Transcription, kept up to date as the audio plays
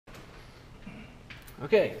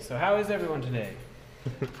Okay, so how is everyone today?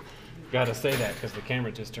 Gotta say that because the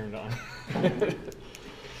camera just turned on.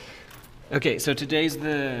 Okay, so today's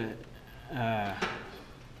the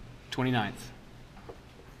 29th.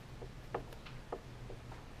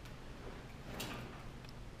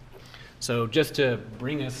 So just to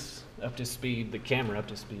bring us up to speed, the camera up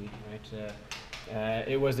to speed, right?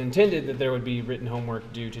 It was intended that there would be written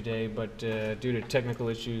homework due today, but due to technical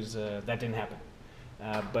issues, that didn't happen.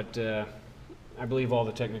 But I believe all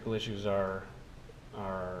the technical issues are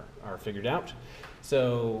figured out.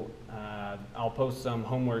 So I'll post some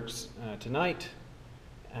homeworks tonight,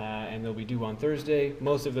 and they'll be due on Thursday.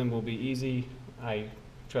 Most of them will be easy.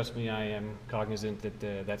 Trust me, I am cognizant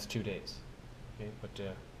that that's 2 days. Okay,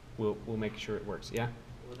 but we'll make sure it works. Yeah.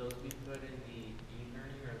 Will those be put in the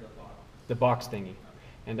e-learning or the box? The box thingy.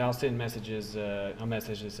 And I'll send messages, a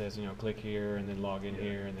message that says, click here and then log in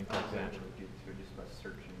here and then click that. Just by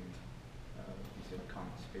searching, you said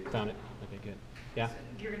comment space. Found it. Okay, good. Yeah. So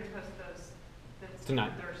you're going to post those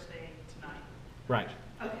Tonight. Thursday tonight. Right.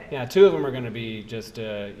 Okay. Yeah, 2 of them are going to be just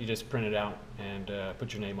you just print it out and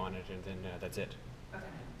put your name on it, and then that's it. Okay.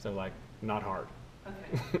 So like not hard.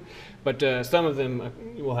 Okay. But some of them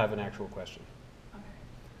will have an actual question. Okay.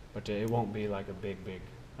 But it won't be like a big.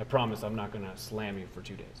 I promise I'm not going to slam you for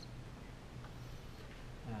 2 days.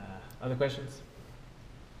 Other questions?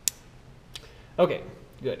 Okay,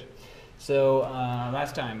 good. So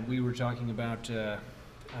last time we were talking about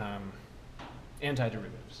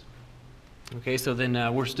antiderivatives. Okay, so then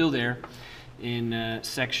we're still there in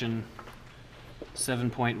section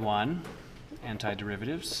 7.1,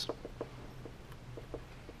 antiderivatives.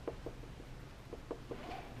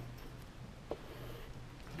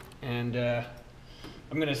 And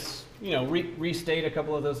I'm going to, restate a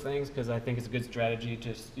couple of those things because I think it's a good strategy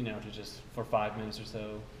to just for 5 minutes or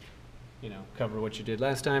so, cover what you did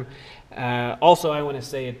last time. Also, I want to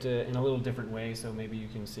say it in a little different way, so maybe you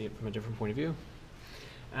can see it from a different point of view.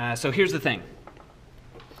 So here's the thing.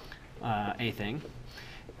 A thing.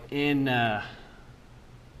 In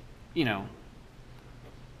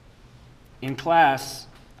in class,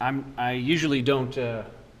 I usually don't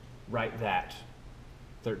write that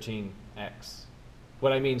 13x.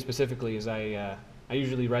 What I mean specifically is I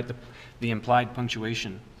usually write the implied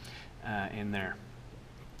punctuation in there.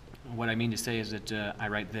 What I mean to say is that I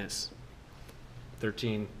write this,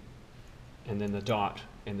 13, and then the dot,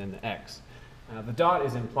 and then the x. The dot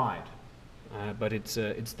is implied, but it's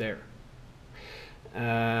there.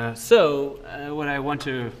 So what I want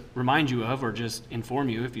to remind you of, or just inform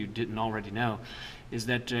you if you didn't already know, is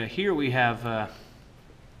that here we have,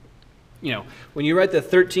 when you write the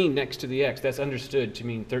 13 next to the x, that's understood to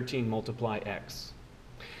mean 13 multiply x.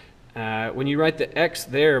 When you write the x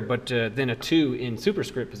there, but then a 2 in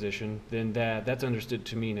superscript position, then that's understood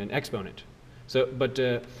to mean an exponent. So, but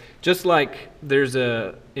just like there's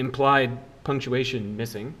a implied punctuation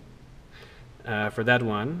missing for that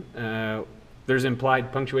one, there's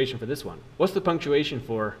implied punctuation for this one. What's the punctuation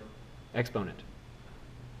for exponent?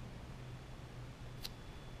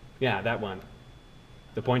 Yeah, that one.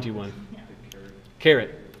 The pointy one. Yeah.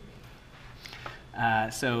 Caret.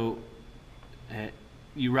 So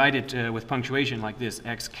you write it with punctuation like this,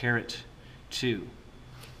 x caret 2.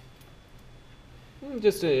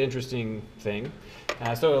 Just an interesting thing.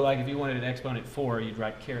 So like if you wanted an exponent 4, you'd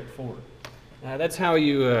write caret 4. That's how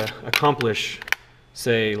you accomplish,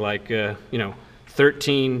 say, like,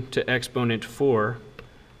 13 to exponent 4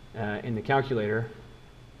 in the calculator.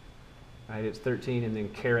 Right, it's 13 and then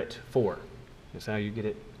caret 4. That's how you get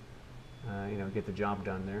it, get the job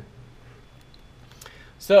done there.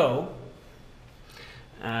 So,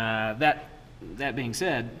 that being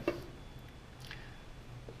said,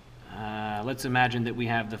 let's imagine that we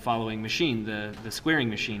have the following machine, the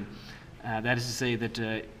squaring machine. That is to say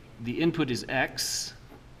that the input is x.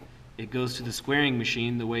 It goes to the squaring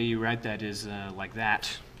machine. The way you write that is like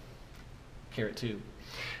that, caret 2.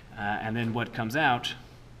 And then what comes out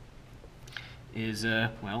is,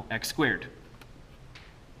 x squared.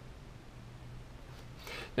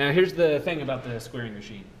 Now here's the thing about the squaring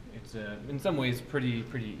machine. It's in some ways pretty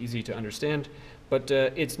easy to understand, but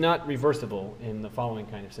it's not reversible in the following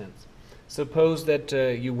kind of sense. Suppose that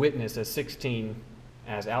you witness a 16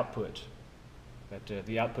 as output, that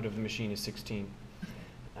the output of the machine is 16.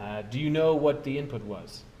 Do you know what the input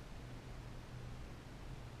was?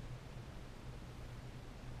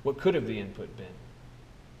 What could have the input been?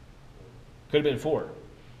 Could have been 4.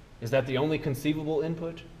 Is that the only conceivable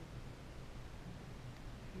input?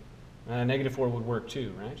 Negative 4 would work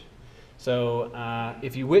too, right? So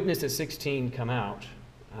if you witness a 16 come out,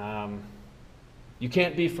 you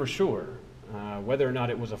can't be for sure whether or not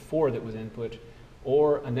it was a 4 that was input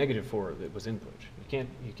or a -4 that was input.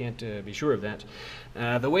 You can't be sure of that.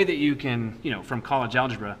 The way that you can, from college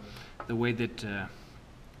algebra, the way that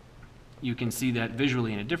you can see that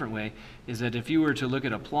visually in a different way is that if you were to look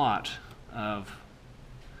at a plot of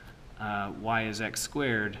y is x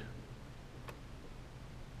squared,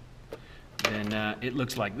 then it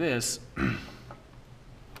looks like this.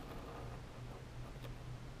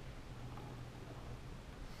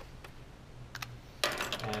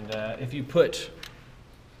 And if you put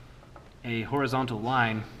a horizontal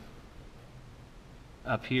line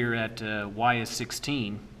up here at y is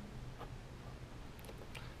 16,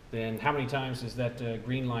 then how many times does that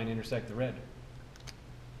green line intersect the red?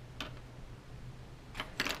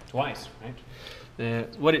 Twice,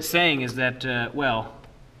 right? What it's saying is that, well,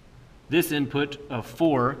 this input of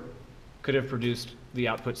 4 could have produced the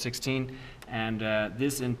output 16, and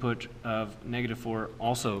this input of -4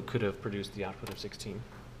 also could have produced the output of 16.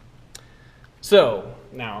 So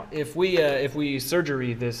now, if we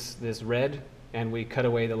surgery this red and we cut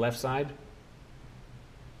away the left side,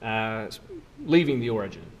 leaving the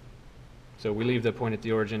origin. So we leave the point at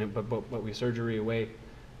the origin, but we surgery away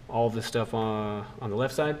all the stuff on the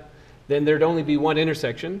left side, then there'd only be one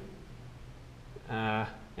intersection, and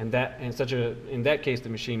in that case the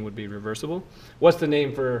machine would be reversible. What's the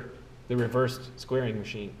name for the reversed squaring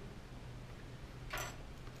machine?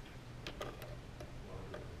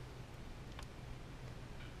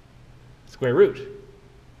 Square root.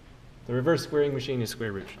 The reverse squaring machine is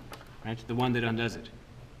square root, right? The one that undoes it.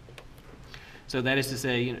 So that is to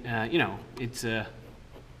say,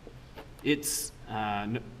 it's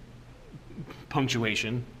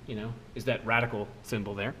punctuation, is that radical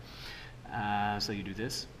symbol there. So you do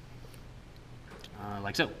this,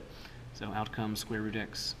 like so. So out comes square root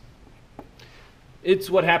x. It's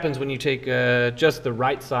what happens when you take just the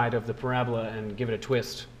right side of the parabola and give it a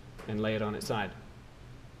twist and lay it on its side.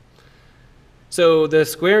 So the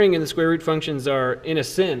squaring and the square root functions are, in a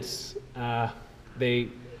sense, they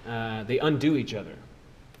undo each other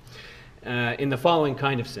in the following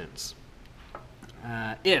kind of sense.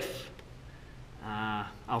 If,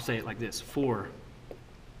 I'll say it like this, for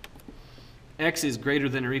x is greater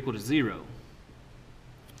than or equal to 0,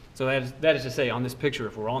 so that is to say, on this picture,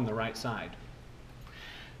 if we're on the right side,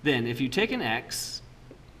 then if you take an x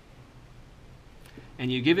and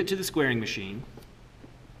you give it to the squaring machine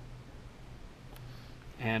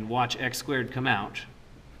and watch x squared come out,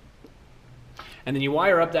 and then you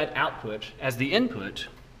wire up that output as the input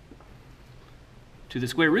to the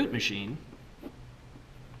square root machine,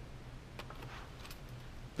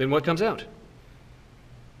 then what comes out?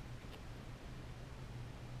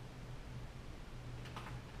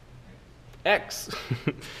 X.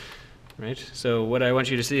 Right? So what I want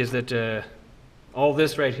you to see is that all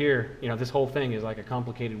this right here, this whole thing is like a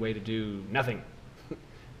complicated way to do nothing.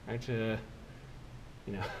 Right?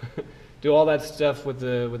 Do all that stuff with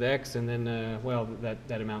x, and then, well,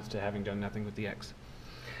 that amounts to having done nothing with the x.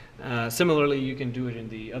 Similarly, you can do it in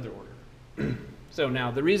the other order. So now,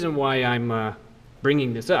 the reason why I'm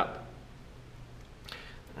bringing this up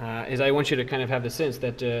is I want you to kind of have the sense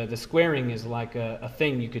that the squaring is like a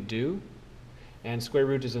thing you could do, and square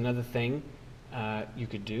root is another thing you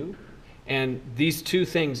could do, and these two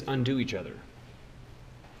things undo each other.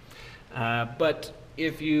 But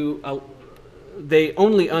if they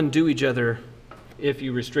only undo each other if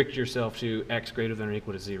you restrict yourself to x greater than or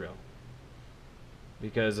equal to 0.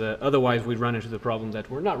 Because otherwise we'd run into the problem that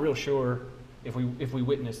we're not real sure if we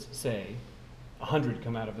witness, say, 100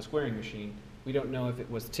 come out of a squaring machine, we don't know if it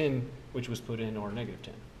was 10 which was put in or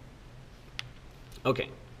 -10. Okay.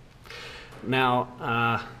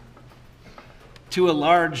 Now, to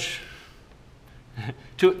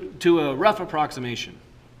a rough approximation,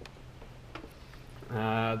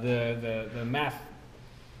 the math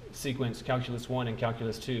sequence, calculus 1 and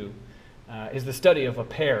calculus 2, is the study of a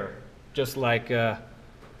pair, just like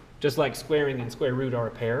squaring and square root are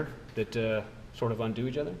a pair that sort of undo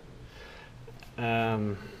each other.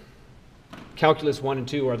 Calculus 1 and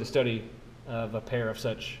 2 are the study of a pair of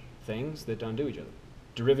such things that undo each other,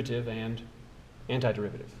 derivative and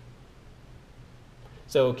antiderivative.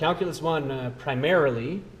 So calculus 1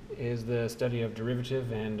 primarily is the study of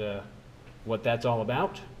derivative and what that's all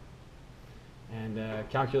about. And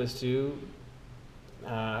calculus 2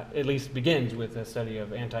 at least begins with a study of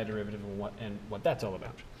antiderivative and what that's all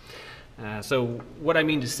about. So what I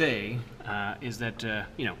mean to say is that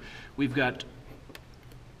we've got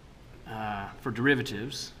for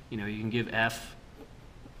derivatives, you can give f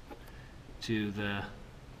to the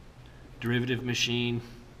derivative machine,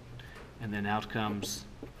 and then out comes,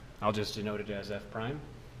 I'll just denote it as f prime.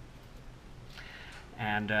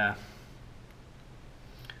 And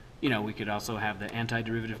you know, we could also have the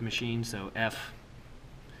antiderivative machine, so f,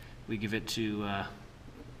 we give it to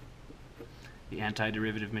the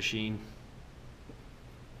antiderivative machine.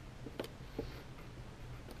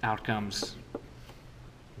 Out comes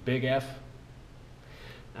big F.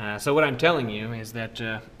 So what I'm telling you is that,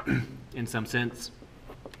 in some sense,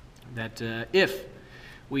 that if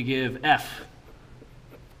we give F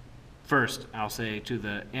first, I'll say to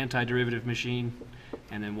the antiderivative machine,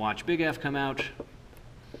 and then watch big F come out,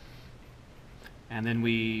 and then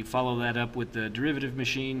we follow that up with the derivative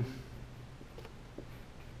machine,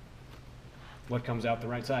 what comes out the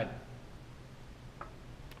right side?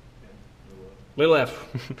 Little f.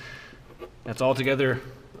 That's altogether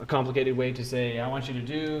a complicated way to say, I want you to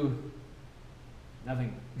do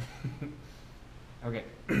nothing. Okay.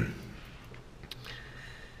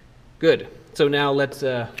 Good. So now let's,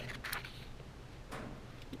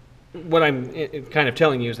 what I'm kind of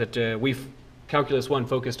telling you is that we've, Calculus 1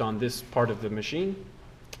 focused on this part of the machine,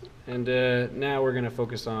 and now we're going to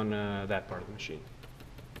focus on that part of the machine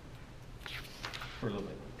for a little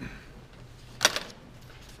bit.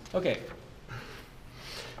 Okay.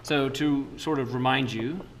 So to sort of remind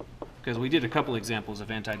you, because we did a couple examples of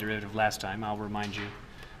antiderivative last time, I'll remind you,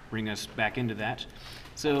 bring us back into that.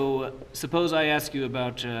 So suppose I ask you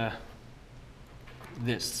about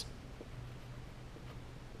this.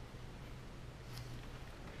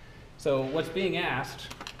 So what's being asked,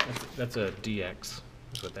 that's a dx,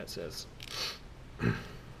 that's what that says.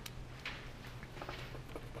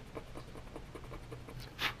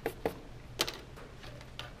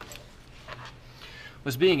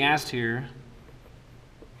 What's being asked here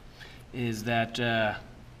is that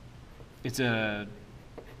it's a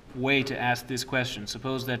way to ask this question.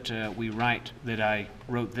 Suppose that we write that I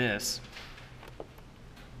wrote this,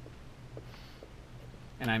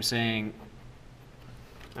 and I'm saying,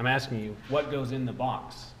 I'm asking you, what goes in the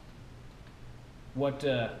box? What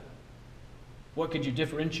could you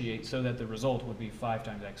differentiate so that the result would be 5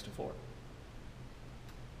 times x to 4? X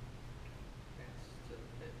to the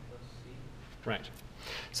fifth plus C. Right.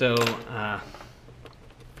 So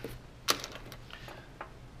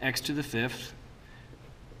x to the 5th.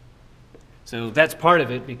 So that's part of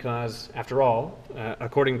it because, after all,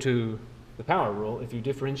 according to the power rule, if you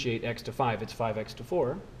differentiate x to 5, it's 5x to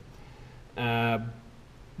 4.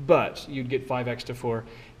 But you'd get 5x to 4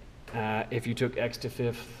 if you took x to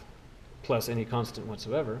 5th plus any constant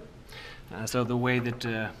whatsoever. So the way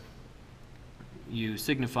that you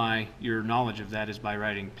signify your knowledge of that is by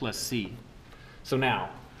writing plus c. So now,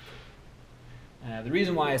 the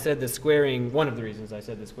reason why I said the squaring, one of the reasons I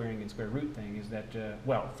said the squaring and square root thing is that,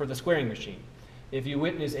 well, for the squaring machine, if you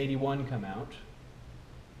witness 81 come out,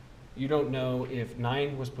 you don't know if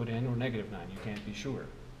 9 was put in or negative 9. You can't be sure.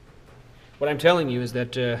 What I'm telling you is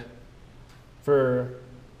that for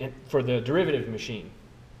the derivative machine,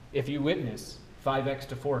 if you witness 5x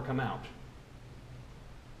to 4 come out,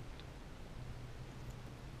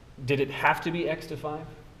 did it have to be x to 5?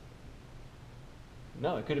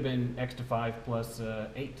 No, it could have been x to 5 plus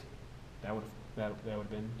 8. That would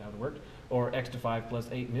have worked. Or x to 5 plus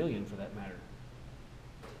 8 million for that matter.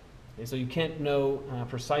 Okay, so you can't know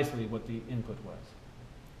precisely what the input was.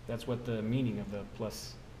 That's what the meaning of the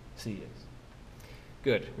plus c is.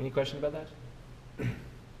 Good. Any question about that?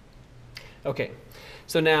 Okay.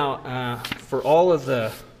 So now, for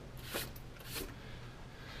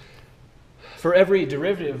every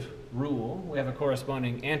derivative rule, we have a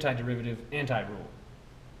corresponding antiderivative anti-rule.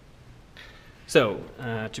 So,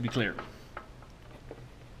 to be clear,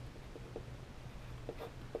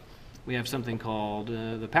 we have something called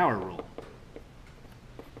the power rule.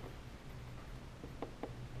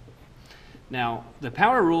 Now, the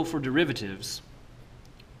power rule for derivatives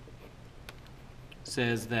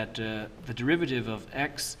says that the derivative of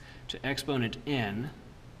x to exponent n,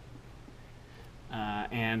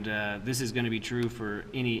 and this is going to be true for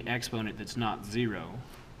any exponent that's not 0.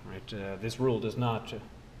 Right? This rule does not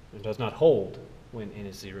hold when n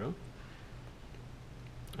is 0.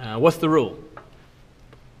 What's the rule?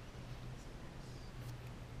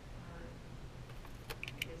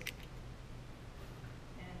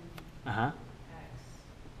 X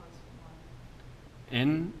plus 1.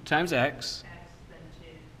 N times x. X, then 2,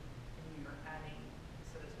 and you're adding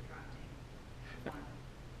instead of subtracting 1.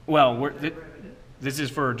 Well, Derivative. this is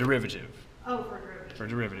for derivative. Oh, for derivative. For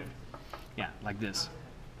derivative. Yeah, like this.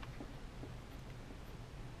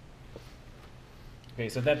 Okay,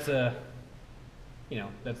 so that's a,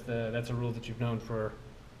 that's a rule that you've known for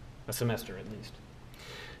a semester at least.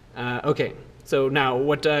 Okay, so now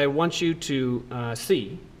what I want you to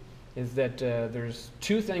see is that there's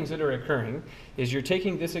two things that are occurring. Is you're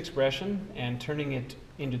taking this expression and turning it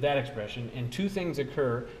into that expression, and two things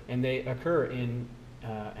occur, and they occur in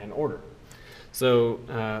an order. So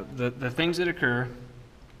the things that occur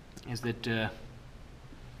is that,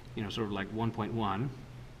 you know, sort of like 1.1,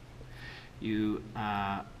 you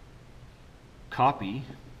copy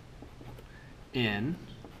in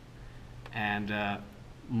and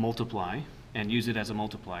multiply and use it as a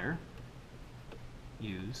multiplier.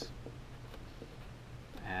 Use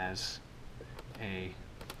as a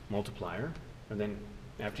multiplier. And then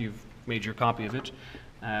after you've made your copy of it,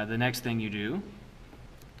 the next thing you do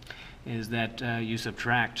is that you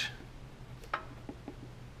subtract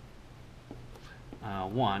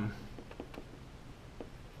 1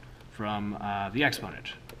 from the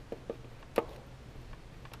exponent.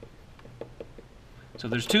 So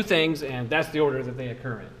there's two things, and that's the order that they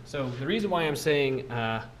occur in. So the reason why I'm saying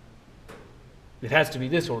it has to be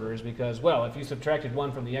this order is because, well, if you subtracted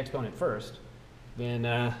 1 from the exponent first,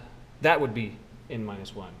 then that would be n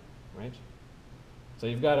minus 1, right? So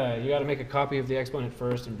you got to make a copy of the exponent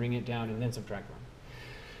first and bring it down and then subtract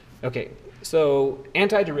 1. Okay, so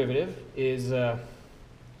antiderivative is the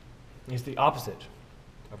opposite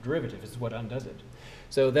of derivative. Is what undoes it.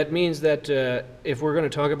 So that means that if we're going to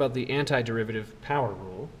talk about the antiderivative power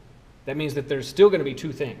rule, that means that there's still going to be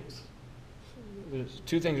two things.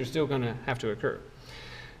 Two things are still going to have to occur.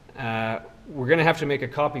 We're going to have to make a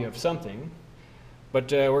copy of something,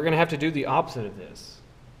 but we're going to have to do the opposite of this.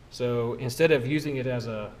 So instead of using it as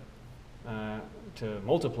a to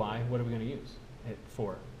multiply, what are we going to use it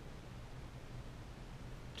for?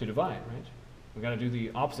 To divide, right? We've got to do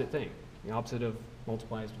the opposite thing. The opposite of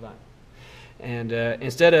multiply is divide. And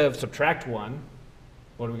instead of subtract 1,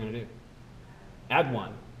 what are we going to do? Add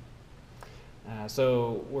 1.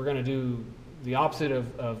 So we're going to do the opposite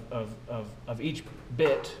of each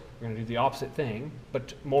bit. We're going to do the opposite thing,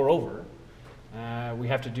 but moreover, we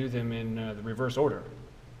have to do them in the reverse order,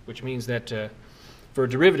 which means that for a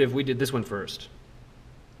derivative, we did this one first.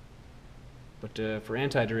 But for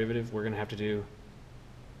antiderivative, we're going to have to do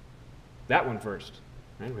that one first.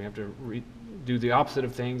 Right? We have to do the opposite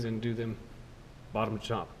of things and do them bottom to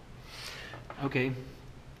top. Okay.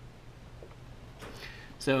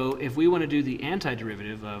 So if we want to do the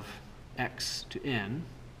antiderivative of x to n,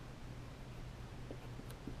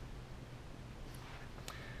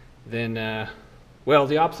 then, well,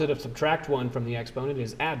 the opposite of subtract 1 from the exponent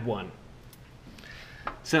is add 1.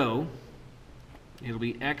 So it'll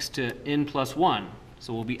be x to n plus 1.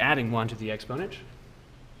 So we'll be adding 1 to the exponent.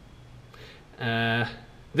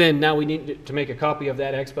 Then now we need to make a copy of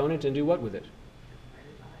that exponent and do what with it?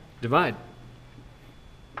 Divide.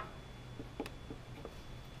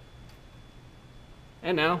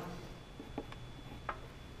 And now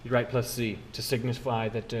you write plus c to signify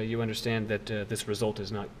that you understand that this result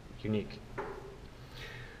is not unique.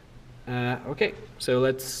 Okay, so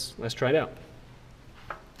let's try it out.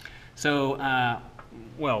 So,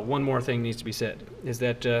 well, one more thing needs to be said is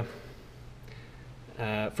that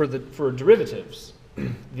for derivatives,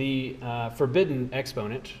 the forbidden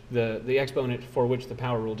exponent, the exponent for which the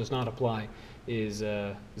power rule does not apply, is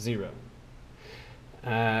 0.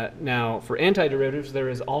 Now, for antiderivatives, there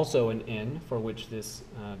is also an n for which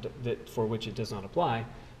for which it does not apply,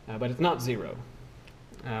 but it's not 0.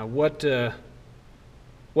 What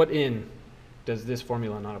n does this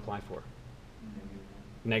formula not apply for?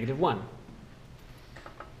 Negative 1.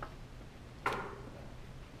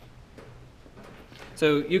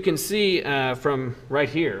 So you can see from right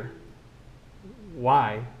here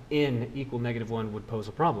why n equal negative 1 would pose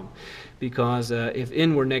a problem. Because if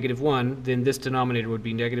n were negative 1, then this denominator would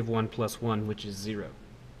be negative 1 plus 1, which is 0.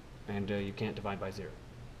 And you can't divide by 0.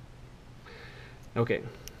 Okay,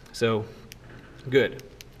 so good.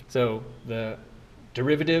 So the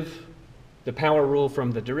derivative, the power rule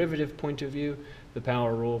from the derivative point of view, the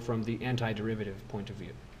power rule from the antiderivative point of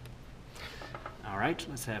view. All right,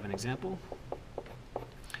 let's have an example.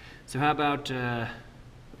 So how about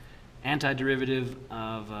antiderivative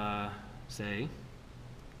of, say,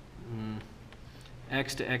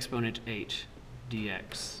 x to exponent 8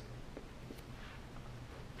 dx.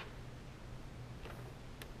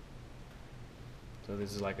 So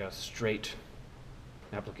this is like a straight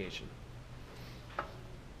application.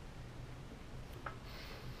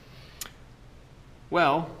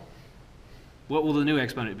 Well, what will the new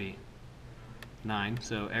exponent be? 9,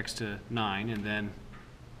 so x to 9, and then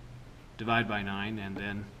divide by 9, and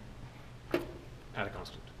then add a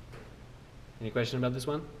constant. Any question about this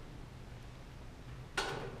one?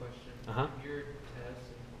 Question. Uh-huh. Your tests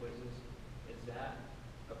and quizzes, is that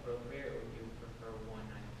appropriate, or would you prefer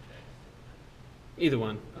one-night text? Either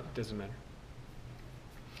one. Okay. doesn't matter.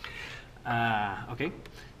 Okay,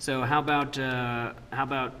 so how about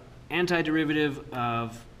antiderivative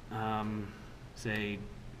of say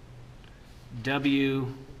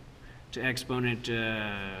w to exponent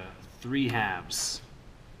 3/2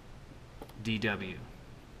 dw.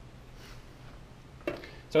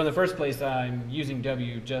 So in the first place, I'm using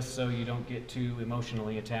w just so you don't get too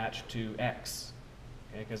emotionally attached to x,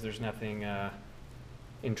 okay? Because there's nothing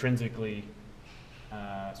intrinsically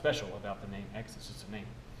special about the name x. It's just a name.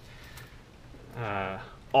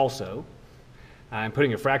 Also, I'm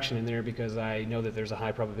putting a fraction in there because I know that there's a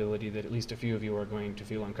high probability that at least a few of you are going to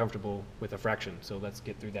feel uncomfortable with a fraction. So let's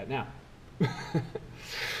get through that now.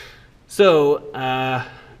 So,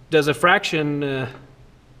 does a fraction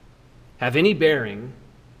have any bearing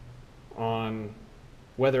on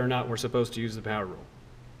whether or not we're supposed to use the power rule?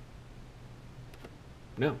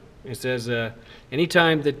 No. It says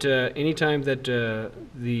anytime that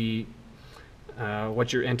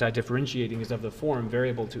what you're anti-differentiating is of the form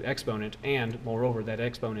variable to exponent, and moreover that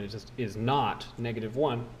exponent is not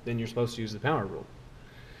 -1, then you're supposed to use the power rule.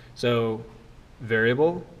 So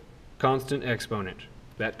variable, constant exponent.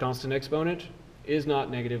 That constant exponent is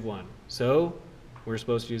not -1. So we're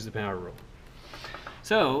supposed to use the power rule.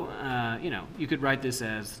 So, you could write this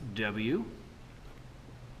as w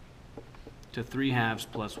to 3/2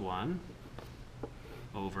 plus 1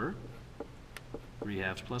 over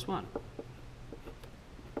 3/2 plus 1.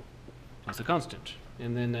 Plus a constant.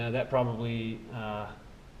 And then that probably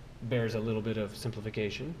bears a little bit of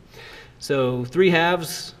simplification. So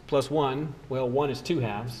 3/2 plus 1, well, 1 is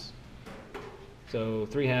 2/2. So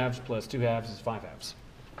 3/2 plus 2/2 is 5/2.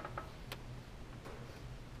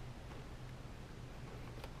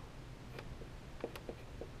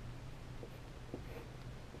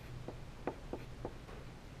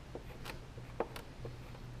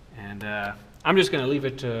 And I'm just going to leave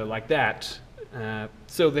it like that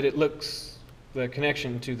so that it looks, the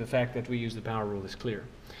connection to the fact that we use the power rule is clear.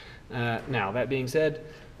 Now, that being said,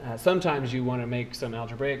 sometimes you want to make some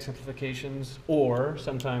algebraic simplifications, or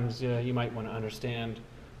sometimes you might want to understand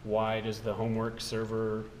why does the homework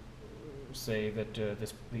server say that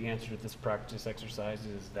the answer to this practice exercise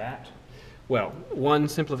is that. Well, one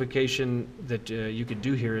simplification that you could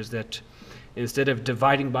do here is that instead of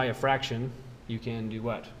dividing by a fraction, you can do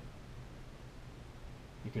what?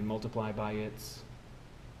 You can multiply by its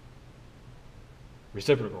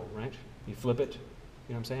reciprocal, right? You flip it, you know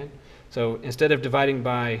what I'm saying? So instead of dividing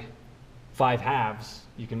by 5/2,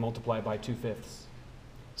 you can multiply by 2/5.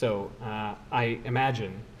 So I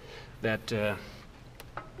imagine that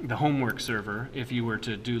the homework server, if you were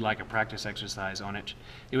to do like a practice exercise on it,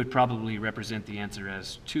 it would probably represent the answer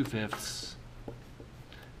as 2/5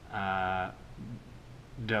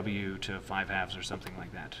 w to 5/2 or something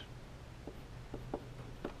like that,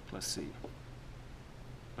 plus c.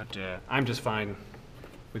 But I'm just fine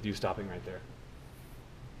with you stopping right there.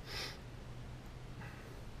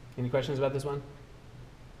 Any questions about this one?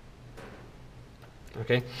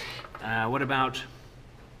 Okay. What about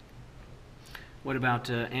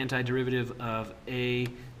antiderivative of a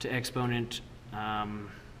to exponent,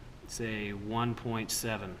 say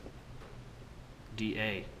 1.7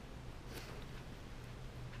 dA?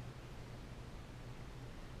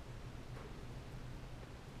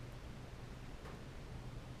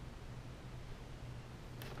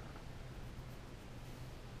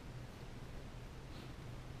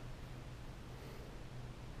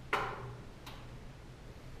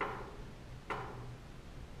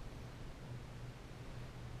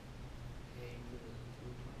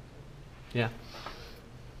 Yeah.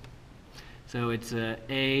 So it's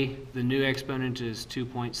a, the new exponent is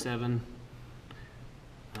 2.7,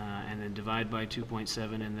 and then divide by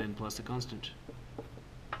 2.7, and then plus a constant.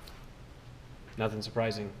 Nothing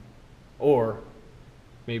surprising. Or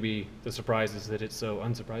maybe the surprise is that it's so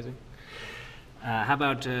unsurprising. How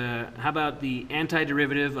about the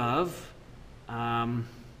antiderivative of, how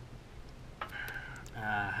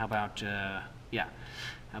about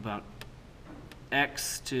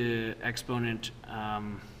x to exponent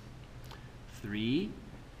 3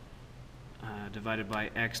 divided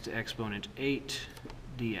by x to exponent 8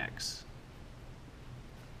 dx.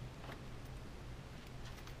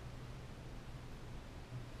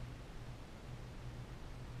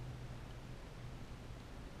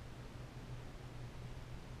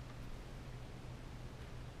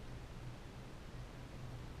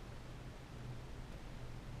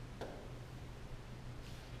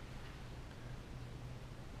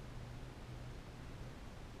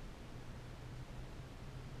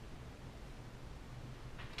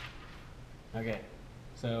 Okay,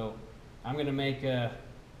 so I'm going to make a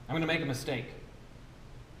mistake.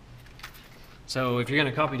 So if you're going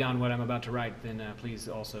to copy down what I'm about to write, then please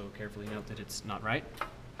also carefully note that it's not right.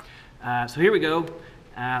 So here we go.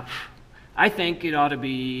 I think it ought to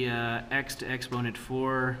be x to exponent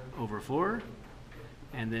 4 over 4,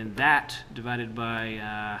 and then that divided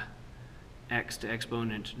by x to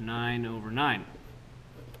exponent 9 over 9,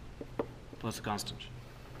 plus a constant.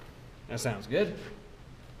 That sounds good.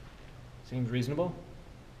 Seems reasonable.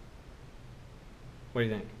 What do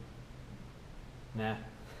you think? Nah,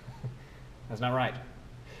 that's not right.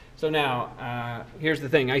 So now, here's the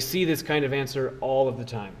thing. I see this kind of answer all of the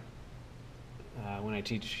time when I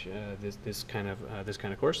teach this kind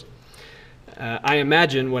of course. I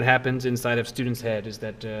imagine what happens inside of students' head is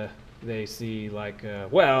that they see like,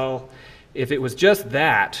 well, if it was just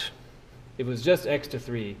that, if it was just x to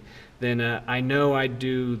 3, then I know I'd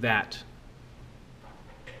do that.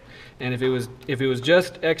 And if it was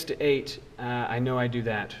just x to 8, I know I'd do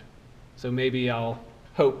that. So maybe I'll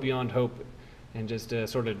hope beyond hope and just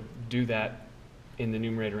sort of do that in the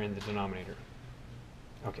numerator and the denominator.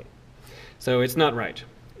 Okay, so it's not right.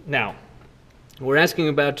 Now, we're asking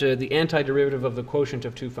about the antiderivative of the quotient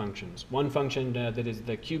of two functions. One function that is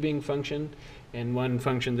the cubing function, and one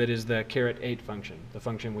function that is the caret 8 function, the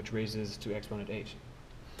function which raises to exponent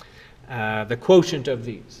 8. The quotient of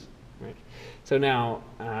these, right? So now,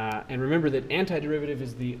 and remember that antiderivative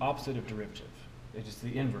is the opposite of derivative. It's just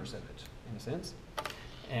the inverse of it, in a sense.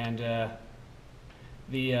 And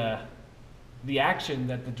the action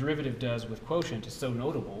that the derivative does with quotient is so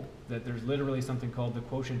notable that there's literally something called the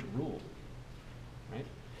quotient rule, right?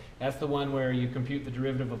 That's the one where you compute the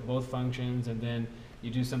derivative of both functions, and then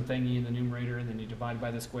you do some thingy in the numerator, and then you divide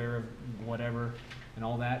by the square of whatever, and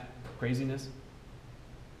all that craziness.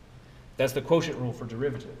 That's the quotient rule for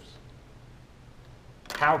derivatives.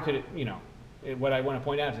 How could it, you know, what I want to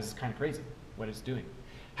point out is it's kind of crazy what it's doing.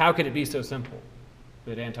 How could it be so simple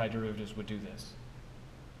that antiderivatives would do this?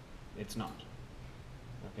 It's not.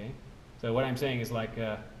 Okay? So what I'm saying is like,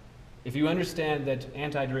 if you understand that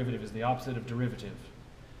antiderivative is the opposite of derivative,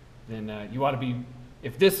 then you ought to be,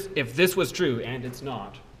 if this was true and it's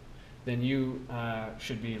not, then you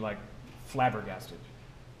should be like flabbergasted.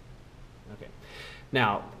 Okay.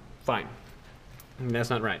 Now, fine. That's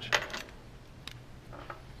not right.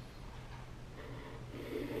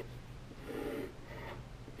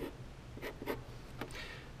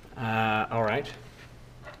 All right.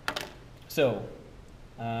 So,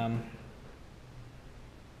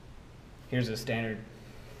 here's a standard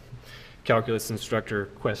calculus instructor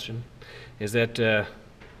question. Is that,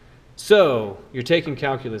 so you're taking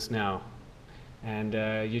calculus now, and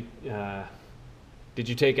did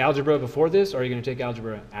you take algebra before this, or are you going to take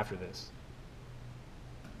algebra after this?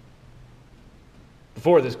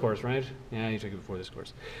 Before this course, right? Yeah, you took it before this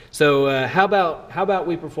course. So how about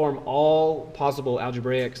we perform all possible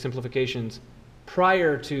algebraic simplifications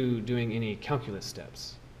prior to doing any calculus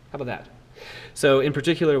steps? How about that? So in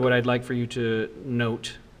particular, what I'd like for you to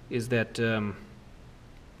note is that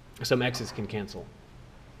some x's can cancel,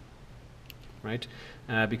 right?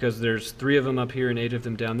 Because there's 3 of them up here and 8 of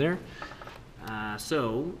them down there.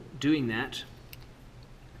 So doing that,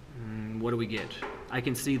 what do we get? I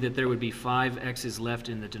can see that there would be 5 x's left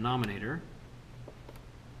in the denominator.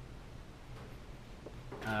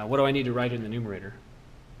 What do I need to write in the numerator?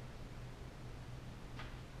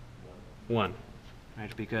 1,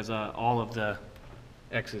 right? Because all of the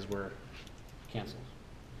x's were canceled.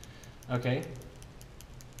 Okay.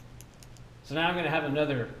 So now I'm going to have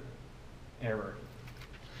another error.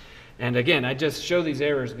 And again, I just show these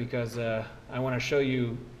errors because I want to show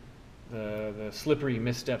you the slippery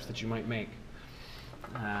missteps that you might make.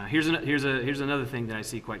 Here's another thing that I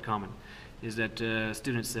see quite common, is that a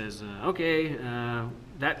student says, okay,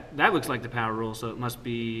 that looks like the power rule, so it must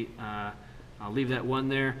be, I'll leave that 1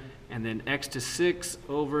 there, and then x to 6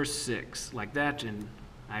 over 6, like that, and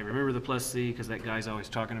I remember the plus c because that guy's always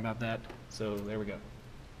talking about that, so there we go.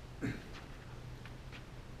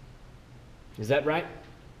 Is that right?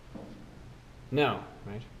 No,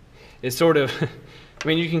 right? It's sort of, I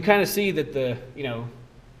mean, you can kind of see that the, you know,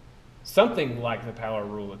 something like the power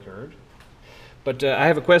rule occurred. But I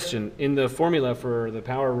have a question. In the formula for the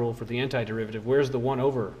power rule for the antiderivative, where's the 1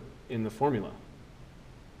 over in the formula?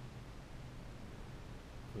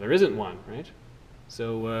 There isn't one, right?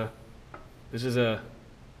 So this is a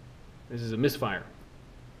misfire.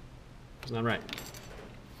 It's not right.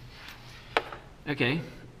 Okay.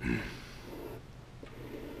 That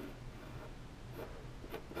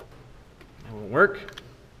won't work.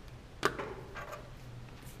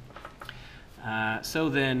 So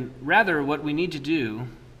then, rather, what we need to do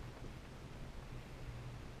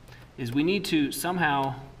is we need to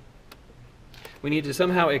somehow we need to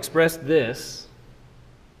somehow express this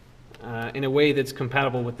in a way that's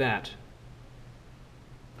compatible with that,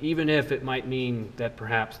 even if it might mean that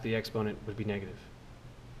perhaps the exponent would be negative.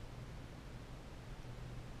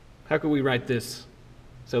 How could we write this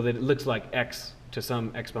so that it looks like x to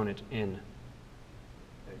some exponent n?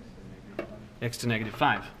 X to negative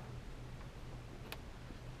 5.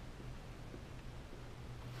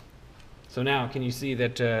 So now, can you see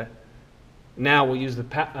that now we'll use the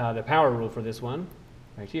power rule for this one,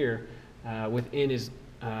 right here, with n is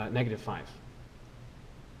negative 5.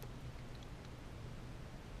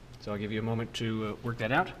 So I'll give you a moment to work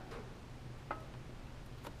that out.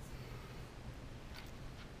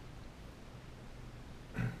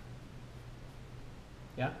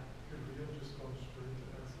 Yeah? Could we have just gone straight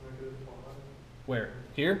to x negative 5? Where?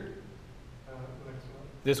 Here? The next one?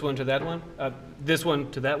 This one to that one? This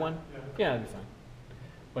one to that one? Yeah. Yeah, that'd be fine.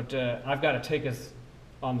 But I've got to take us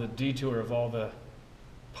on the detour of all the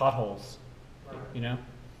potholes, Right. you know?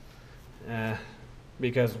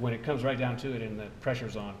 Because when it comes right down to it and the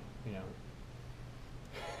pressure's on, you know,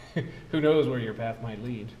 who knows where your path might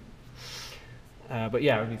lead. But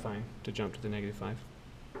yeah, it would be fine to jump to the negative 5.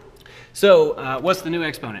 So what's the new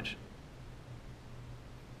exponent?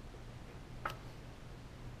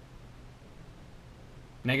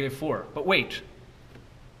 Negative 4. But wait,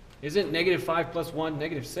 isn't negative 5 plus 1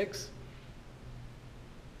 negative 6?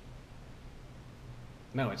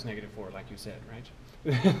 No, it's negative 4, like you said, right?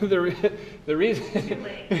 the reason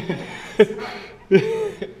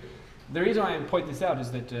the reason I point this out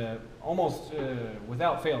is that almost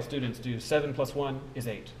without fail, students do 7 plus 1 is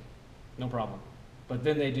 8, no problem. But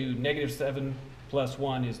then they do negative 7 plus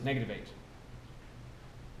 1 is negative 8.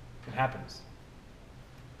 It happens.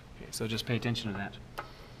 Okay, so just pay attention to that.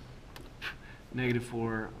 Negative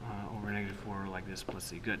 4 over negative 4 like this plus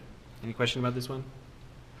c. Good. Any question about this one?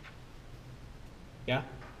 Yeah?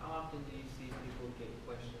 How often do you see people get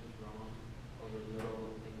questions wrong over little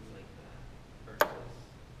things like that versus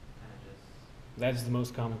kind of just? That is the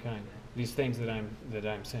most common kind. These things that I'm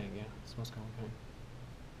saying, yeah, it's the most common kind.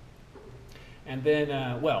 And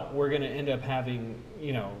then, well, we're going to end up having,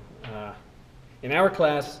 you know, in our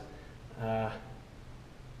class,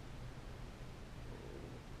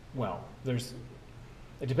 well,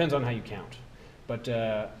 it depends on how you count, but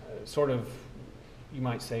sort of, you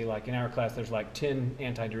might say, like in our class, there's like 10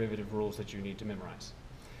 antiderivative rules that you need to memorize.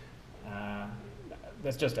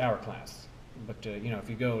 That's just our class. But, you know, if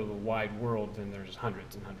you go to the wide world, then there's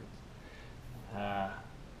hundreds and hundreds.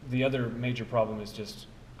 The other major problem is just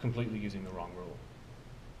completely using the wrong rule.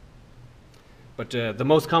 But the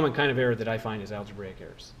most common kind of error that I find is algebraic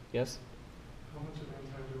errors. Yes? How much of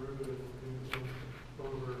antiderivative are you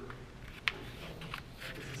over?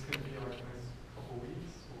 Is this going to be like next couple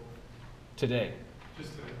weeks or? Today.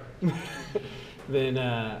 Just today, right? Then,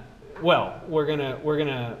 well, we're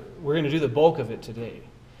gonna do the bulk of it today.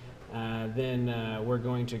 Then we're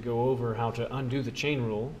going to go over how to undo the chain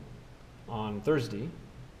rule on Thursday,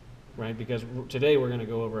 right? Because today we're going to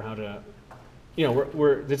go over how to, you know,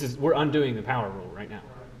 we're undoing the power rule right now.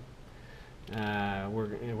 We're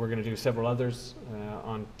going to do several others.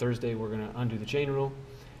 On Thursday we're going to undo the chain rule.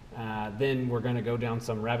 Then we're going to go down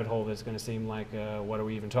some rabbit hole that's going to seem like, what are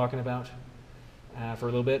we even talking about, for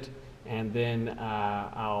a little bit. And then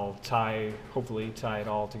I'll hopefully tie it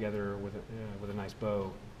all together with a nice bow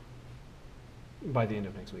by the end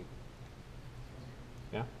of next week.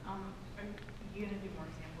 Yeah? Are you going to do more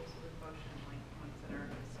examples of the quotient, like ones that are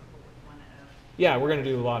simple with one of? Yeah, we're going to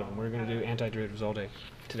do a lot of them. We're going to do antiderivatives all day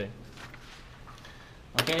today.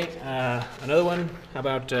 Okay, another one. How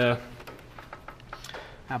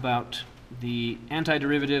about the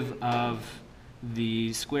antiderivative of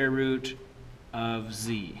the square root of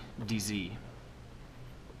z, dz?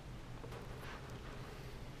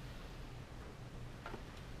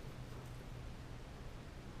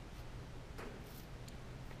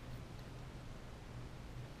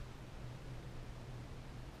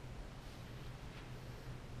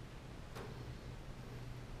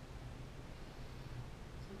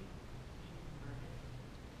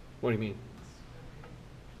 What do you mean?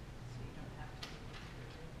 So you don't have to do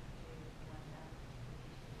one down.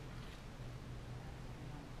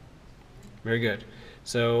 Very good.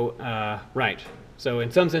 So, right. So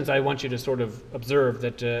in some sense, I want you to sort of observe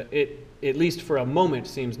that it, at least for a moment,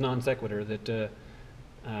 seems non sequitur that,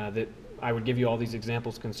 that I would give you all these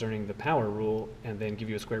examples concerning the power rule and then give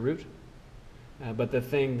you a square root. But the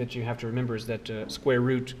thing that you have to remember is that square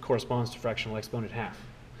root corresponds to fractional exponent half.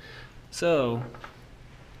 So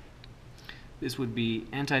this would be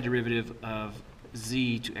antiderivative of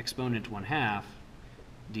z to exponent 1/2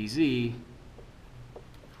 dz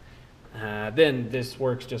then this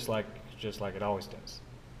works just like it always does.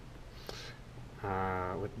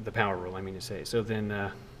 With the power rule, I mean to say. So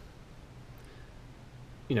then,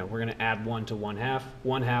 we're going to add 1 to 1/2.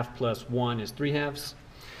 1/2 plus 1 is 3/2.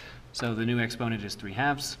 So the new exponent is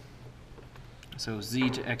 3/2. So z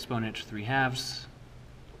to exponent 3/2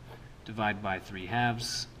 divide by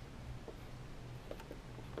 3/2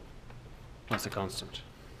 plus a constant.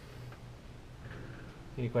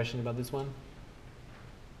 Any question about this one?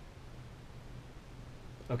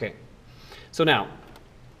 Okay. So now,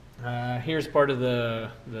 here's part of the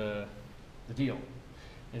deal,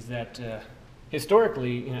 is that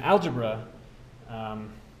historically, algebra,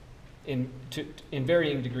 in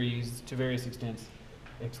varying degrees, to various extents,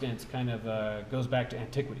 kind of goes back to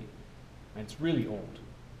antiquity. Right? It's really old.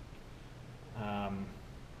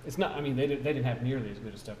 It's not. I mean, they didn't have nearly as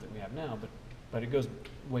good a stuff that we have now, but it goes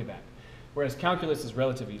way back. Whereas calculus is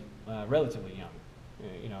relatively young.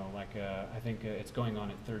 I think it's going on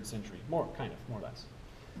in 3rd century, more or less.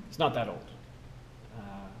 It's not that old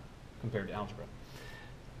compared to algebra.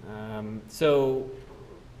 So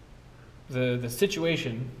the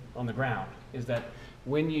situation on the ground is that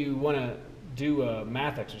when you want to do a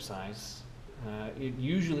math exercise, it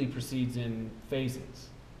usually proceeds in phases,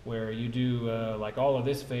 where you do, like all of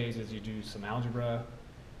this phase is you do some algebra,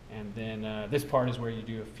 and then this part is where you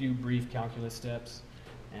do a few brief calculus steps,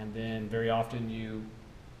 and then very often you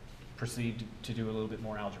proceed to do a little bit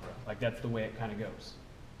more algebra. Like that's the way it kind of goes.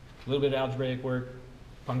 A little bit of algebraic work,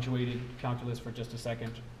 punctuated calculus for just a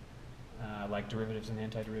second, like derivatives and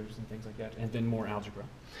antiderivatives and things like that, and then more algebra.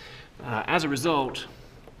 As a result,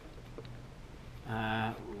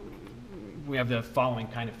 we have the following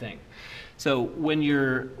kind of thing. So when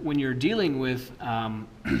you're dealing with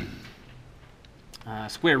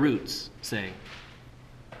square roots, say,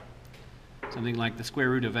 something like the square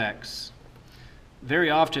root of x, very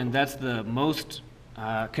often that's the most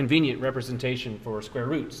convenient representation for square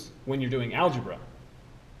roots when you're doing algebra.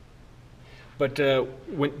 But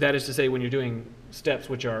that is to say, when you're doing steps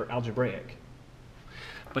which are algebraic.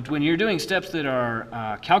 But when you're doing steps that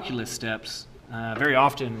are calculus steps, very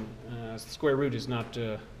often square root is not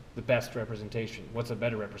the best representation. What's a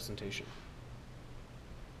better representation?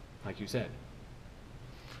 Like you said,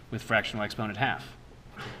 with fractional exponent half.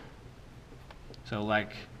 So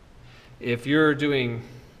like, if you're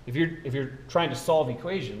trying to solve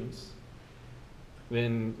equations,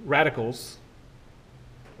 then radicals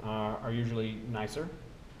are usually nicer,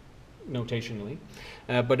 notationally.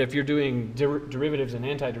 But if you're doing derivatives and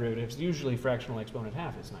antiderivatives, usually fractional exponent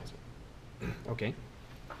half is nicer. Okay.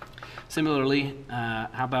 Similarly,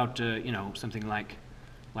 how about something like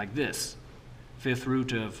this, 5th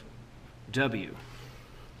root of w?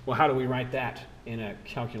 Well, how do we write that in a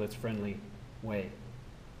calculus-friendly way?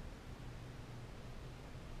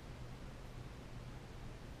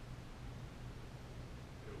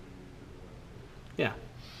 Yeah.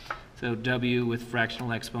 So w with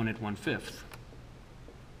fractional exponent 1/5.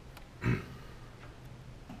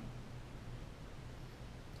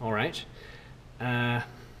 All right.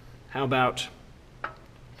 How about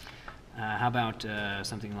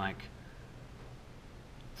something like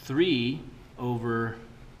 3 over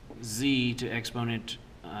z to exponent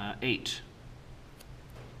 8?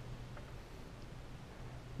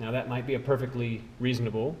 Now that might be a perfectly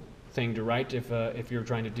reasonable thing to write if you're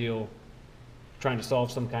trying to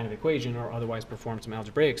solve some kind of equation or otherwise perform some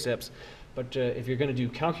algebraic steps. But if you're going to do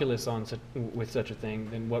calculus with such a thing,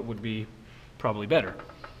 then what would be probably better?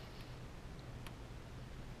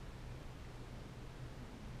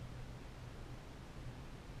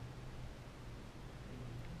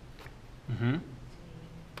 Mm-hmm.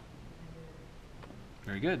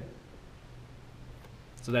 Very good.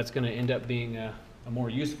 So that's going to end up being a more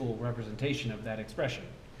useful representation of that expression.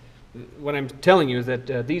 What I'm telling you is that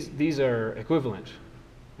these are equivalent.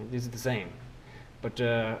 These are the same. But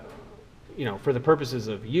for the purposes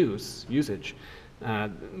of usage,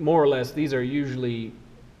 more or less, these are usually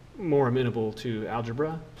more amenable to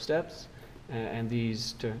algebra steps, and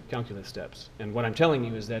these to calculus steps. And what I'm telling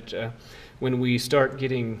you is that when we start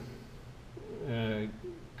getting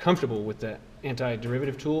comfortable with the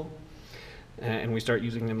antiderivative tool, and we start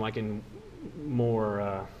using them like in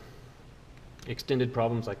more extended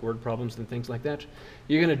problems like word problems and things like that,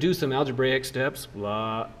 you're going to do some algebraic steps,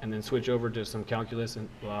 blah, and then switch over to some calculus and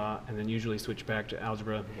blah, and then usually switch back to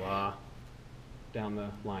algebra, blah, down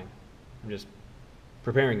the line. I'm just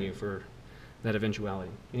preparing you for that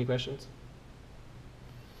eventuality. Any questions?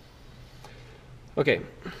 Okay.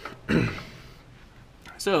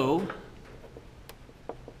 So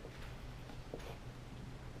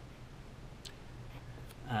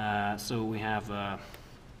we have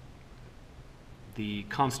the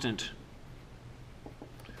constant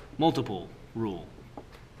multiple rule.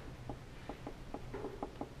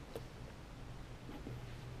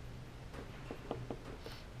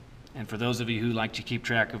 And for those of you who like to keep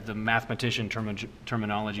track of the mathematician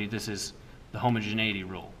terminology, this is the homogeneity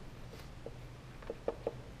rule.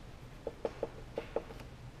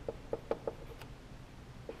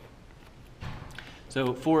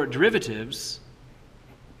 So for derivatives,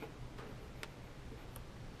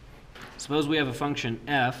 suppose we have a function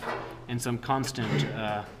f and some constant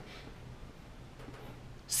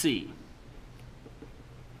c.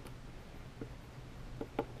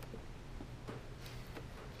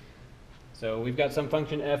 So we've got some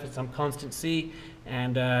function f and some constant c,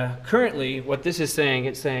 and currently what this is saying,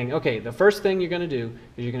 it's saying, okay, the first thing you're going to do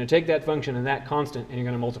is you're going to take that function and that constant and you're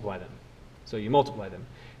going to multiply them. So you multiply them.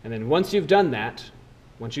 And then once you've done that,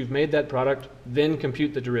 once you've made that product, then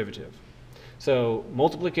compute the derivative. So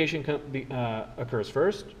multiplication occurs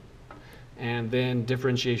first, and then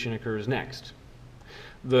differentiation occurs next.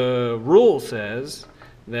 The rule says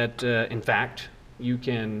that, in fact, you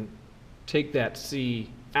can take that c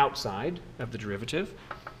outside of the derivative,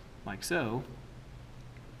 like so.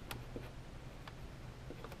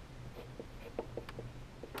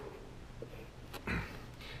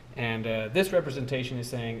 And this representation is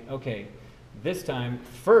saying, okay, this time,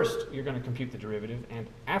 first you're going to compute the derivative, and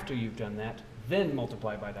after you've done that, then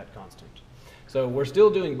multiply by that constant. So we're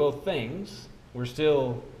still doing both things. We're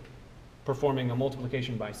still performing a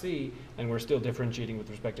multiplication by c, and we're still differentiating with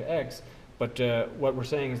respect to x. But what we're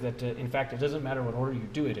saying is that, in fact, it doesn't matter what order you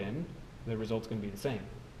do it in, the result's going to be the same.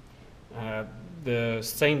 The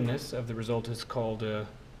sameness of the result is called,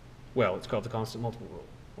 well, it's called the constant multiple rule,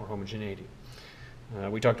 or homogeneity.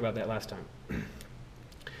 We talked about that last time.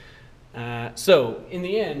 So, in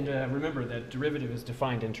the end, remember that derivative is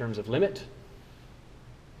defined in terms of limit.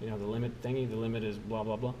 You know, the limit thingy, the limit is blah,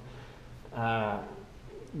 blah, blah.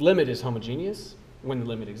 Limit is homogeneous when the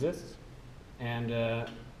limit exists. And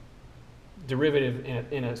derivative,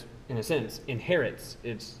 in a sense, inherits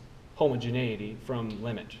its homogeneity from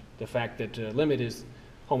limit. The fact that limit is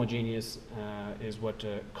homogeneous is what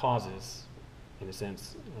causes, in a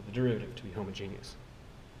sense, the derivative to be homogeneous.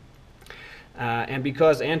 And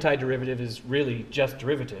because antiderivative is really just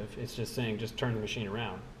derivative, it's just saying just turn the machine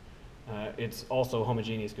around, it's also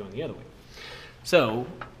homogeneous going the other way. So,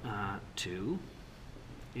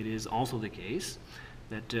 it is also the case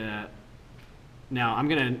that now I'm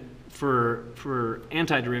going to, for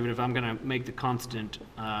antiderivative, I'm going to make the constant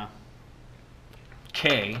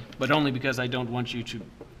k, but only because I don't want you to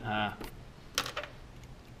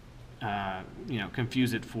you know,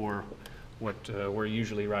 confuse it for what we're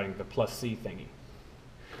usually writing, the plus c thingy.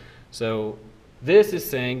 So this is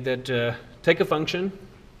saying that take a function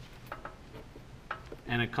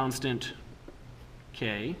and a constant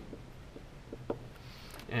k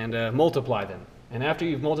and multiply them. And after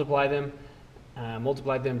you've multiplied them,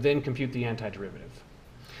 then compute the antiderivative.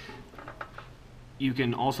 You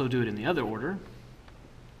can also do it in the other order,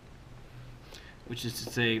 which is to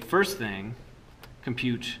say, first thing,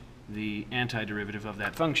 compute the antiderivative of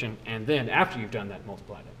that function, and then after you've done that,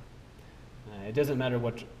 multiply them. It doesn't matter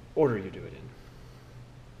what order you do it in.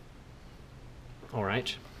 All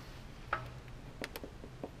right.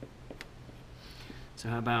 So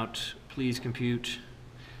how about please compute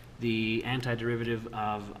the antiderivative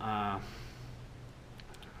of,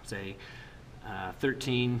 say,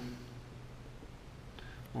 13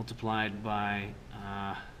 multiplied by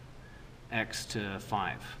x to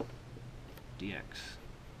 5 dx.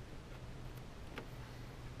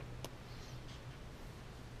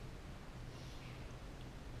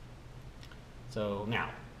 So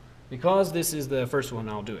now, because this is the first one,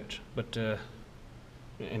 I'll do it, but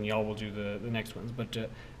and y'all will do the next ones. But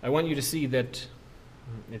I want you to see that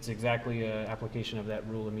it's exactly an application of that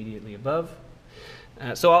rule immediately above.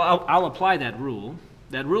 So I'll apply that rule.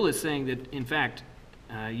 That rule is saying that, in fact,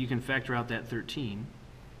 you can factor out that 13.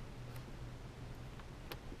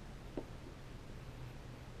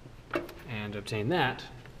 And obtain that.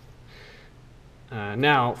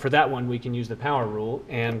 Now, for that one, we can use the power rule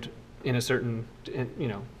and, in a certain, you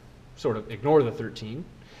know, sort of ignore the 13.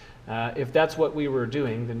 If that's what we were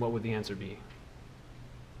doing, then what would the answer be?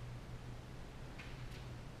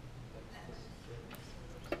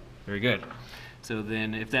 Very good. So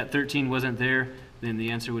then if that 13 wasn't there, then the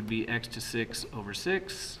answer would be x to 6 over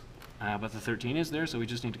 6. But the 13 is there, so we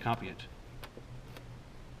just need to copy it.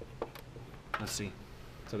 Let's see.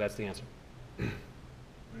 So that's the answer. Would it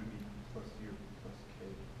be plus u plus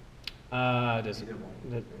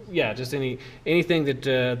k? Yeah, just anything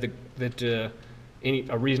that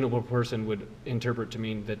a reasonable person would interpret to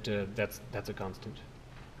mean that that's a constant.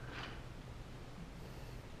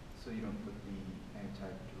 So you don't put the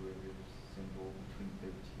antiderivative symbol between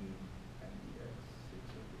 13 and the x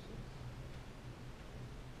 6 over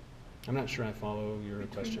 6? I'm not sure I follow your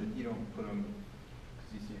question. You don't put them,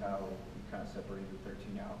 because you see how you kind of separated the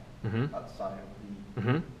 13 out Mm-hmm. outside of the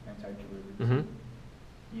Mm-hmm. antiderivative. Mm-hmm.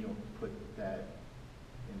 You don't put that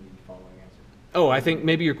in the following answer. Oh, I think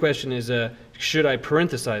maybe your question is, should I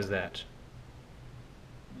parenthesize that?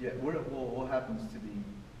 Yeah, what happens to the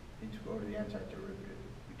integral or the antiderivative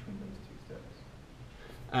between those two steps?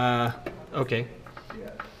 Okay.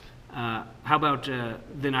 Yeah. How about,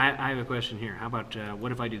 then I have a question here. How about,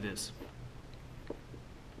 what if I do this?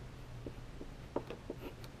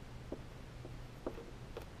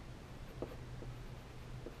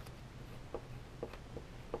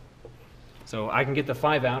 So I can get the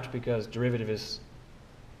 5 out because derivative is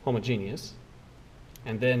homogeneous.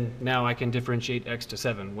 And then now I can differentiate x to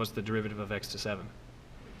 7. What's the derivative of x to 7?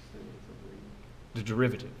 The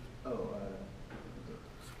derivative. Oh,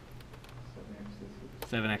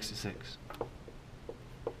 7x 7x to to 6. 6.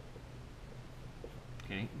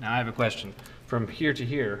 Okay, now I have a question. From here to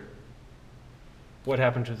here, what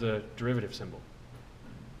happened to the derivative symbol?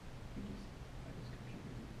 I just computed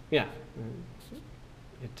Yeah.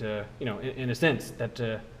 It, you know, in a sense,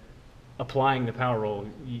 that applying the power rule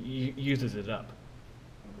uses it up,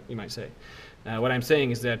 it. you might say. What I'm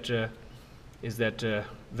saying is that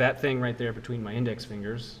that thing right there between my index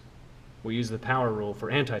fingers, we use the power rule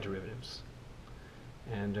for antiderivatives.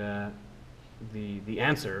 And the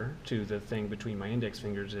answer to the thing between my index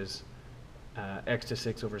fingers is x to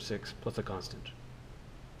 6 over 6 plus a constant.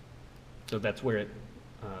 So that's where it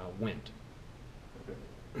went.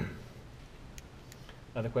 Okay.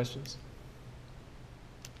 Other questions?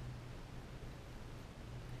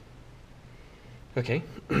 Okay.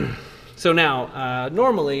 So now,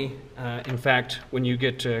 normally, in fact, when you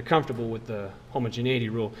get comfortable with the homogeneity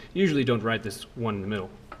rule, you usually don't write this one in the middle.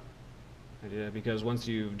 Because once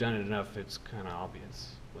you've done it enough, it's kind of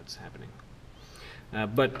obvious what's happening.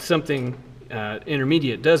 But something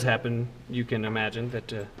intermediate does happen. You can imagine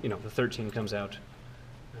that, you know, the 13 comes out,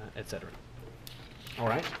 etc. All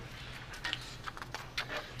right.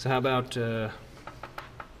 So how about,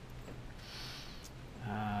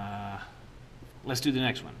 let's do the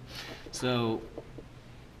next one. So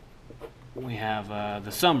we have the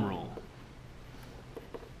sum rule.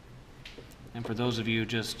 And for those of you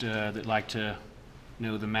just that like to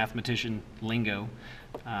know the mathematician lingo,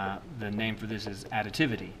 the name for this is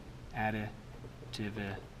additivity.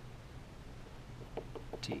 Additivity.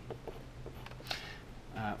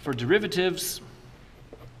 For derivatives,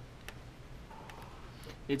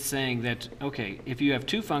 it's saying that, okay, if you have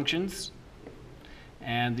two functions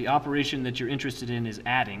and the operation that you're interested in is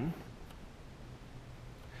adding,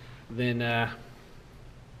 then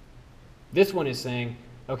this one is saying,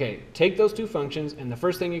 okay, take those two functions and the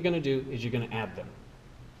first thing you're going to do is you're going to add them.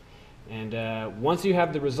 And once you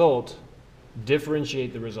have the result,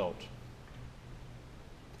 differentiate the result.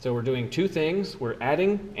 So we're doing two things. We're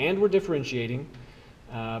adding and we're differentiating,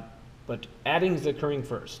 but adding is occurring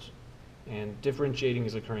first and differentiating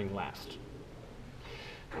is occurring last.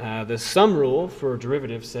 The sum rule for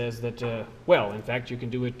derivative says that, well, in fact, you can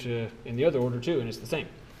do it in the other order too, and it's the same.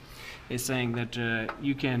 It's saying that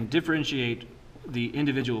you can differentiate the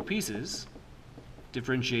individual pieces,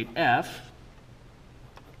 differentiate f,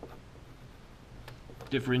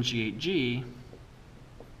 differentiate g,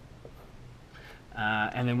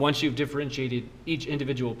 and then once you've differentiated each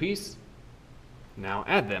individual piece, now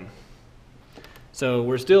add them. So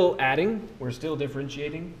we're still adding, we're still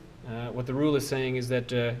differentiating. What the rule is saying is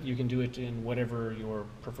that you can do it in whatever your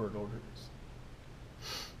preferred order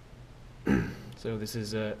is. So this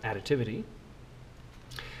is additivity.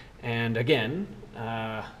 And again,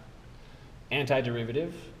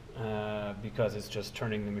 antiderivative, because it's just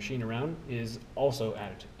turning the machine around, is also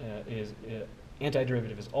additive.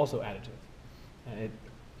 Antiderivative is also additive. It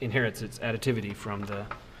inherits its additivity from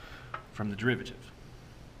the derivative.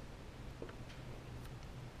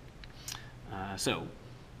 So,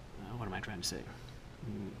 what am I trying to say?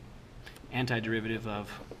 Antiderivative of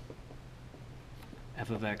f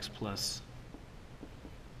of x plus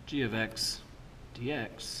g of x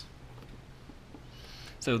dx.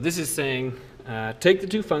 So this is saying take the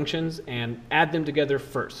two functions and add them together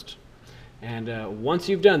first. And once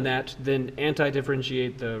you've done that, then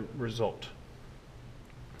anti-differentiate the result.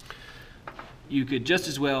 You could just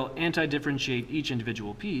as well anti-differentiate each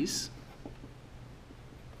individual piece.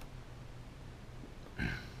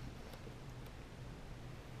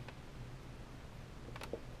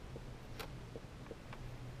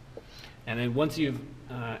 And then once you've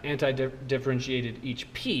anti-differentiated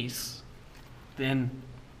each piece, then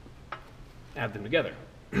add them together.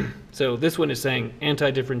 So this one is saying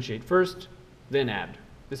anti-differentiate first, then add.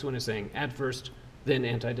 This one is saying add first, then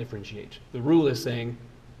anti-differentiate. The rule is saying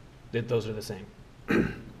that those are the same.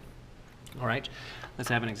 All right, let's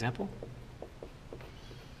have an example.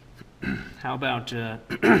 How about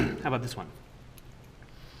this one?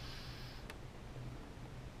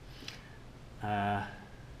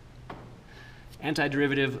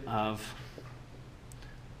 Antiderivative of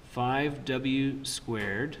 5w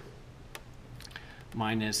squared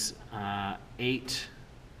minus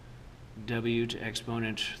 8w to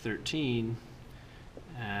exponent 13,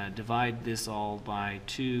 divide this all by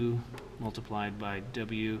 2 multiplied by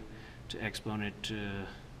w to exponent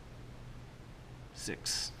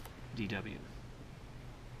 6 dw.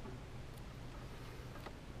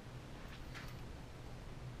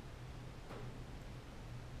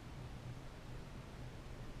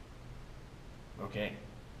 Okay.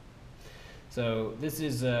 So this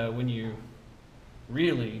is when you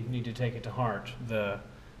really need to take it to heart, the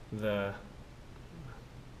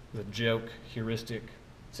joke, heuristic,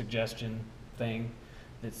 suggestion thing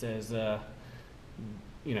that says,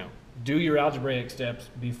 you know, do your algebraic steps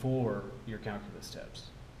before your calculus steps.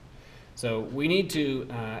 So we need to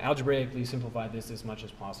algebraically simplify this as much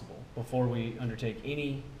as possible before we undertake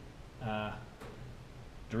any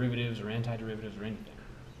derivatives or antiderivatives or anything.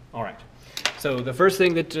 All right. So the first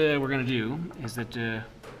thing that we're going to do is that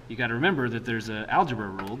you got to remember that there's an algebra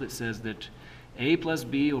rule that says that a plus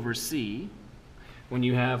b over c, when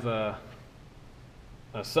you have a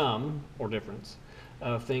sum or difference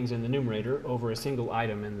of things in the numerator over a single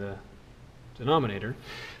item in the denominator,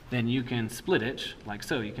 then you can split it like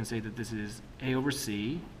so. You can say that this is a over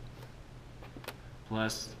c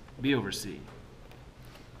plus b over c.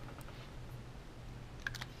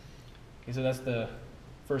 Okay, so that's the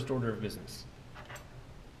first order of business.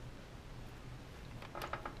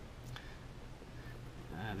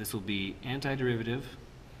 This will be antiderivative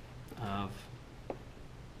of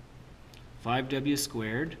 5w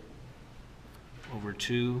squared over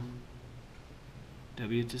 2w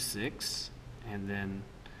to 6, and then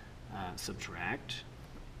subtract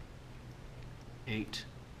 8w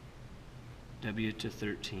to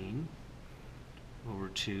 13 over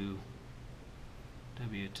 2w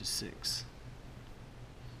to 6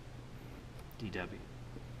 dw.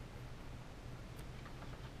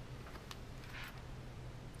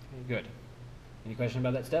 Okay, good. Any question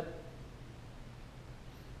about that step?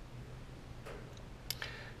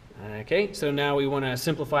 Okay, so now we want to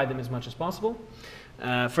simplify them as much as possible.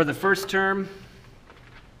 For the first term,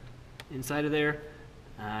 inside of there,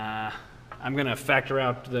 I'm going to factor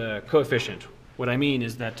out the coefficient. What I mean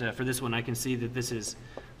is that for this one, I can see that this is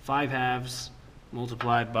 5/2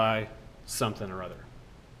 multiplied by something or other.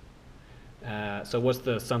 So what's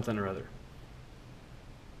the something or other?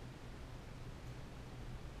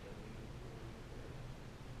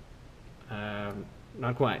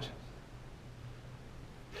 Not quite.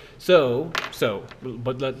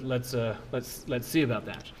 But let's see about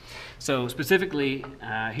that. So specifically,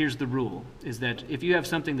 here's the rule: is that if you have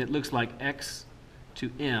something that looks like x to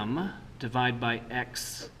m divided by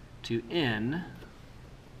x to n,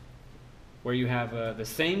 where you have the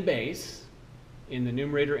same base in the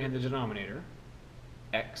numerator and the denominator,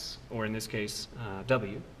 x, or in this case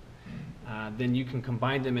w, then you can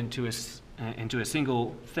combine them into a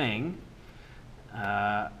single thing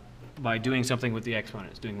by doing something with the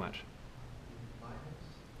exponents. Doing what?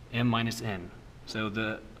 M minus n. So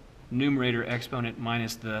the numerator exponent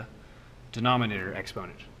minus the denominator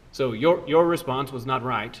exponent. So your response was not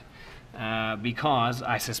right because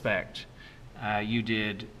I suspect you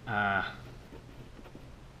did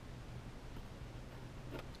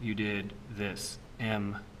this,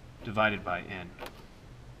 m divided by n,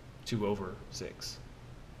 2 over 6.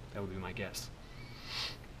 That would be my guess.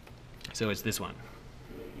 So it's this one.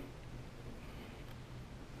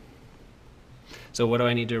 So what do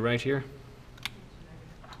I need to write here?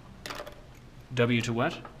 W to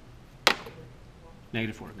what?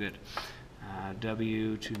 -4, good.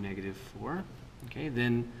 W to -4. Okay,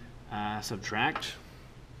 then subtract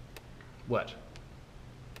what?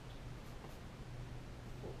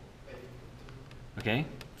 Okay,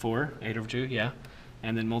 4, 8 over 2, yeah.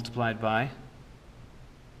 And then multiplied by?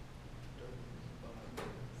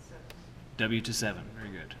 W to 7, very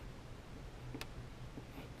good.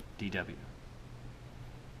 dw.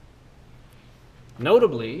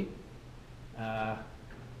 Notably,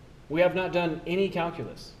 we have not done any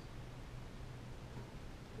calculus.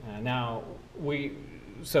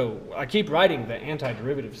 So I keep writing the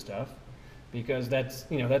antiderivative stuff, because that's,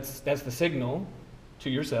 you know, that's the signal to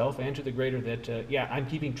yourself and to the grader that, yeah, I'm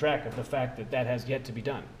keeping track of the fact that that has yet to be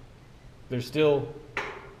done. There's still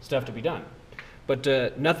stuff to be done. But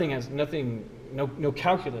no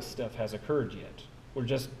calculus stuff has occurred yet. We're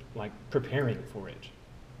just like preparing for it.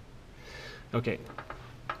 Okay,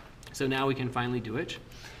 so now we can finally do it.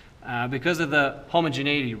 Because of the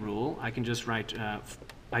homogeneity rule, I can just write,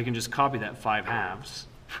 I can just copy that 5/2.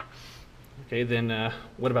 Okay, then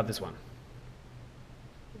what about this one?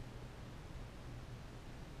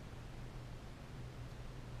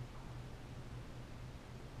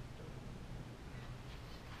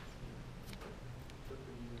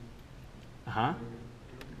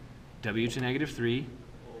 W to -3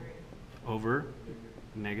 over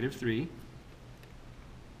 -3.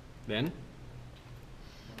 Then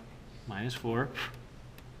 -4.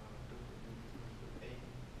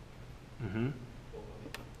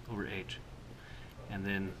 Over h. And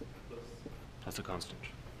then plus a constant.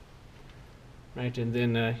 Right, and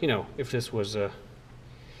then, you know, if this was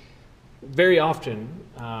very often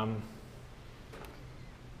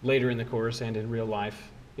later in the course and in real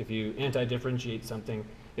life, if you anti-differentiate something,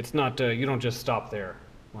 it's not, you don't just stop there.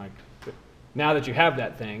 Like, now that you have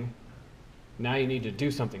that thing, now you need to do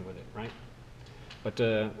something with it, right? But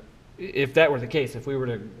if that were the case, if we were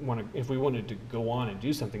to if we wanted to go on and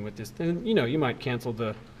do something with this, then, you know, you might cancel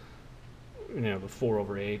the, you know, the 4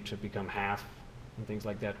 over 8 to become half and things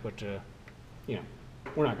like that. But, you know,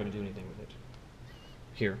 we're not going to do anything with it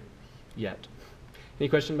here yet. Any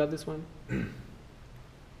question about this one?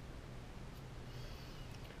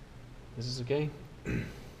 This is okay?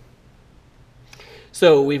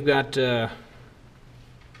 So we've got, you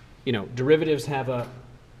know, derivatives have a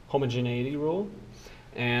homogeneity rule,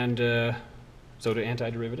 and so do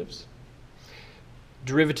antiderivatives.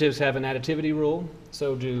 Derivatives have an additivity rule,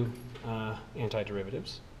 so do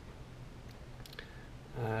antiderivatives.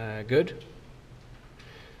 Good.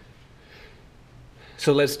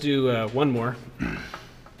 So let's do one more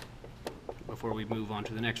before we move on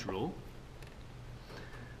to the next rule.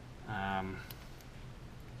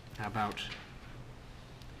 How about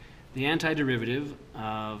the antiderivative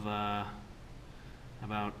of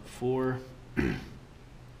about 4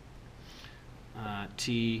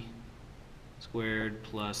 t squared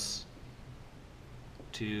plus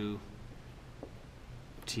 2t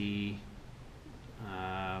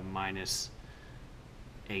minus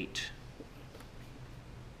 8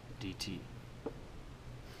 dt.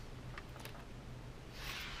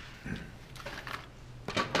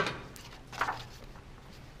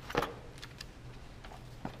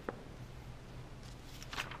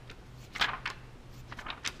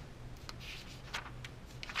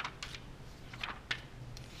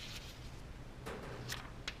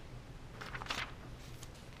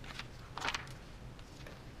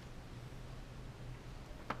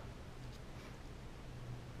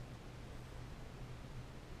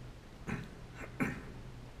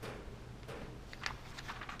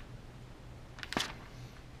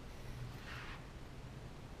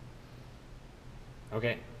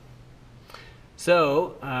 Okay,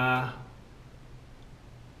 so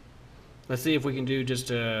let's see if we can do just,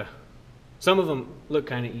 some of them look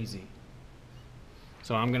kind of easy.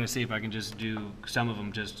 So I'm going to see if I can just do some of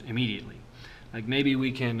them just immediately. Like maybe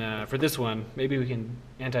we can, for this one, maybe we can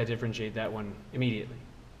anti-differentiate that one immediately.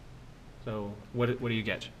 So what do you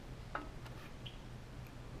get?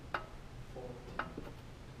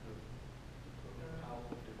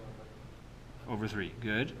 Over 3,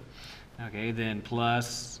 good. Okay, then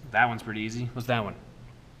plus, that one's pretty easy. What's that one?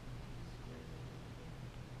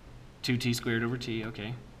 2t squared over t,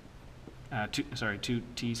 okay.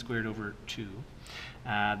 2t squared over 2.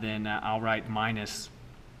 Then I'll write minus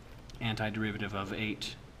antiderivative of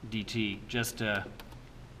 8 dt, just,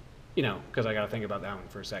 you know, because I got to think about that one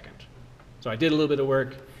for a second. So I did a little bit of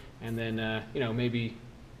work, and then, you know, maybe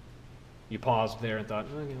you paused there and thought,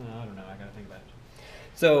 oh, I don't know, I got to think about it.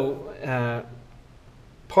 So,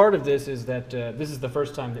 part of this is that this is the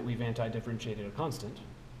first time that we've anti-differentiated a constant.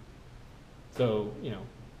 So, you know,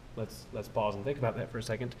 let's pause and think about that for a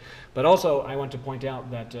second. But also, I want to point out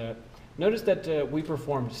that notice that we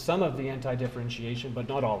performed some of the anti-differentiation, but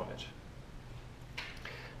not all of it.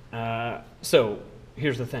 So,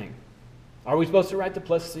 here's the thing. Are we supposed to write the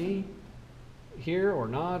plus c here or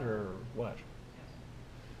not, or what?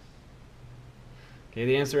 Okay,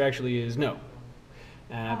 the answer actually is no.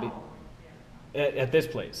 At this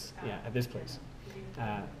place, yeah, at this place.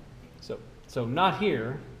 So not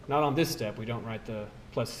here, not on this step, we don't write the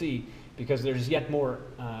plus c, because there's yet more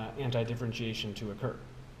anti-differentiation to occur.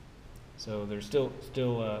 So there's still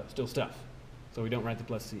stuff. So we don't write the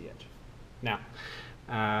plus c yet. Now,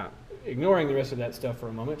 Ignoring the rest of that stuff for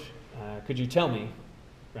a moment, could you tell me,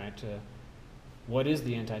 right, what is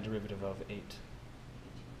the antiderivative of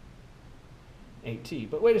 8t?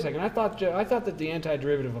 But wait a second, I thought that the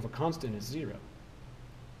antiderivative of a constant is 0.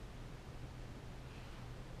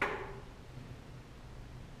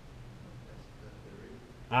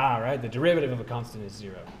 Ah, right, the derivative of a constant is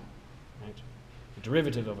 0. Right? The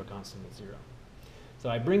derivative of a constant is 0. So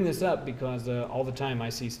I bring this up because all the time I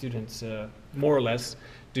see students more or less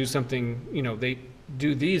do something, they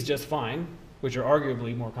do these just fine, which are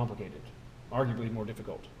arguably more complicated, arguably more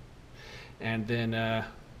difficult. And then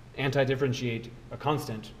anti-differentiate a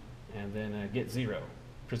constant and then get 0,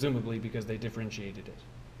 presumably because they differentiated it.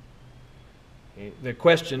 Okay. The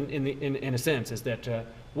question, in a sense, is that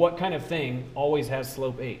what kind of thing always has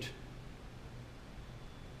slope 8?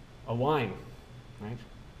 A line, right?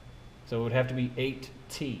 So it would have to be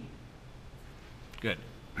 8t. Good.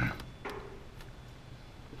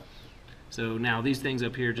 So now these things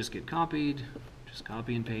up here just get copied. Just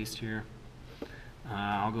copy and paste here.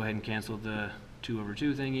 I'll go ahead and cancel the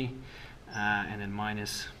 2/2 thingy. And then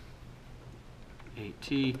minus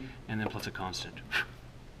 8t, and then plus a constant.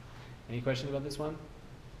 Any questions about this one?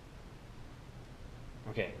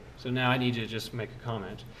 Okay, so now I need to just make a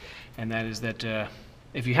comment. And that is that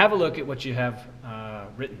if you have a look at what you have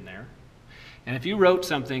written there, and if you wrote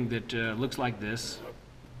something that looks like this,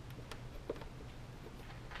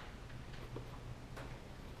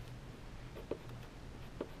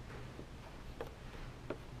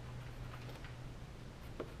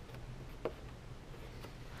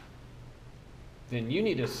 then you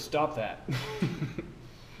need to stop that.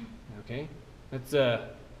 Okay? That's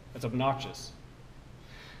obnoxious.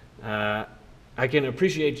 I can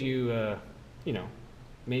appreciate you,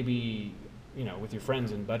 maybe, with your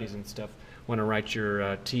friends and buddies and stuff, want to write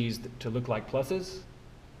your t's to look like pluses.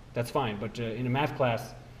 That's fine, but in a math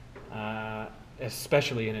class,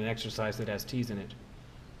 especially in an exercise that has t's in it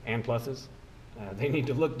and pluses, they need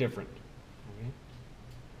to look different. Okay?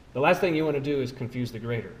 The last thing you want to do is confuse the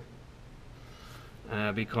grader.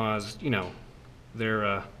 Because,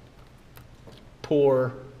 they're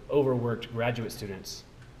poor, overworked graduate students,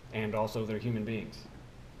 and also they're human beings,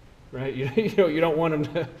 right? You don't want them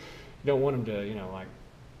to,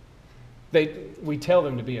 we tell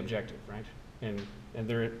them to be objective, right? And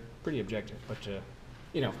they're pretty objective, but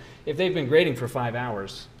if they've been grading for 5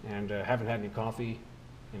 hours and haven't had any coffee,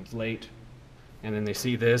 and it's late, and then they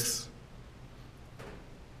see this,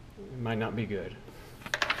 it might not be good.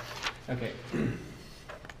 Okay.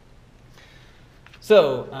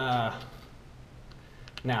 So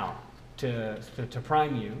now, to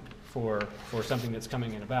prime you for something that's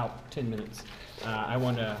coming in about 10 minutes, I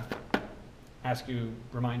want to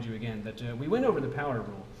remind you again that we went over the power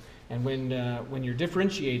rule, and when you're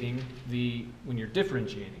differentiating the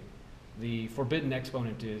forbidden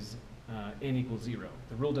exponent is n equals 0.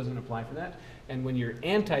 The rule doesn't apply for that. And when you're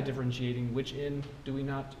anti-differentiating, which n do we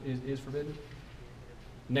not is forbidden?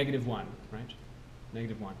 -1, right?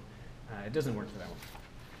 -1. It doesn't work for that one.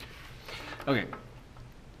 Okay.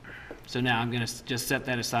 So now I'm going to just set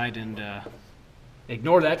that aside and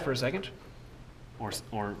ignore that for a second, or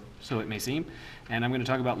so it may seem, and I'm going to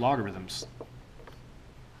talk about logarithms.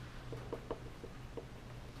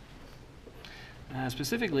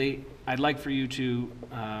 Specifically, I'd like for you to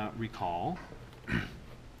recall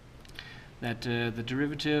that the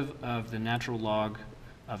derivative of the natural log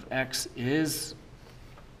of x is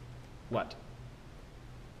what?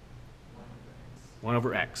 1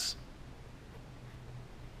 over x.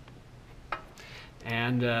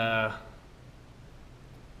 And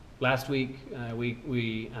last week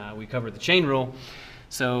we covered the chain rule.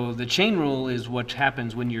 So the chain rule is what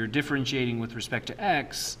happens when you're differentiating with respect to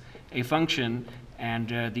x, a function, and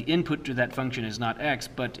the input to that function is not x,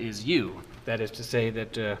 but is u. That is to say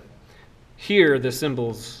that here the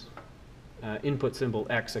symbols, input symbol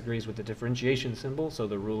x agrees with the differentiation symbol, so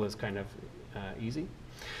the rule is kind of easy.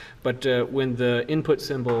 But when the input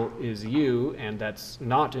symbol is u, and that's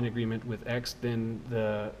not in agreement with x, then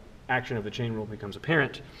the action of the chain rule becomes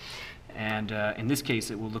apparent. And in this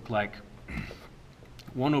case, it will look like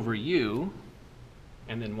 1 over u,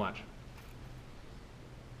 and then what?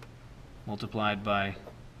 Multiplied by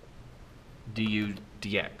du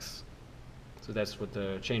dx. So that's what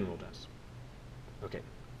the chain rule does. Okay.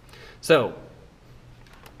 So,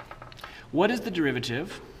 what is the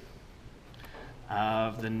derivative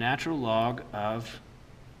of the natural log of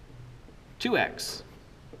 2x?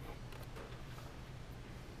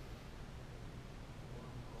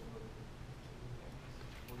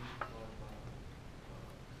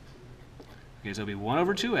 Okay, so it'll be 1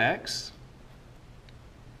 over 2x.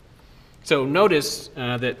 So notice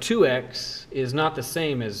that 2x is not the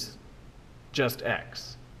same as just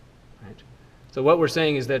x. Right? So what we're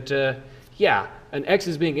saying is that, yeah, an x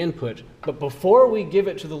is being input, but before we give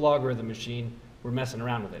it to the logarithm machine, we're messing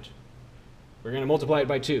around with it. We're going to multiply it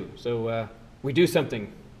by 2. So we do something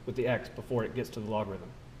with the x before it gets to the logarithm.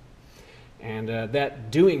 And that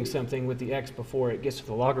doing something with the x before it gets to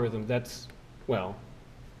the logarithm, that's, well,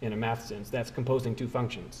 in a math sense, that's composing two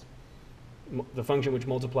functions. The function which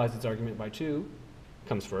multiplies its argument by 2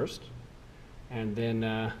 comes first, and then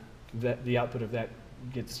the output of that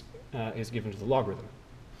is given to the logarithm.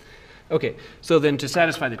 Okay, so then to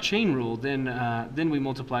satisfy the chain rule, then we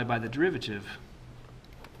multiply by the derivative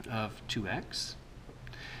of 2x.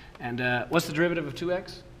 And what's the derivative of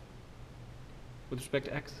 2x with respect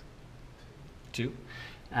to x? 2.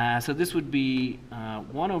 So this would be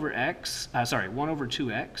 1 over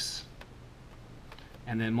 2x,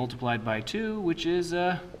 and then multiplied by 2, which is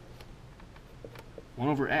 1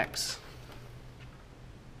 over x.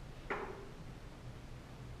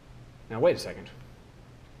 Now wait a second.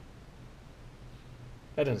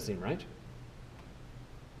 That doesn't seem right.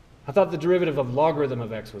 I thought the derivative of logarithm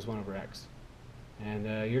of x was 1 over x. And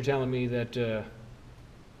you're telling me that the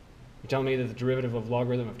derivative of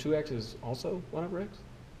logarithm of 2x is also 1 over x?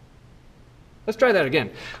 Let's try that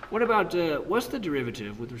again. What about, what's the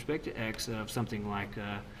derivative with respect to x of something like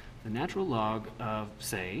the natural log of,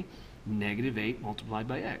 say, negative 8 multiplied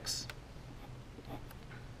by x?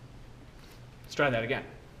 Let's try that again.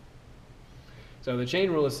 So the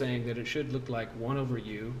chain rule is saying that it should look like 1 over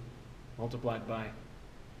u multiplied by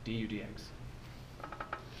du dx.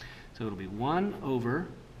 So it'll be 1 over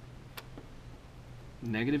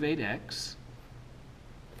negative 8x,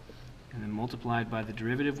 and then multiplied by the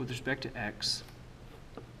derivative with respect to x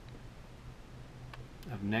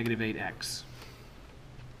of negative 8x.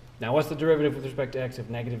 Now what's the derivative with respect to x of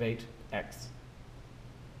negative 8x?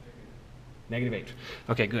 Negative 8.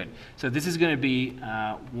 Okay, good. So this is going to be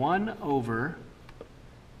 1 over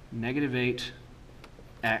negative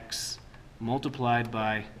 8x multiplied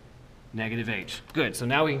by negative 8. Good. So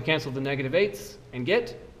now we can cancel the negative 8's and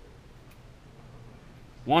get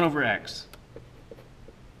 1 over x.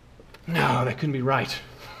 No, that couldn't be right.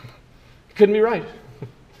 It couldn't be right.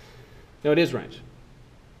 No, it is right.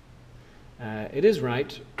 It is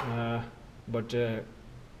right, but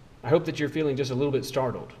I hope that you're feeling just a little bit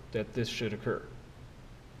startled that this should occur.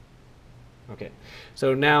 Okay,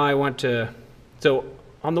 so now I want to, so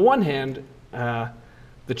on the one hand,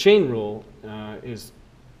 the chain rule is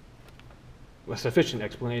a sufficient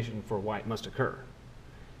explanation for why it must occur,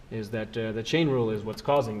 is that the chain rule is what's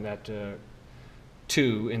causing that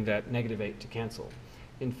 2 and that negative 8 to cancel.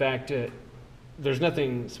 In fact, there's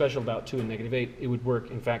nothing special about 2 and negative 8. It would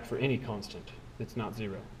work, in fact, for any constant that's not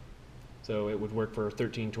 0. So it would work for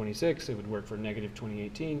 1326, it would work for negative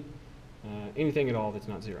 2018, anything at all that's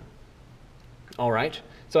not 0. All right,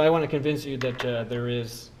 so I want to convince you that there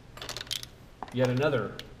is yet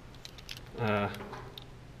another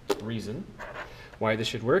reason why this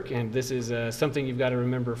should work, and this is something you've got to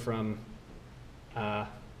remember from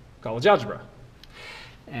college algebra.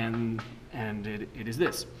 And it is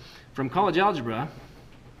this. From college algebra,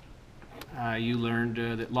 you learned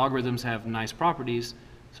that logarithms have nice properties.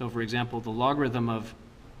 So for example, the logarithm of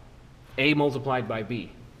a multiplied by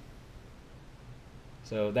b.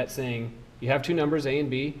 So that's saying you have two numbers, a and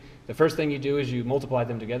b. The first thing you do is you multiply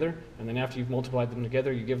them together, and then after you've multiplied them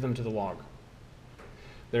together, you give them to the log.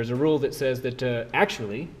 There's a rule that says that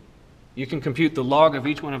actually, you can compute the log of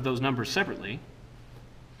each one of those numbers separately.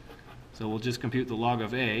 So we'll just compute the log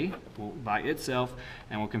of a by itself,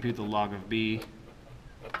 and we'll compute the log of b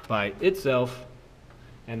by itself,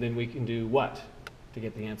 and then we can do what to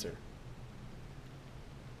get the answer?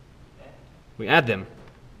 We add them.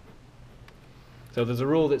 So there's a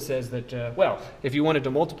rule that says that, well, if you wanted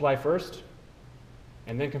to multiply first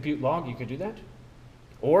and then compute log, you could do that.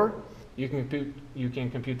 Or you can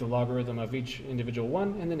compute the logarithm of each individual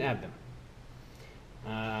one and then add them.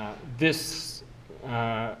 This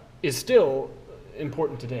is still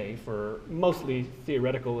important today for mostly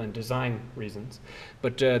theoretical and design reasons,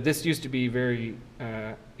 but this used to be very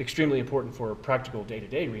extremely important for practical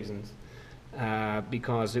day-to-day reasons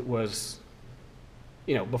because it was,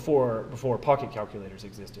 you know, before pocket calculators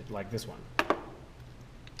existed, like this one.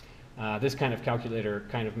 This kind of calculator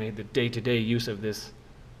kind of made the day-to-day use of this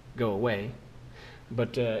go away,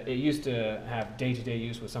 but it used to have day-to-day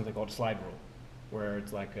use with something called slide rule, where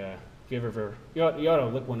it's like, if you ever, you ought to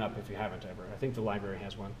look one up if you haven't ever. I think the library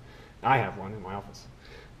has one. I have one in my office.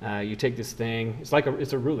 You take this thing,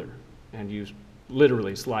 it's a ruler, and you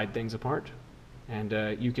literally slide things apart, and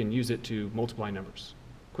you can use it to multiply numbers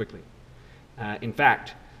quickly. In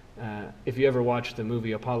fact, if you ever watch the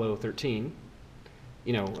movie Apollo 13,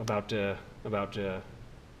 you know, about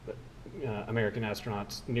American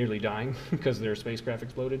astronauts nearly dying because their spacecraft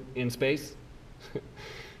exploded in space.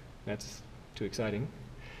 That's too exciting.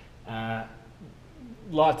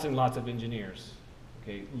 Lots and lots of engineers,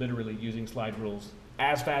 okay, literally using slide rules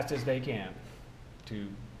as fast as they can to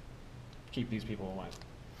keep these people alive,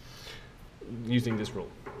 using this rule.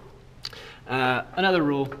 Another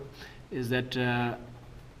rule is that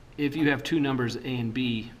if you have two numbers a and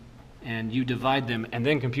b and you divide them and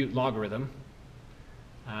then compute logarithm,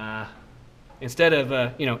 instead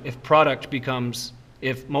of, you know, if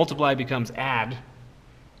multiply becomes add,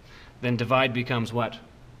 then divide becomes what?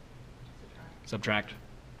 Subtract.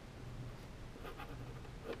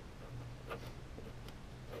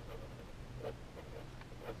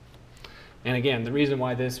 And again, the reason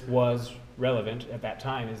why this was relevant at that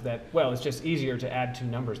time is that, well, it's just easier to add two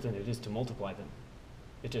numbers than it is to multiply them.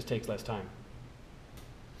 It just takes less time.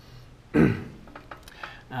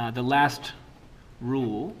 The last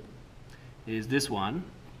rule is this one,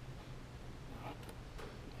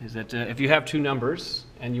 is that if you have two numbers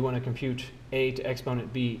and you want to compute a to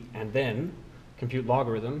exponent b and then compute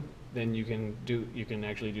logarithm, then you can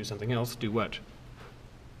actually do something else. Do what?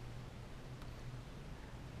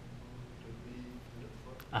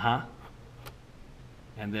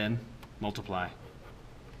 And then multiply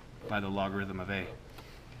by the logarithm of a.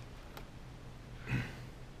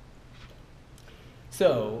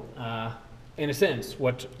 So, in a sense,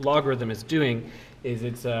 what logarithm is doing is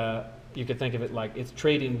it's, you could think of it like it's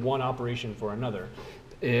trading one operation for another.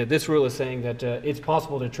 This rule is saying that it's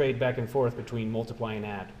possible to trade back and forth between multiply and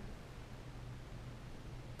add.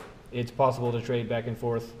 It's possible to trade back and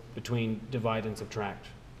forth between divide and subtract.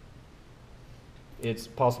 It's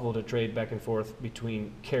possible to trade back and forth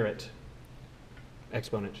between caret,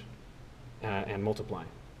 exponent, and multiply.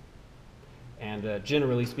 And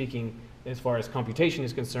generally speaking, as far as computation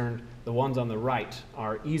is concerned, the ones on the right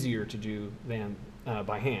are easier to do than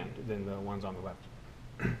by hand than the ones on the left.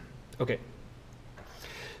 Okay.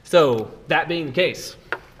 So that being the case,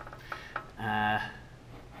 can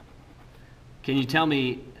you tell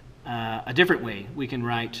me a different way we can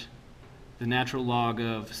write the natural log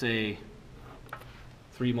of, say,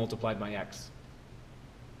 3 multiplied by x?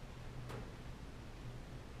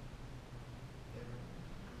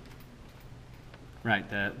 Right,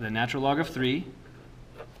 the natural log of 3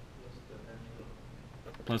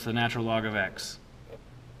 plus the natural log of x.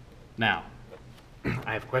 Now,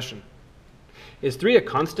 I have a question. Is 3 a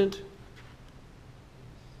constant?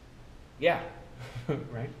 Yeah,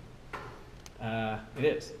 right? It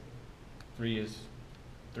is. 3 is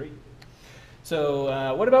 3.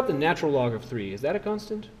 So what about the natural log of 3? Is that a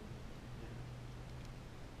constant?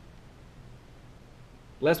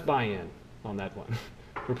 Less buy-in on that one.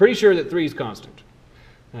 We're pretty sure that 3 is constant.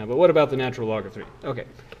 But what about the natural log of 3? Okay,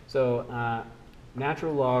 so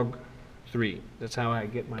natural log 3. That's how I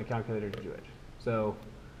get my calculator to do it. So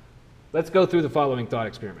let's go through the following thought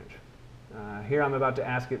experiment. Here I'm about to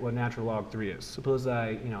ask it what natural log 3 is. Suppose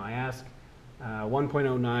I ask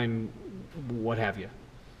 1.09 what have you.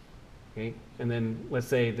 Okay, and then let's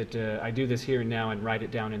say that I do this here and now and write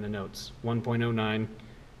it down in the notes. 1.09,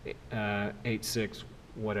 86,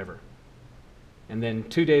 whatever. And then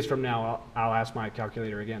 2 days from now, I'll ask my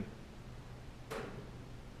calculator again.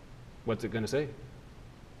 What's it going to say?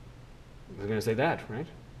 It's going to say that, right?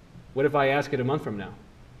 What if I ask it a month from now?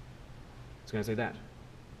 It's going to say that.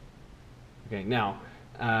 Okay, now,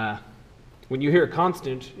 when you hear a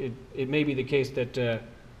constant, it may be the case that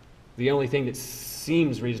the only thing that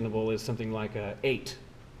seems reasonable is something like 8.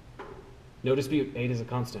 No dispute, 8 is a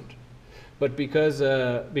constant. But because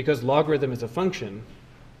logarithm is a function,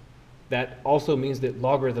 that also means that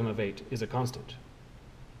logarithm of 8 is a constant.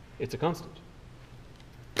 It's a constant.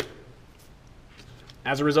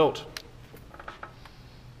 As a result,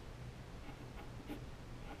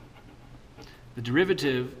 the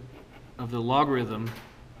derivative of the logarithm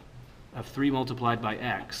of 3 multiplied by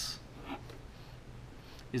x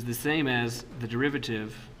is the same as the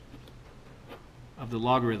derivative of the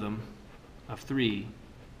logarithm of 3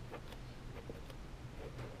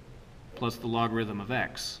 plus the logarithm of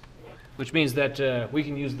x, which means that we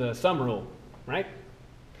can use the sum rule, right?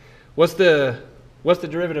 What's the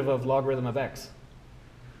derivative of logarithm of x?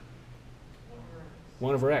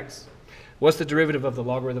 1 over x. What's the derivative of the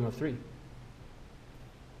logarithm of 3?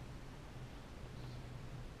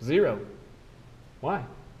 0. Why?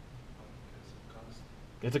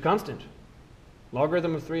 It's a constant.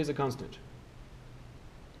 Logarithm of 3 is a constant.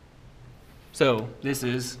 So this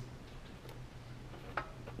is,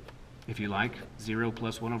 if you like, 0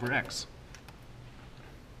 plus 1 over x.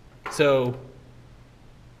 So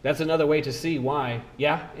that's another way to see why,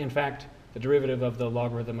 yeah, in fact, the derivative of the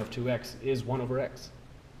logarithm of 2x is 1 over x.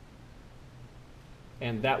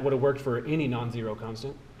 And that would have worked for any non-zero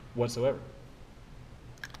constant whatsoever.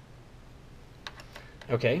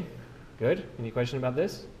 Okay, good. Any question about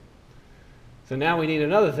this? So now we need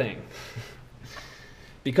another thing.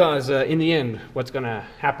 Because in the end, what's going to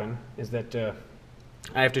happen is that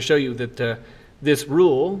I have to show you that this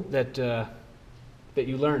rule that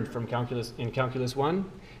you learned from calculus in Calculus 1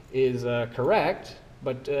 is correct,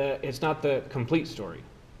 but it's not the complete story.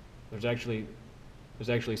 There's actually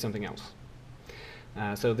something else.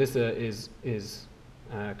 So this is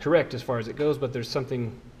correct as far as it goes, but there's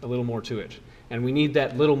something a little more to it. And we need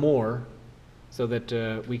that little more so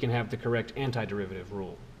that we can have the correct antiderivative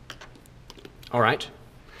rule. All right.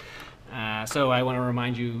 So I want to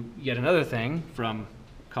remind you yet another thing from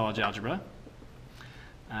college algebra.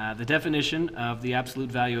 The definition of the absolute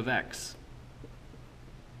value of x.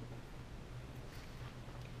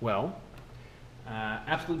 Well,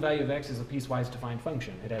 absolute value of x is a piecewise defined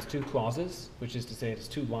function. It has two clauses, which is to say it has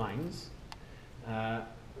two lines.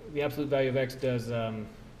 The absolute value of x does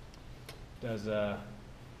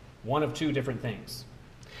one of two different things.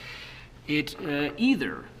 It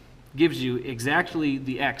either gives you exactly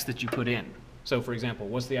the x that you put in. So, for example,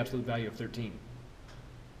 what's the absolute value of 13?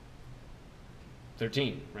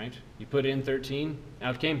 13, right? You put in 13,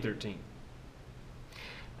 out came 13.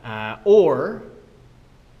 Or,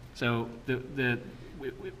 so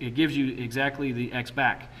it gives you exactly the x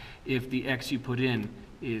back if the x you put in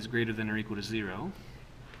is greater than or equal to 0.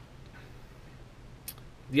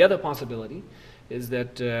 The other possibility is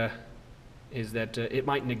that it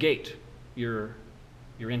might negate your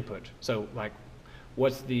input. So, like,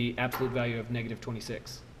 what's the absolute value of negative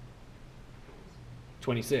 26?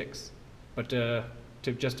 26. But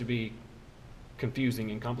just to be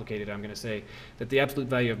confusing and complicated, I'm going to say that the absolute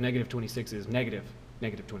value of negative 26 is negative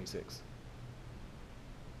 26.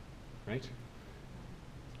 Right?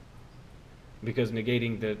 Because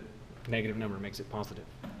negating the negative number makes it positive.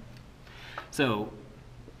 So,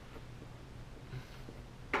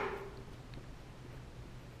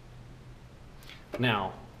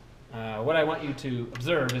 now, what I want you to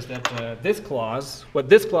observe is that this clause, what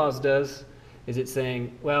this clause does is it's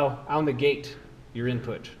saying, well, I'll negate your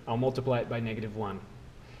input. I'll multiply it by -1.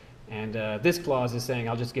 And this clause is saying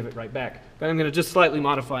I'll just give it right back. But I'm going to just slightly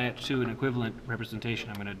modify it to an equivalent representation.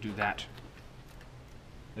 I'm going to do that.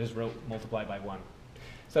 I just wrote multiply by 1.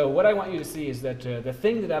 So what I want you to see is that the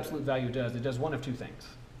thing that absolute value does, it does one of two things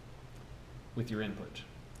with your input.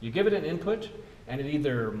 You give it an input, and it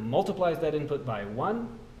either multiplies that input by 1,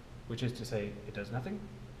 which is to say it does nothing,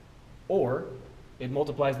 or it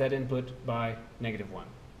multiplies that input by -1.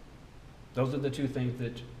 Those are the two things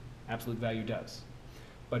that absolute value does.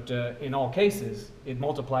 But in all cases, it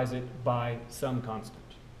multiplies it by some constant,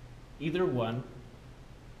 either 1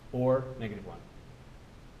 or -1.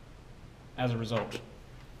 As a result,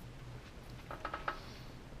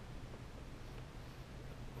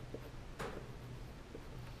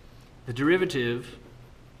 the derivative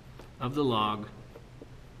of the log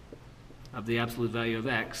of the absolute value of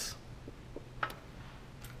x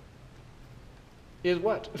is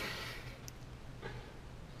what?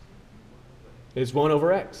 It's 1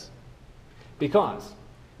 over x. Because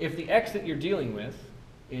if the x that you're dealing with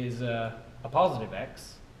is a positive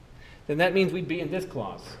x, then that means we'd be in this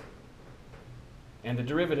clause. And the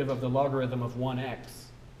derivative of the logarithm of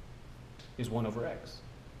 1x is 1 over x.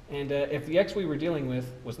 And if the x we were dealing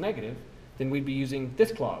with was negative, then we'd be using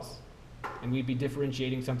this clause. And we'd be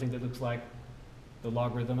differentiating something that looks like the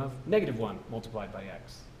logarithm of -1 multiplied by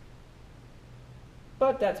x.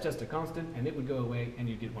 But that's just a constant, and it would go away, and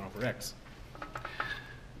you'd get 1 over x.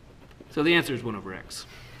 So the answer is 1 over x.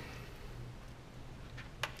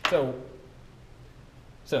 So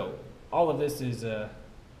all of this is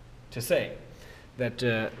to say that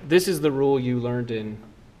this is the rule you learned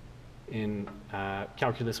in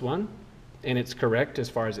Calculus 1, and it's correct as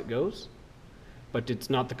far as it goes, but it's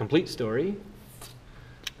not the complete story.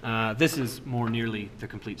 This is more nearly the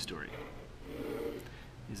complete story,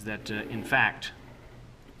 is that in fact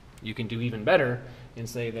you can do even better and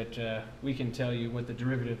say that we can tell you what the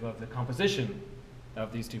derivative of the composition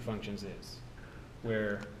of these two functions is,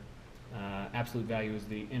 where absolute value is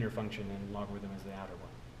the inner function and logarithm is the outer one.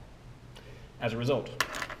 As a result,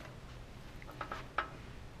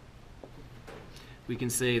 we can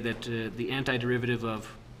say that the antiderivative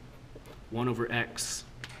of 1 over x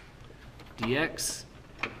dx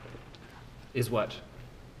is what?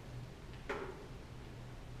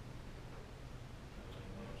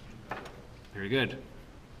 Very good.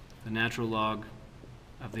 The natural log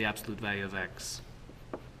of the absolute value of x.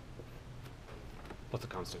 What's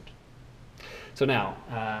the constant? So now,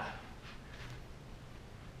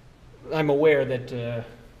 I'm aware that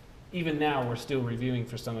even now we're still reviewing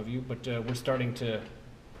for some of you, but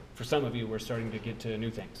for some of you, we're starting to get to new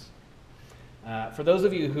things. For those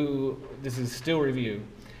of you who this is still review,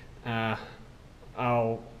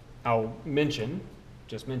 I'll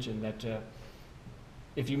just mention that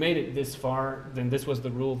if you made it this far, then this was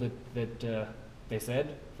the rule that they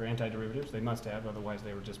said for antiderivatives. They must have, otherwise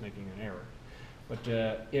they were just making an error.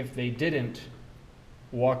 But if they didn't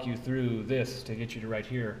walk you through this to get you to right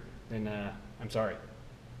here, then I'm sorry.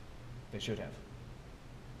 They should have.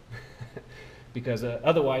 Because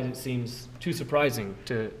otherwise it seems too surprising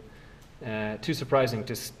to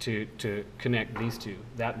connect these two.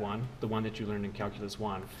 That one, the one that you learned in Calculus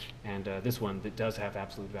 1, and this one that does have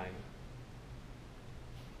absolute value.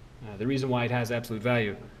 The reason why it has absolute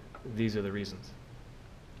value, these are the reasons.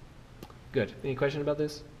 Good. Any question about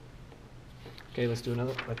this? Okay, let's do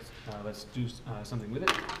another. Let's do something with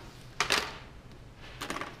it.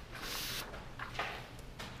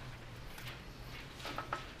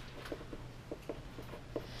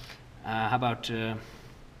 How about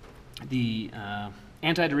the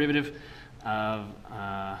antiderivative of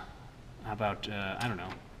how about I don't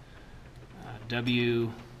know,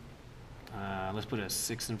 w. Let's put a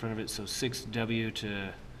 6 in front of it. So 6w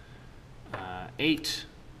to 8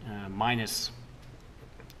 minus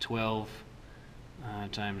 12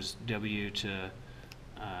 times w to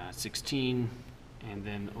 16, and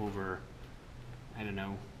then over, I don't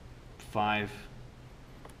know, 5w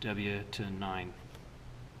to 9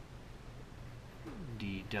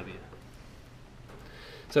 dw.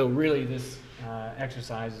 So really this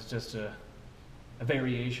exercise is just a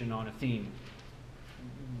variation on a theme,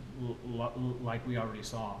 like we already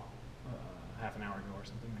saw half an hour ago or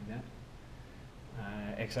something like that,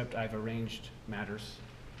 except I've arranged matters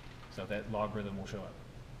so that logarithm will show up.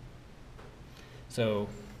 So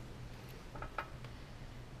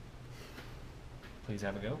please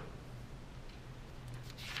have a go.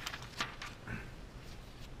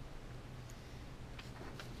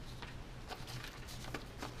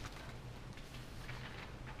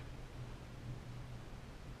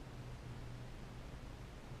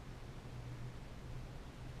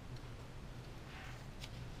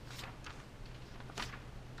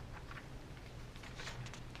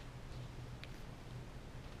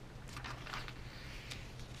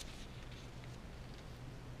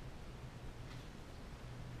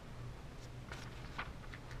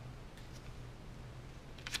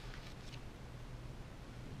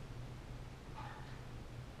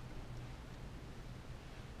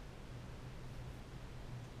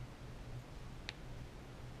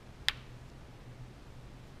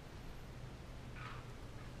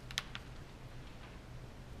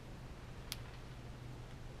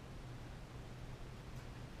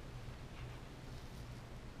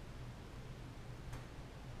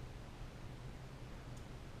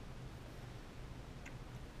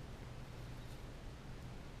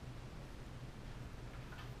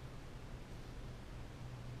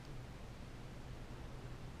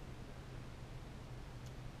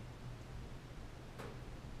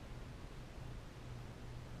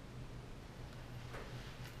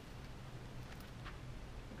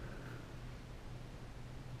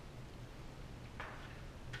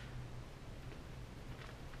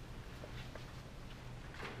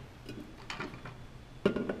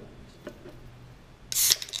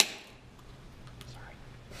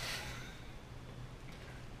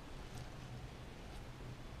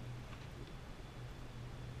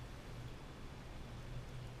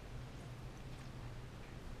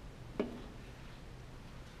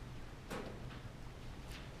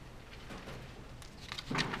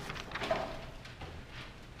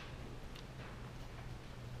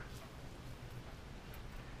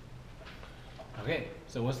 Okay,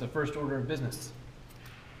 so what's the first order of business?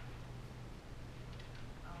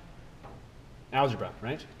 Algebra,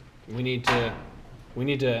 right? We need to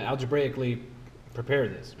algebraically prepare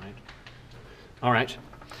this, right? All right.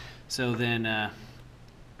 So then,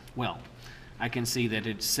 well, I can see that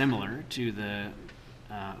it's similar to the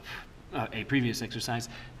a previous exercise.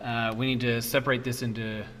 We need to separate this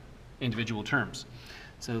into individual terms.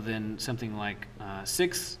 So then something like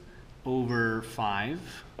 6 over 5,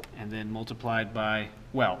 and then multiplied by,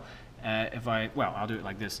 well, I'll do it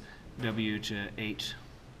like this, w to 8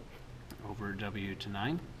 over w to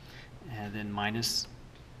 9, and then minus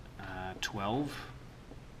 12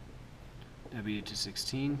 w to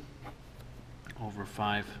 16 over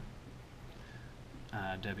 5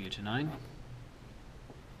 w to 9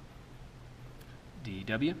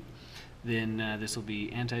 dw. Then this will be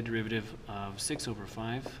antiderivative of 6 over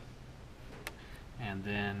 5. And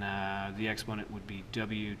then the exponent would be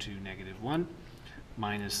w to negative 1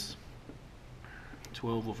 minus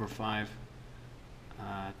 12 over 5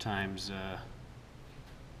 times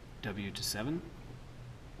w to 7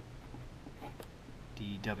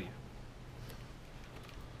 dw.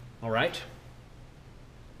 All right.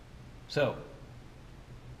 So,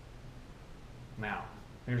 now,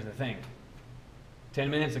 here's the thing. 10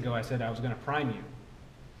 minutes ago I said I was going to prime you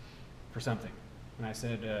for something. And I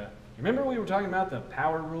said, remember we were talking about the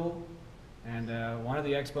power rule? And one of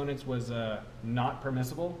the exponents was not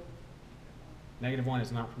permissible? Negative 1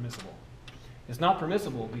 is not permissible. It's not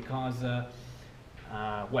permissible because,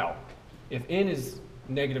 well, if n is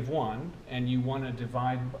negative 1 and you want to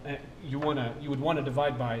divide, you would want to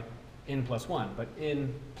divide by n plus 1, but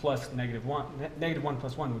n plus negative 1, negative 1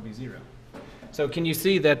 plus 1 would be 0. So can you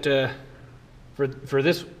see that for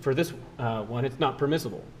this one, it's not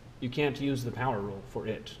permissible. You can't use the power rule for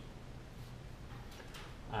it.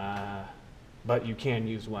 But you can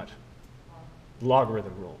use what?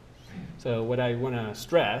 Logarithm rule. So what I want to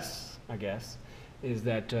stress, I guess, is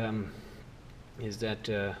that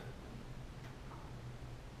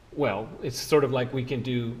well, it's sort of like we can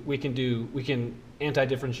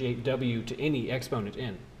anti-differentiate w to any exponent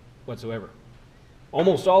n whatsoever.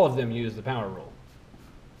 Almost all of them use the power rule,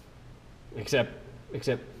 except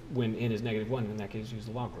when n is negative 1. In that case, use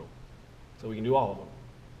the log rule. So we can do all of them.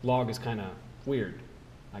 Log is kind of weird,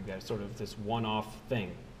 like that, sort of this one-off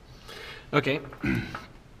thing. Okay.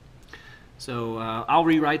 So I'll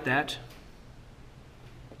rewrite that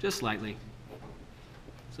just slightly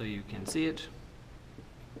so you can see it,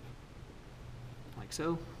 like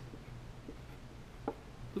so.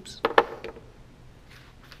 Oops.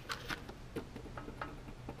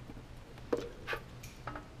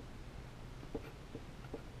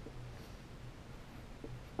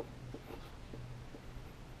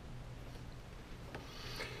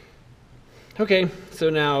 Okay, so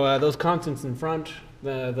now those constants in front,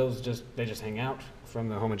 they just hang out from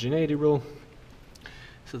the homogeneity rule.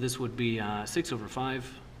 So this would be 6 over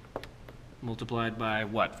 5 multiplied by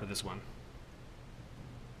what for this one?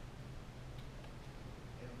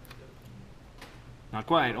 Not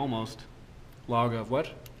quite, almost. Log of what?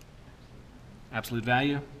 Absolute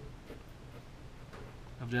value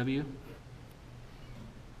of w.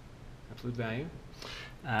 Absolute value.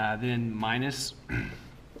 Then minus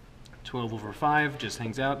 12 over 5 just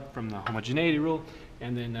hangs out from the homogeneity rule.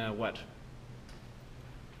 And then what?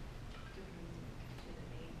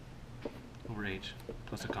 Over 8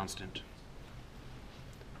 plus a constant.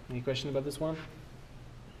 Any question about this one?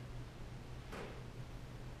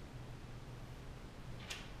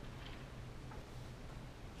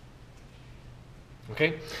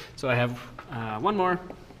 Okay, so I have one more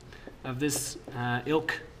of this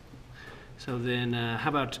ilk. So then how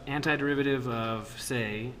about antiderivative of,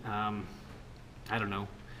 say, I don't know,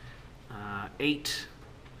 8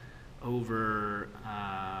 over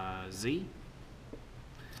z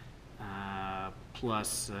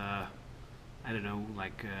plus, I don't know,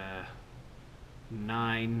 like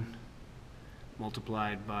 9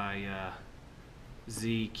 multiplied by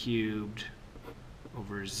z cubed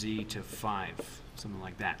over z to 5, something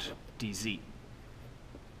like that, dz.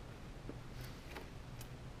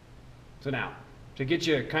 So now, to get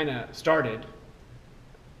you kind of started,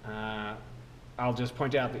 I'll just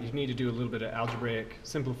point out that you need to do a little bit of algebraic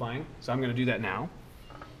simplifying. So I'm going to do that now.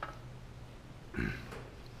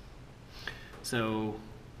 So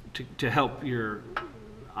to help your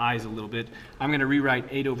eyes a little bit, I'm going to rewrite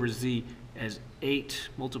 8 over z as 8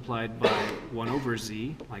 multiplied by 1 over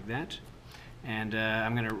z, like that. And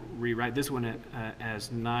I'm going to rewrite this one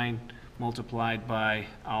as 9 multiplied by,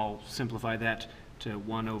 I'll simplify that to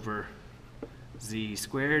 1 over z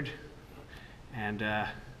squared. And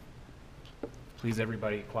please,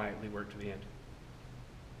 everybody, quietly work to the end.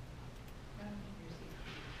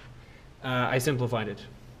 I simplified it.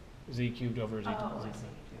 Z cubed over z to Oh, z. I see.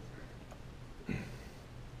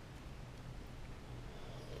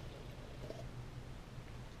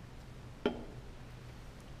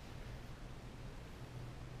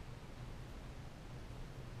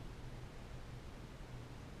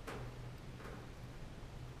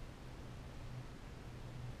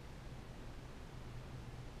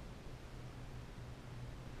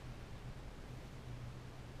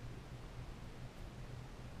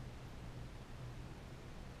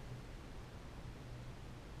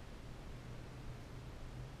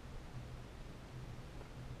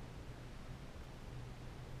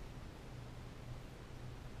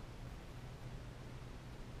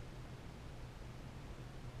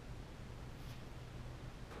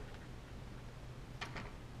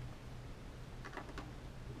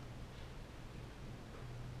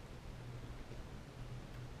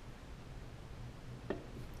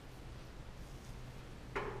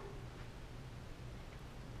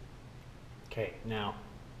 Okay, now,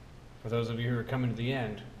 for those of you who are coming to the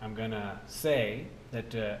end, I'm going to say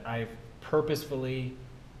that I've purposefully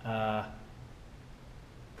done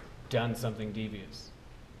something devious.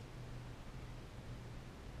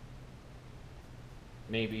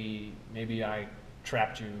 Maybe I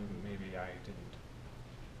trapped you, maybe I didn't.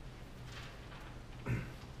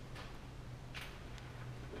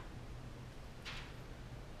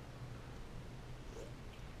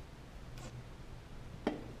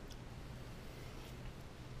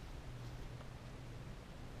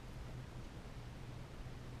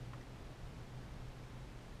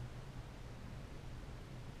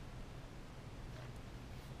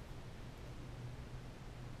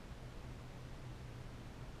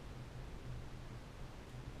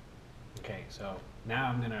 Okay, so now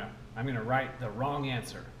I'm gonna write the wrong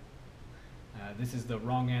answer. This is the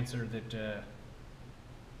wrong answer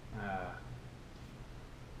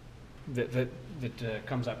that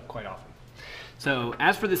comes up quite often. So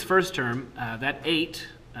as for this first term, that 8,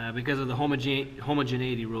 because of the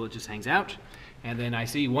homogeneity rule, it just hangs out. And then I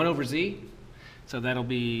see 1 over z, so that'll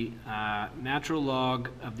be natural log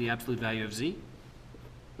of the absolute value of z.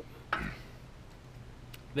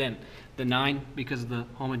 Then the 9, because of the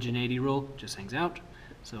homogeneity rule, just hangs out.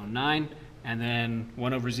 So 9, and then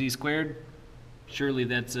 1 over z squared. Surely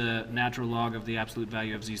that's a natural log of the absolute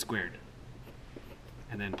value of z squared.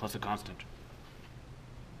 And then plus a constant.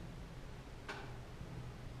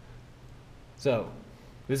 So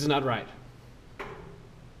this is not right.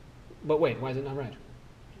 But wait, why is it not right?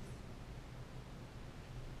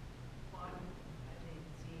 One, I did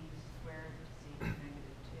z squared to z negative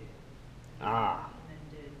 2. Ah. And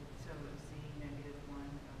then did, so z negative 1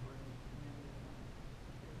 over negative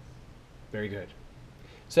 1. Very good.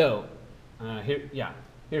 So,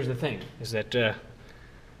 here's the thing, is that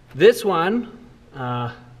this one,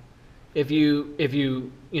 if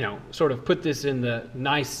you sort of put this in the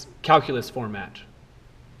nice calculus format,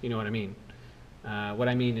 you know what I mean. What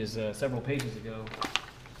I mean is several pages ago,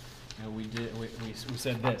 we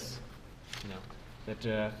said this,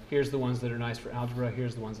 that here's the ones that are nice for algebra,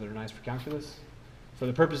 here's the ones that are nice for calculus. For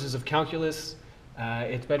the purposes of calculus,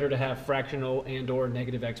 it's better to have fractional and or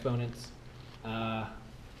negative exponents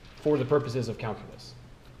for the purposes of calculus.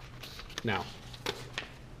 Now,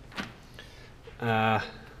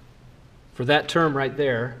 for that term right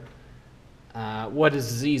there, what is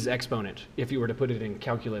z's exponent if you were to put it in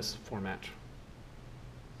calculus format?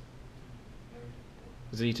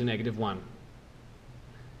 Z to negative 1.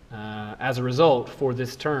 As a result, for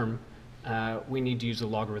this term, we need to use the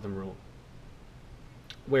logarithm rule.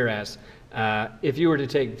 Whereas, if you were to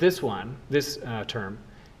take this term,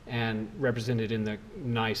 and represent it in the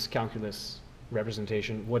nice calculus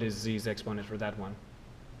representation, what is z's exponent for that one?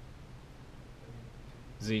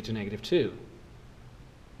 Z to negative 2.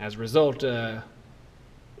 As a result,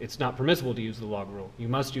 it's not permissible to use the log rule. You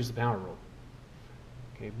must use the power rule.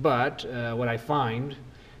 Okay, but what I find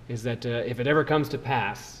is that if it ever comes to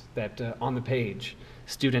pass that on the page,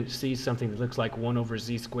 student sees something that looks like 1 over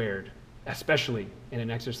z squared, especially in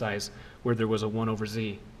an exercise where there was a 1 over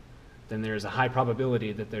z, then there's a high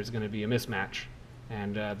probability that there's going to be a mismatch,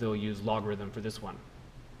 and they'll use logarithm for this one.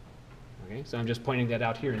 Okay, so I'm just pointing that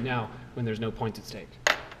out here and now when there's no points at stake.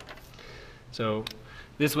 So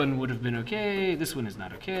this one would have been okay, this one is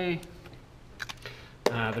not okay.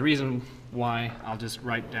 The reason why, I'll just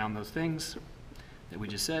write down those things that we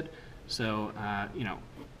just said. So,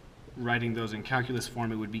 writing those in calculus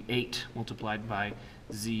form, it would be 8 multiplied by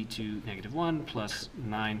z to negative 1 plus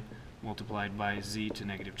 9 multiplied by z to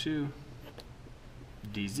negative 2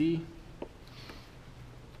 dz.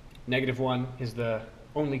 Negative 1 is the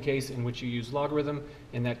only case in which you use logarithm.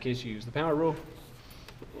 In that case, you use the power rule.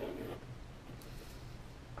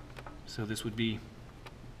 So this would be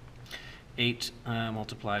 8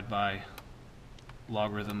 multiplied by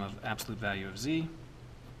logarithm of absolute value of z,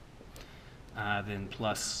 then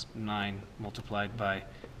plus 9 multiplied by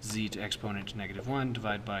z to exponent negative 1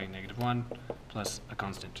 divided by negative 1 plus a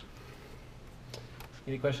constant.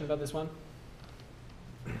 Any question about this one?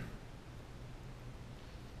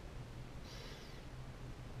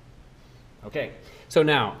 Okay, so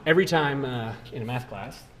now every time in a math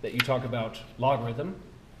class that you talk about logarithm,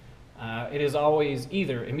 it is always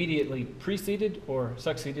either immediately preceded or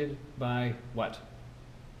succeeded by what?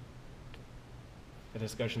 A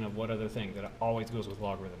discussion of what other thing that always goes with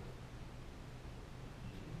logarithm?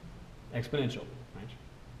 Exponential, right?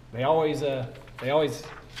 They always,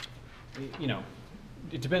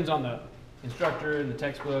 it depends on the instructor and the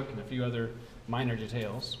textbook and a few other minor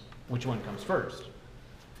details, which one comes first.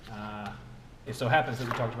 It so happens that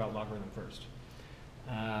we talked about logarithm first.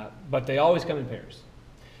 But they always come in pairs.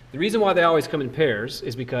 The reason why they always come in pairs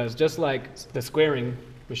is because just like the squaring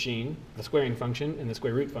machine, the squaring function and the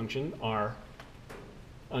square root function are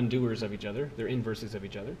undoers of each other, they're inverses of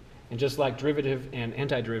each other. And just like derivative and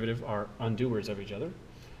antiderivative are undoers of each other,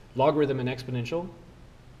 logarithm and exponential,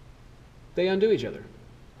 they undo each other.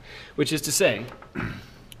 Which is to say,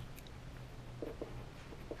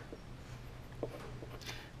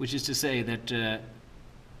 that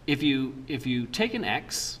if you take an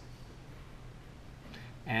x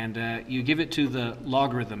and you give it to the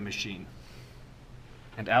logarithm machine,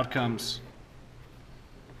 and out comes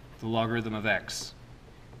the logarithm of x,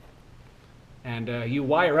 and you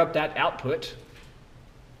wire up that output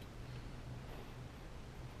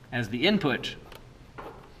as the input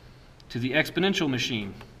to the exponential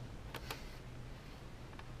machine,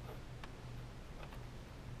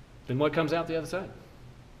 then what comes out the other side?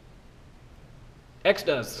 X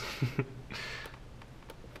does.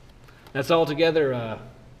 That's altogether a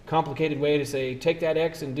complicated way to say, take that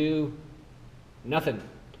x and do nothing.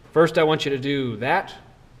 First, I want you to do that,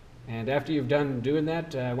 and after you've done doing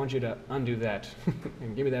that, I want you to undo that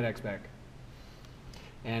and give me that x back.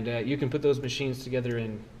 And you can put those machines together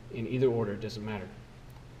in either order, it doesn't matter.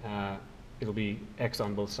 It'll be x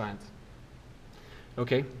on both sides.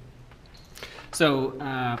 Okay?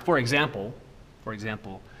 So, for example,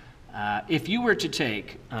 if you were to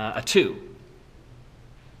take a 2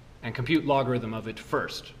 and compute logarithm of it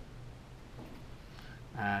first,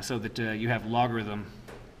 so that you have logarithm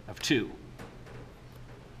of 2.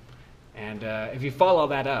 And if you follow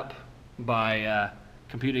that up by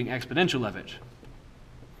computing exponential of it,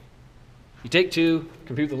 you take 2,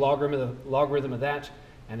 compute the logarithm of that,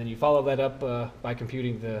 and then you follow that up by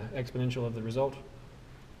computing the exponential of the result.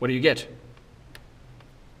 What do you get?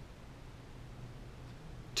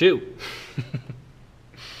 2.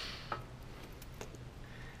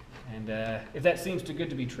 And if that seems too good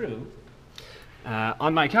to be true,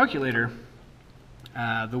 on my calculator,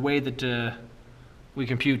 the way that we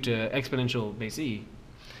compute exponential base e,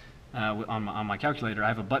 on my calculator, I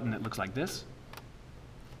have a button that looks like this,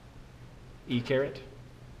 e caret,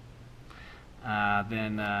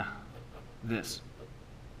 then this.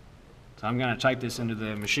 So I'm going to type this into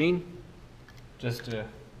the machine, just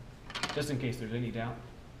in case there's any doubt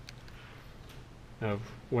of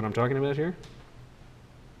what I'm talking about here.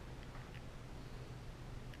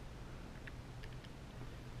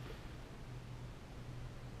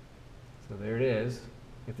 So there it is.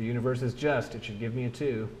 If the universe is just, it should give me a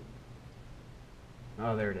 2.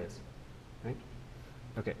 Oh, there it is. Right?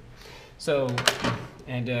 Okay. So,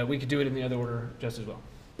 and we could do it in the other order just as well.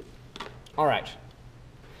 All right.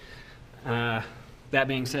 That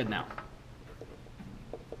being said now,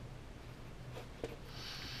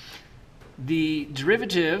 the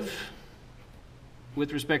derivative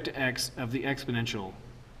with respect to x of the exponential,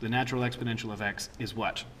 the natural exponential of x, is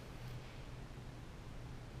what?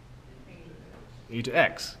 E to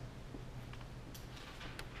x.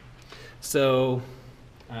 So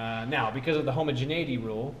now, because of the homogeneity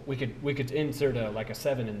rule, we could insert like a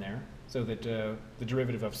 7 in there, so that the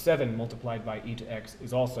derivative of 7 multiplied by e to x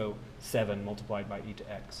is also 7 multiplied by e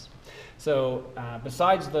to x. So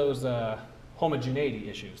besides those homogeneity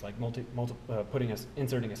issues, like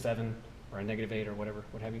inserting a 7 or a -8 or whatever,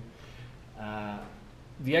 what have you,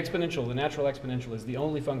 the exponential, the natural exponential, is the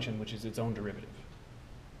only function which is its own derivative.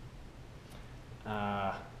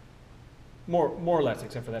 More or less,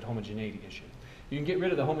 except for that homogeneity issue. You can get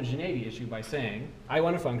rid of the homogeneity issue by saying, I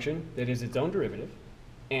want a function that is its own derivative,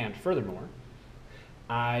 and furthermore,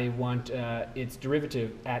 I want its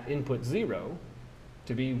derivative at input 0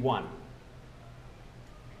 to be 1.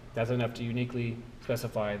 That's enough to uniquely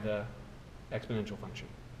specify the exponential function.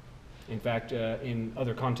 In fact, in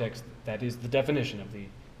other contexts, that is the definition of the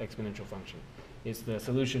exponential function. It's the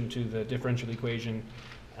solution to the differential equation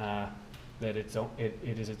that it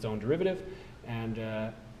is its own derivative, and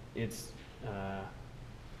its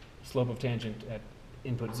slope of tangent at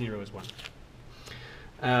input 0 is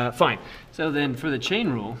 1. Fine. So then for the chain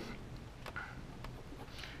rule,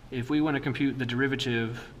 if we want to compute the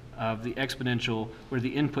derivative of the exponential where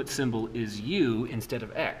the input symbol is u instead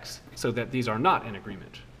of x, so that these are not in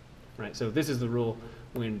agreement, right? So this is the rule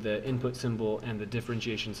when the input symbol and the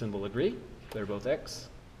differentiation symbol agree. They're both x.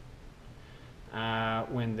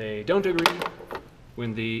 When they don't agree,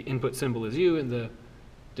 when the input symbol is u and the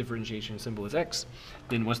differentiation symbol is x,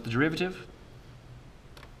 then what's the derivative?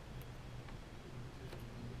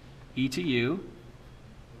 E to u,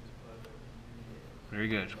 very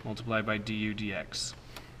good, multiplied by du dx.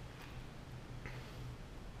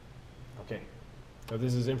 Okay, so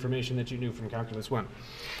this is information that you knew from Calculus 1.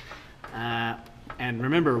 and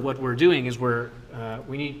remember, what we're doing is we're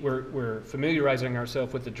familiarizing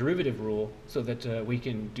ourselves with the derivative rule so that we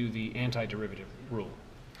can do the antiderivative rule.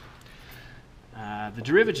 The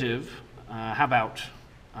derivative, how about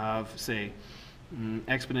of, say,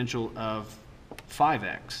 exponential of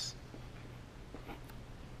 5x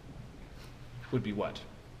would be what?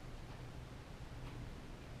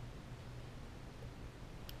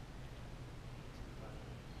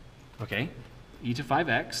 Okay, e to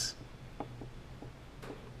 5x.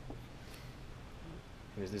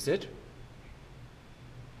 Is this it?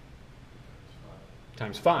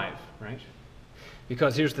 Times 5, right?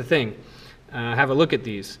 Because here's the thing. Have a look at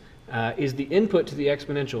these. Is the input to the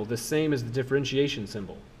exponential the same as the differentiation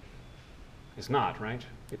symbol? It's not, right?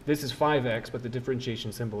 This is 5x, but the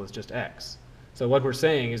differentiation symbol is just x. So what we're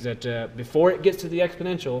saying is that before it gets to the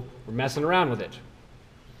exponential, we're messing around with it.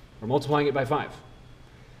 We're multiplying it by 5.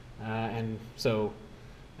 And so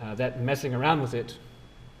that messing around with it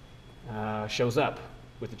shows up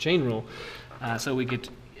with the chain rule. So we get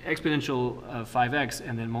exponential of 5x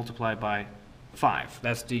and then multiply by 5.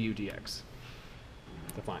 That's du dx,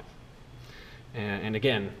 the 5. And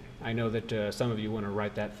again, I know that some of you want to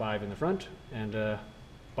write that 5 in the front, and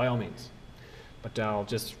by all means. But I'll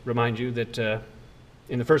just remind you that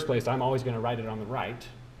in the first place, I'm always going to write it on the right,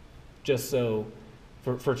 just so,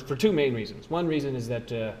 for two main reasons. One reason is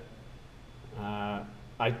that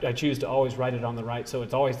I choose to always write it on the right, so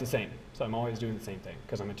it's always the same. So I'm always doing the same thing,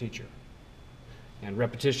 because I'm a teacher. And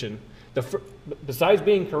repetition, besides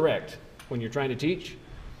being correct when you're trying to teach,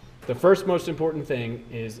 the first most important thing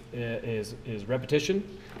is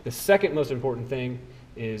repetition. The second most important thing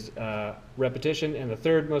is repetition, and the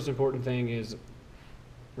third most important thing is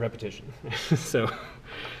repetition. so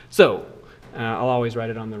I'll always write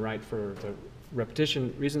it on the right for the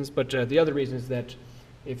repetition reasons, but the other reason is that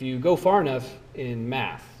if you go far enough in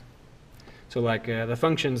math, so like the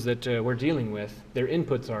functions that we're dealing with, their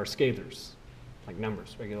inputs are scalars, like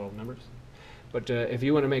numbers, regular old numbers. But if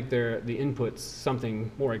you want to make the inputs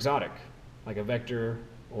something more exotic, like a vector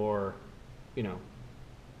or, you know,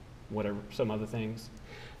 whatever, some other things,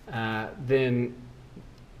 then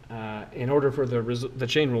in order for the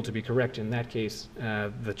chain rule to be correct in that case,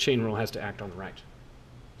 the chain rule has to act on the right.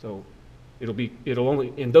 So it'll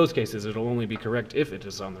only, in those cases, it'll only be correct if it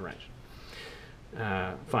is on the right.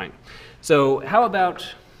 Fine. So how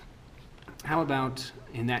about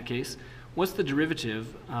in that case, what's the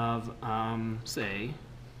derivative of, say,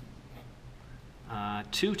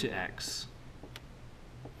 2 to x?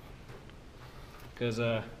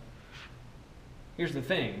 Because here's the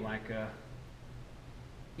thing, like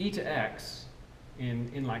e to x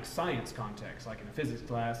in like science context, like in a physics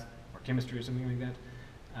class or chemistry or something like that,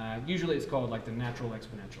 usually it's called like the natural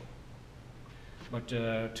exponential. But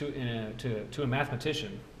to a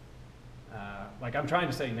mathematician, like I'm trying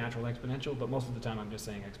to say natural exponential, but most of the time I'm just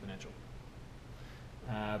saying exponential.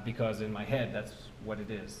 Because in my head, that's what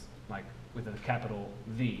it is, like with a capital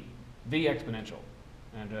V, the exponential,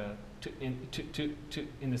 and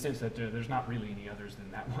in the sense that there's not really any others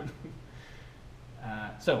than that one.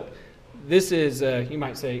 So this is, you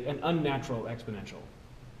might say, an unnatural exponential,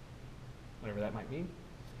 whatever that might mean.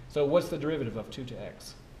 So what's the derivative of 2 to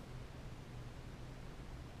x?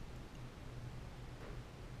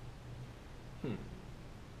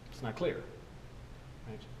 It's not clear,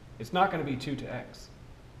 right? It's not going to be 2 to x.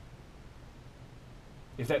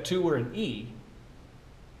 If that 2 were an e,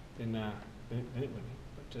 then it would be.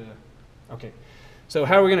 But okay, so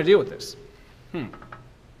how are we going to deal with this?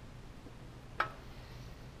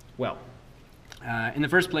 Well, in the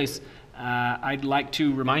first place, I'd like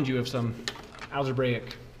to remind you of some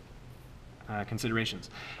algebraic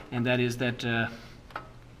considerations, and that is that,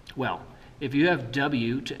 well, if you have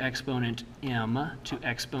w to exponent m to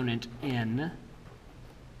exponent n,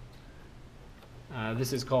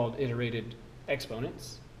 this is called iterated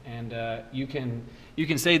exponents, and you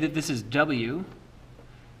can say that this is w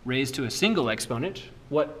raised to a single exponent.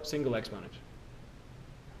 What single exponent?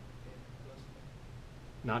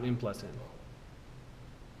 Not m plus n.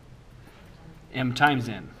 M times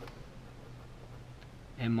n.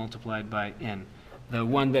 M multiplied by n. The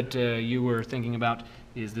one that you were thinking about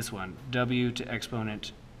is this one, w to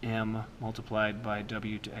exponent m multiplied by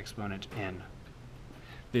w to exponent n.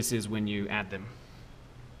 This is when you add them.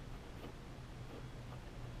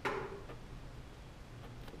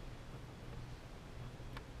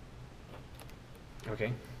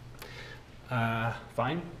 Okay,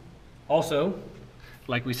 fine. Also,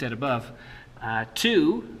 like we said above,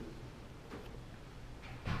 2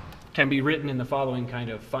 can be written in the following kind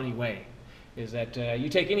of funny way, is that you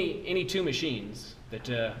take any two machines that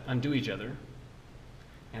undo each other,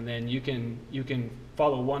 And then you can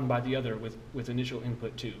follow one by the other with initial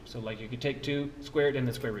input 2. So like you could take 2, square it, and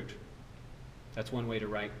the square root. That's one way to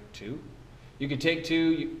write 2. You could take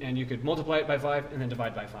 2 and you could multiply it by 5 and then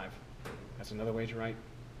divide by 5. That's another way to write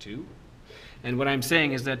 2. And what I'm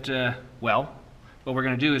saying is that, well, what we're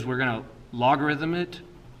going to do is we're going to logarithm it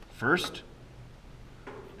first,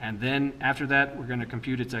 and then after that we're going to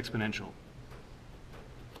compute its exponential.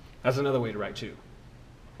 That's another way to write 2.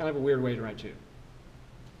 Kind of a weird way to write 2.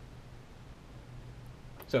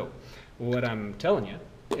 So what I'm telling you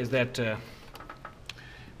is that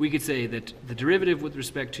we could say that the derivative with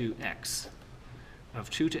respect to x of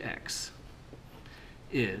 2 to x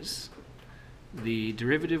is the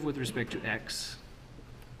derivative with respect to x,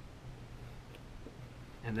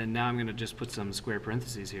 and then now I'm going to just put some square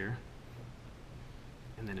parentheses here,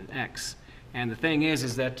 and then an x. And the thing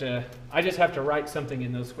is that I just have to write something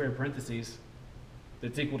in those square parentheses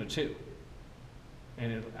that's equal to 2,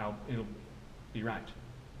 and it'll be right.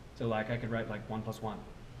 So like I could write like 1 plus 1,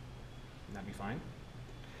 and that'd be fine.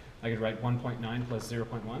 I could write 1.9 plus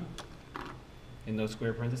 0.1 in those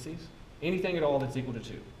square parentheses. Anything at all that's equal to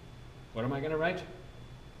 2. What am I going to write?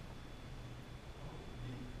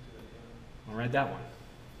 I'll write that one.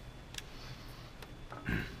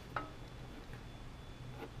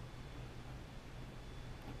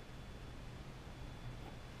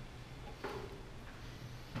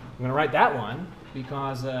 I'm going to write that one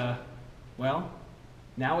because, well,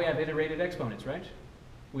 now we have iterated exponents, right?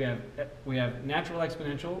 We have natural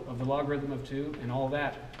exponential of the logarithm of 2 and all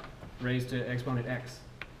that raised to exponent x.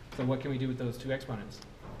 So what can we do with those two exponents?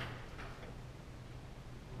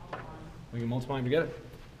 We can multiply them together.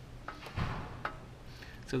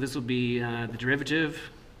 So this will be the derivative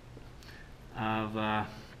of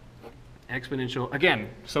exponential. Again,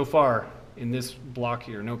 so far in this block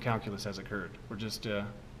here, no calculus has occurred. We're just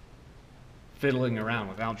fiddling around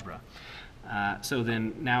with algebra. So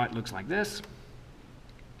then now it looks like this.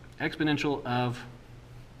 Exponential of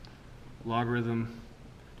logarithm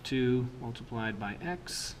 2 multiplied by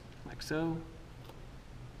x, like so.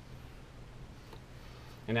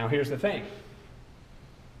 And now here's the thing.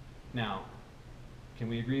 Now, can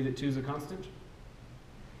we agree that 2 is a constant?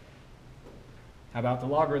 How about the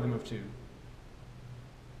logarithm of 2?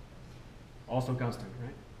 Also constant,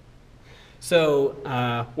 right? So,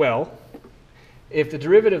 well, if the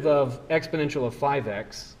derivative of exponential of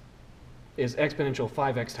 5x is exponential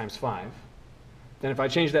 5x times 5, then if I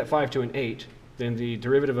change that 5 to an 8, then the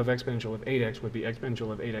derivative of exponential of 8x would be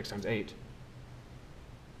exponential of 8x times 8.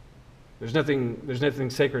 There's nothing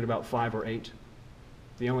sacred about 5 or 8.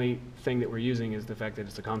 The only thing that we're using is the fact that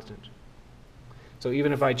it's a constant. So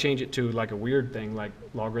even if I change it to like a weird thing like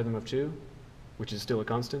logarithm of 2, which is still a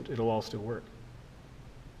constant, it'll all still work.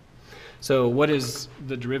 So what is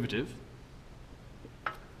the derivative?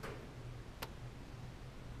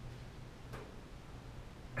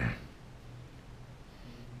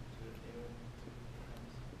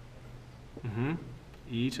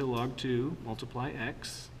 E to log 2 multiply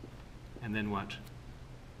x, and then what?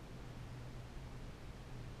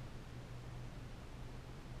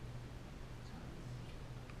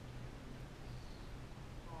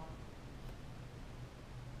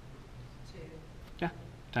 Yeah,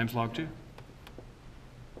 times log 2.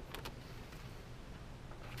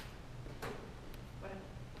 What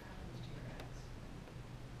happens to your x?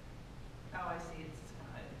 Oh, I see, it's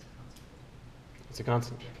constant. It's a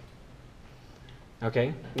constant.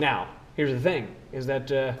 Okay, now, here's the thing, is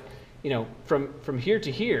that, you know, from here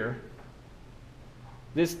to here,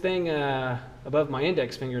 this thing above my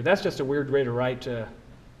index finger, that's just a weird way to write 2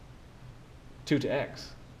 to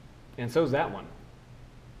x. And so is that one,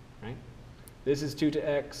 right? This is 2 to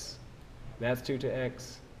x, that's 2 to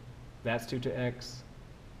x, that's 2 to x,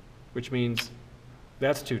 which means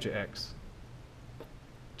that's 2 to x.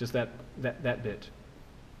 Just that bit.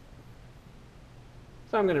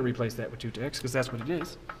 So I'm going to replace that with 2 to x because that's what it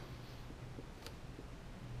is.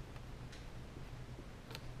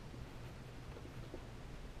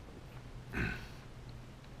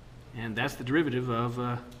 And that's the derivative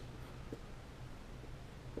of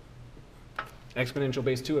exponential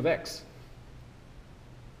base 2 of x.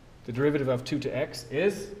 The derivative of 2 to x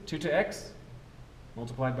is 2 to x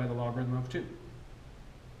multiplied by the logarithm of 2.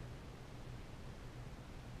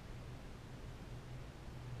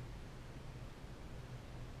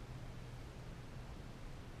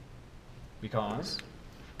 Because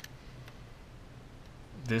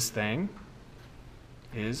this thing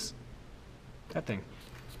is that thing.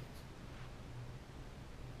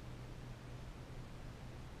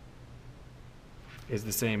 Is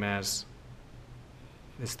the same as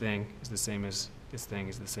this thing, is the same as this thing,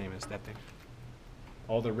 is the same as that thing.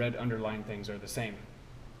 all the red underlined things are the same.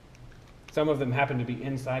 Some of them happen to be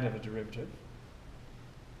inside of a derivative,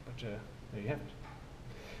 but there you have it.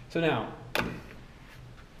 So now,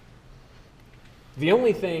 the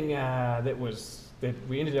only thing that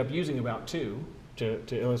we ended up using about 2 to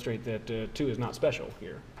illustrate that 2 is not special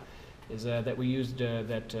here is that we used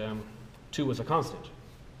that 2 was a constant.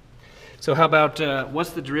 So how about what's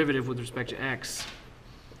the derivative with respect to x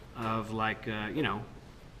of like,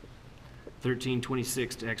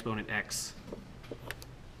 1326 to exponent x?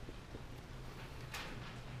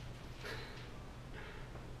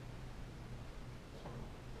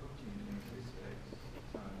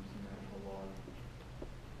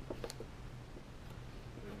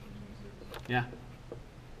 Yeah.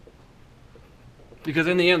 Because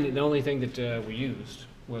in the end, the only thing that we used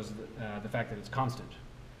was the fact that it's constant.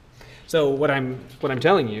 So what I'm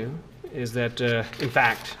telling you is that, in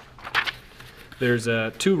fact, there's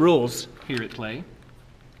 2 rules here at play,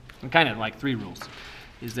 and kind of like 3 rules.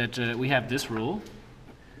 Is that we have this rule,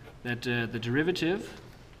 that the derivative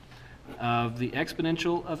of the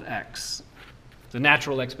exponential of x, the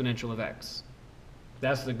natural exponential of x,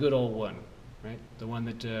 that's the good old one, right? The one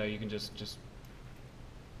that you can just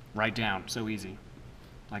write down so easy,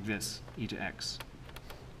 like this, e to x.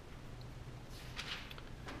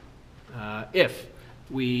 If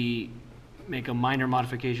we make a minor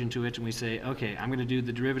modification to it and we say, okay, I'm going to do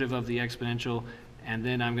the derivative of the exponential and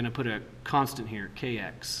then I'm going to put a constant here,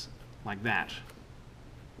 kx, like that,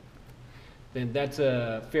 then that's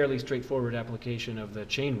a fairly straightforward application of the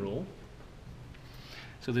chain rule.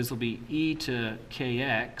 So this will be e to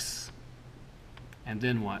kx, and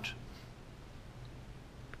then what?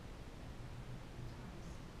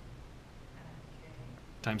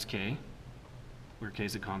 Times k, where k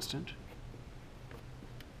is a constant.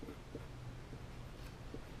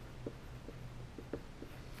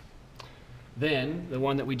 Then, the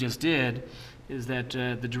one that we just did is that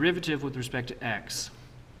the derivative with respect to x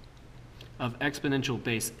of exponential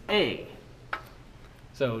base a.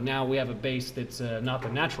 So now we have a base that's not the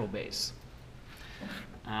natural base.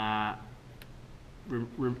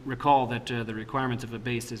 Recall that the requirements of a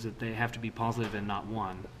base is that they have to be positive and not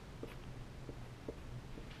 1.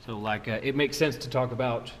 So like it makes sense to talk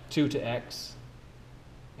about 2 to x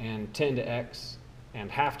and 10 to x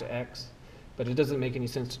and half to x, but it doesn't make any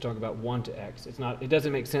sense to talk about 1 to x. It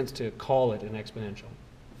doesn't make sense to call it an exponential.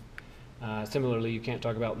 Similarly, you can't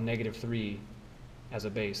talk about -3 as a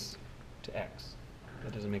base to x.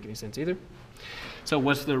 That doesn't make any sense either. So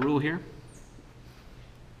what's the rule here?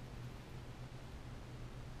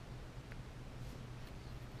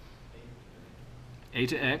 A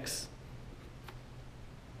to x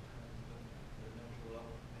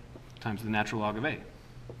times the natural log of a.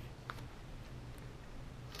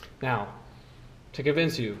 Now, to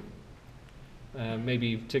convince you,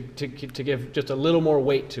 maybe to give just a little more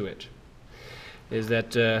weight to it, is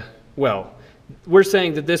that, well, we're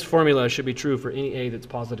saying that this formula should be true for any a that's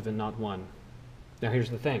positive and not 1. Now here's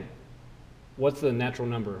the thing. What's the natural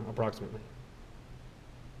number, approximately?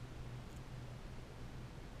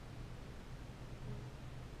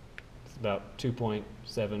 It's about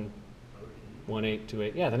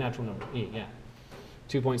 2.71828. Yeah, the natural number, e, yeah.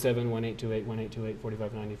 2.71828, 1828,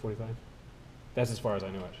 4590, 45. That's as far as I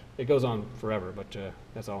know it. It goes on forever, but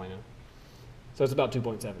that's all I know. So it's about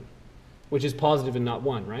 2.7, which is positive and not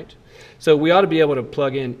 1, right? So we ought to be able to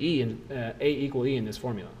plug in e and a equal e in this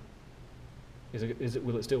formula.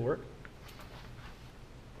 Will it still work?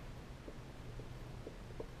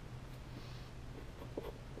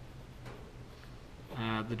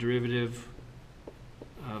 The derivative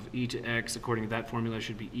of e to x according to that formula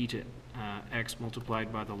should be e to x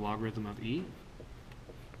multiplied by the logarithm of e.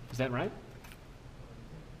 Is that right?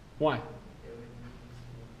 Why?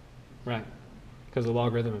 Right, because the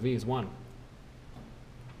logarithm of e is 1.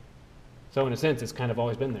 So in a sense, it's kind of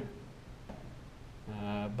always been there.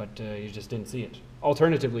 But you just didn't see it.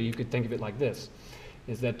 Alternatively, you could think of it like this,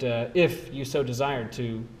 is that if you so desired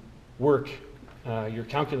to work your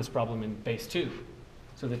calculus problem in base 2,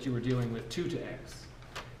 so that you were dealing with 2 to x,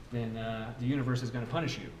 then the universe is going to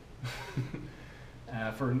punish you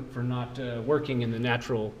for not working in the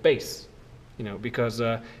natural base. You know, because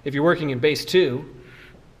if you're working in base 2,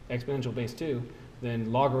 exponential base 2,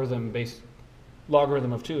 then logarithm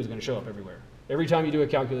of 2 is going to show up everywhere. Every time you do a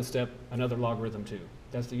calculus step, another logarithm 2.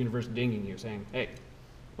 That's the universe dinging you, saying, "Hey,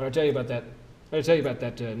 what did I tell you about that? What did I tell you about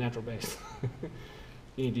that natural base?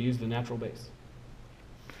 You need to use the natural base."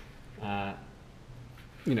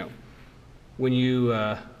 You know, when you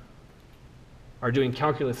are doing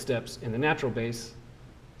calculus steps in the natural base,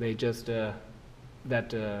 they just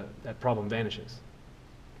that problem vanishes.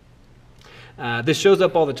 This shows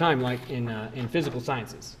up all the time, like in physical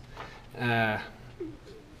sciences.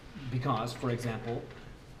 Because, for example,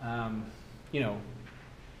 you know,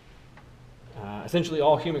 essentially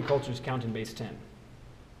all human cultures count in base 10,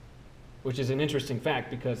 which is an interesting fact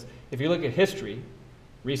because if you look at history,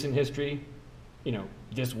 recent history, you know,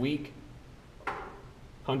 this week,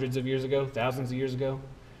 hundreds of years ago, thousands of years ago,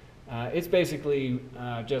 it's basically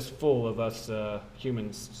just full of us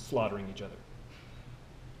humans slaughtering each other,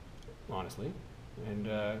 honestly, and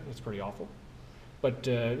it's pretty awful. But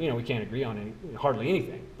you know, we can't agree on hardly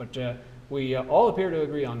anything. But we all appear to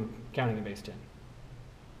agree on counting in base 10.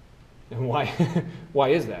 And why? Why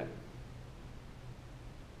is that?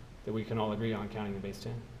 That we can all agree on counting in base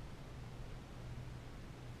 10.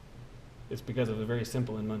 It's because of a very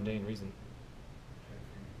simple and mundane reason.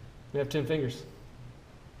 We have 10 fingers.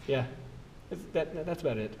 Yeah, that's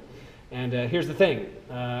about it. And here's the thing.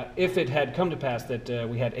 If it had come to pass that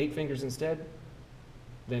we had 8 fingers instead,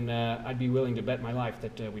 then I'd be willing to bet my life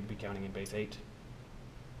that we'd be counting in base 8.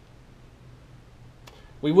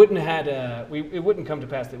 We wouldn't had it wouldn't come to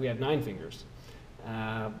pass that we had 9 fingers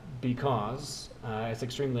because it's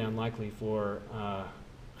extremely unlikely for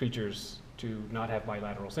creatures to not have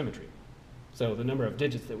bilateral symmetry. So the number of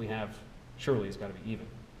digits that we have surely has got to be even,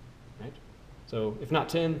 right? So if not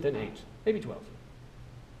 10, then 8, maybe 12.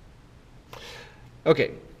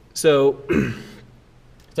 Okay, so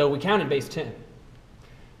so we count in base 10.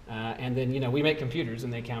 And then, you know, we make computers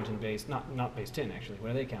and they count in base, not base 10 actually. What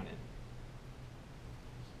do they count in?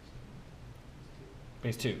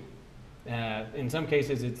 Base 2. In some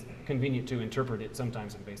cases, it's convenient to interpret it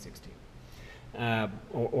sometimes in base 16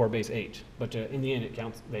 or base 8. But in the end,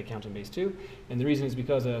 they count in base 2. And the reason is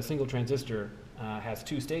because a single transistor has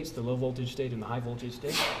 2 states, the low voltage state and the high voltage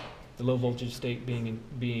state. The low voltage state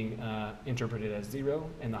being interpreted as 0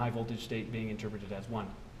 and the high voltage state being interpreted as 1.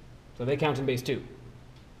 So they count in base 2.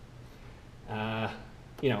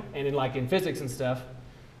 You know, and in physics and stuff,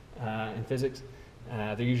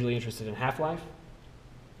 they're usually interested in half-life.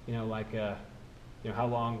 You know, you know, how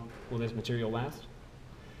long will this material last?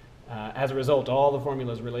 As a result, all the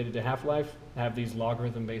formulas related to half-life have these log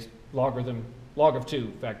of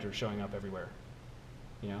 2 factors showing up everywhere.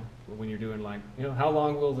 You know, when you're doing you know, how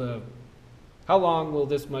long will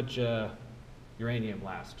this much uranium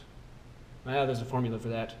last? Well, there's a formula for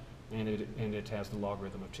that, and it has the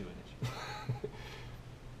logarithm of 2 in it.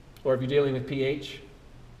 Or if you're dealing with pH,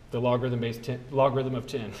 the logarithm of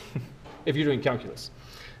 10. If you're doing calculus,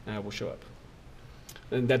 will show up.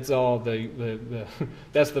 And that's all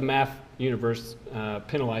that's the math universe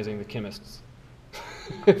penalizing the chemists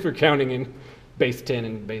for counting in base 10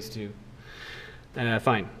 and base 2.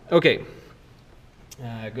 Fine. Okay.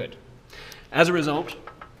 Good. As a result,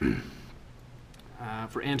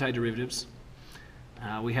 for antiderivatives,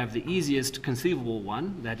 we have the easiest conceivable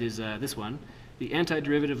one, that is this one. The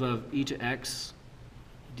antiderivative of e to x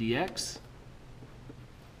dx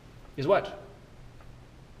is what?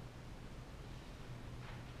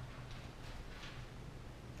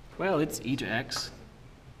 Well, it's e to x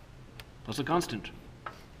plus a constant.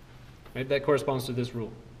 Right? That corresponds to this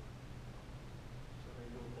rule.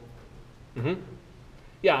 Mm-hmm.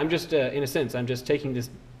 Yeah, I'm just, in a sense, I'm just taking this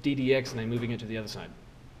d dx and I'm moving it to the other side.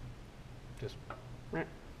 Just,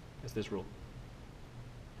 that's this rule.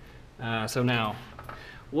 So now,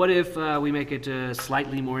 what if we make it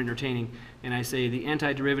slightly more entertaining and I say the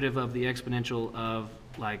antiderivative of the exponential of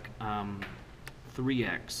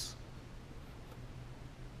 3x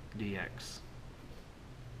dx.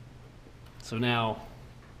 So now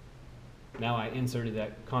I inserted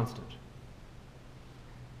that constant.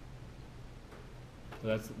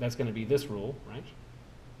 So that's going to be this rule, right?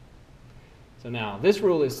 So now this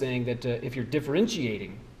rule is saying that if you're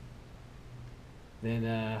differentiating,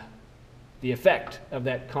 then the effect of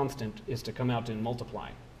that constant is to come out and multiply.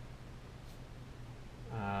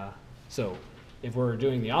 So if we're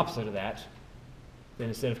doing the opposite of that, then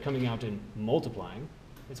instead of coming out and multiplying,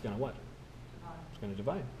 it's going to what? It's going to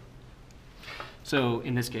divide. So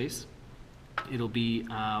in this case, it'll be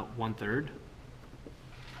 1/3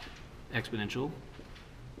 exponential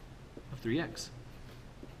of 3x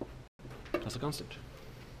plus a constant.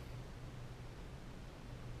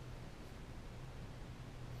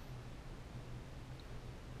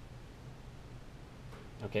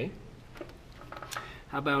 Okay.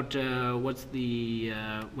 How about what's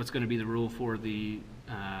going to be the rule for the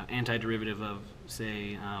antiderivative of,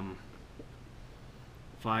 say,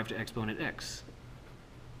 5 to exponent x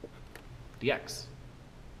dx?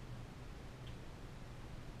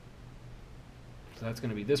 So that's going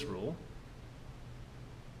to be this rule.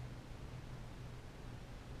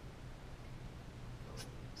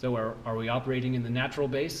 So are we operating in the natural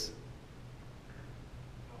base?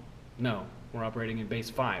 No, we're operating in base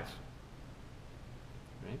 5.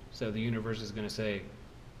 Right? So the universe is going to say,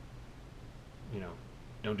 you know,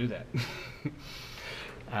 don't do that.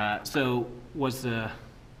 So was the,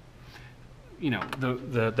 you know,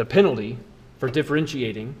 the penalty for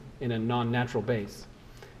differentiating in a non-natural base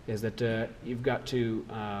is that you've got to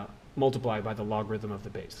multiply by the logarithm of the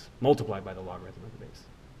base. Multiply by the logarithm of the base.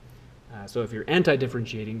 So if you're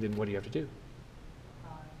anti-differentiating, then what do you have to do?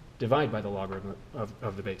 Divide by the logarithm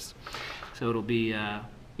of the base. So it'll be,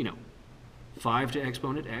 you know, 5 to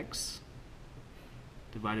exponent x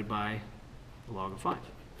divided by the log of 5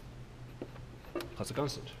 plus a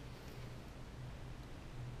constant.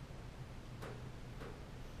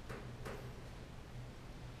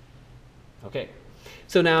 Okay,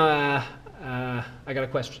 so now I got a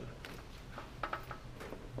question.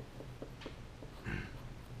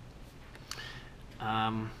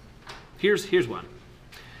 Here's one.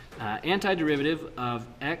 Antiderivative of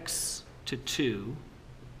x to 2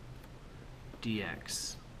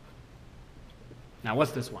 dx. Now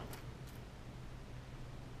what's this one?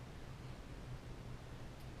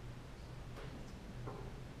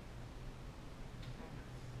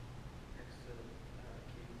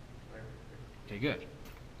 Okay, good.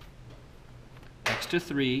 X to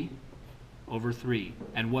 3 over 3.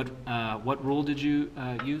 And what rule did you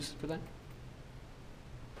use for that?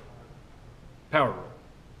 Power rule.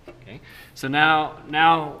 Okay. So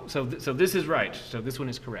so this is right. So this one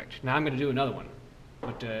is correct. Now I'm going to do another one,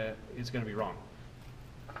 but it's going to be wrong.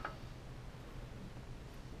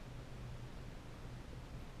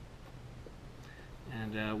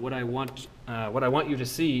 And what I want you to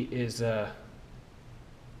see is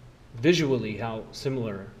visually how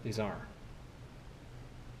similar these are.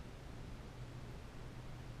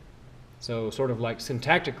 So sort of like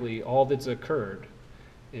syntactically, all that's occurred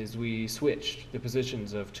is we switched the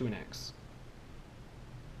positions of 2 and x.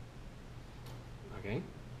 Okay?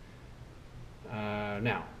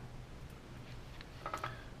 Now,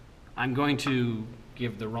 I'm going to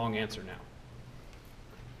give the wrong answer now.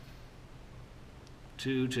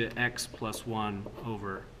 2 to x plus 1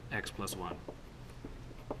 over x plus 1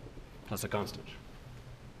 plus a constant.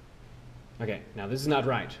 Okay, now this is not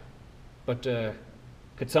right, but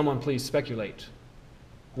could someone please speculate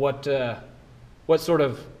what sort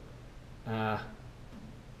of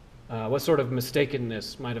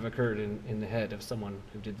mistakenness might have occurred in the head of someone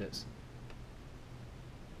who did this?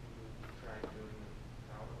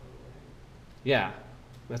 Yeah,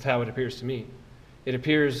 that's how it appears to me. It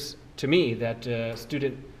appears to me that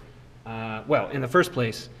student, well, in the first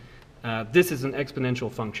place, this is an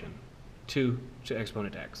exponential function, 2 to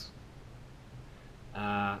exponent x.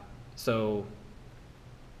 So,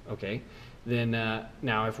 okay. Then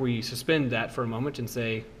now if we suspend that for a moment and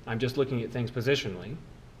say, I'm just looking at things positionally,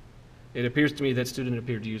 it appears to me that student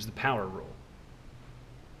appeared to use the power rule.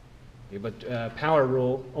 Okay, but power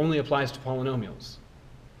rule only applies to polynomials.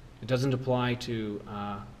 It doesn't apply to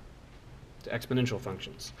exponential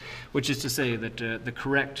functions, which is to say that the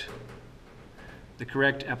correct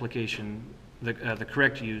application, the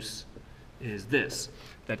correct use is this,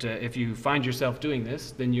 that if you find yourself doing this,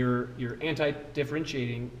 then you're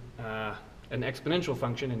anti-differentiating an exponential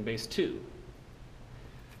function in base 2.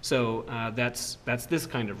 So that's this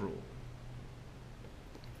kind of rule.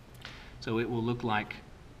 So it will look like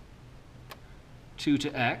 2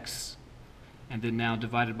 to x, and then now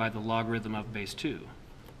divided by the logarithm of base 2,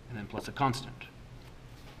 and then plus a constant.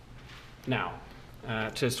 Now,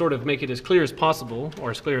 to sort of make it as clear as possible,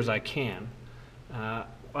 or as clear as I can,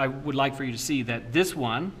 I would like for you to see that this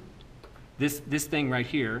one, this thing right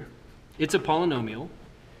here, it's a polynomial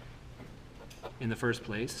in the first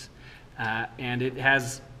place, and it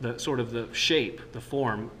has the sort of the shape, the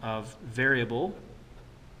form of variable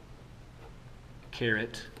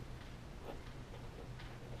caret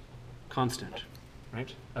constant,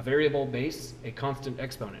 right? A variable base, a constant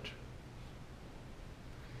exponent.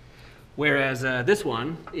 Whereas this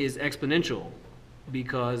one is exponential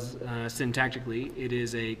because syntactically it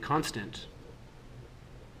is a constant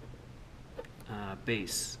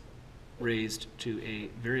base raised to a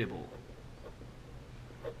variable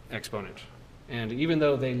exponent. And even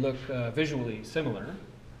though they look visually similar,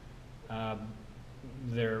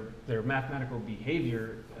 their mathematical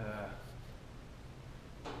behavior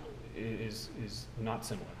is not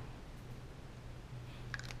similar.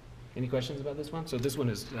 Any questions about this one? So this one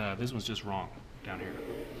is this one's just wrong down here.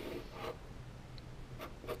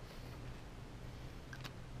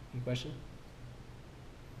 Any question?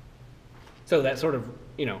 So that sort of,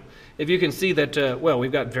 you know, if you can see that, well,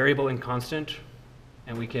 we've got variable and constant,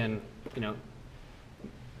 and we can, you know,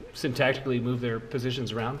 syntactically move their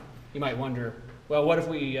positions around. You might wonder, well, what if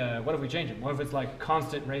we change it? What if it's like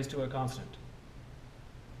constant raised to a constant?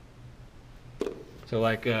 So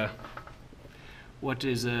like, what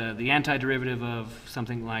is the antiderivative of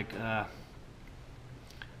something like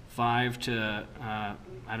 5 to,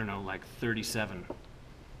 I don't know, like 37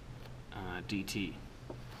 dt?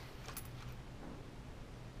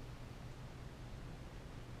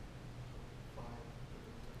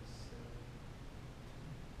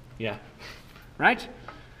 Yeah, right?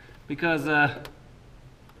 Because,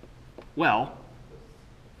 well,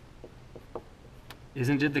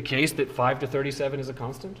 isn't it the case that 5 to 37 is a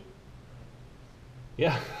constant?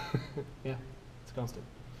 Yeah, yeah, it's a constant.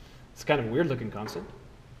 It's kind of a weird looking constant.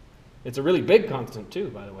 It's a really big constant too,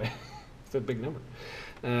 by the way. It's a big number.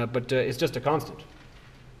 But it's just a constant.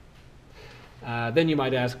 Then you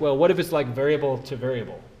might ask, well, what if it's like variable to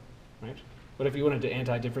variable, right? What if you wanted to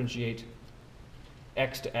anti-differentiate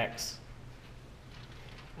x to x?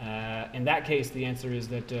 In that case, the answer is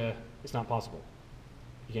that it's not possible.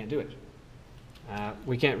 You can't do it.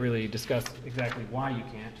 We can't really discuss exactly why you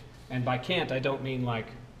can't. And by can't, I don't mean like,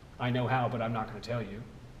 I know how, but I'm not going to tell you.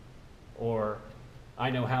 Or, I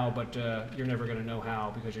know how, but you're never going to know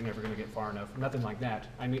how because you're never going to get far enough. Nothing like that.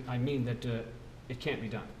 I mean that it can't be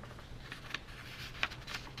done.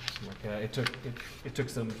 Like, it took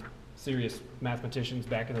some serious mathematicians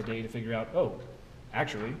back in the day to figure out, oh,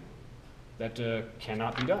 actually, that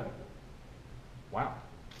cannot be done. Wow.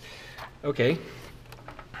 Okay.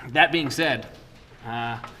 That being said,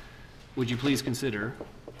 would you please consider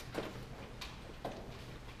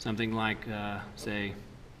something like, say,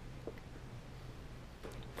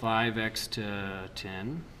 5x to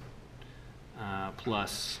 10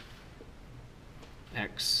 plus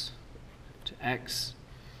x to x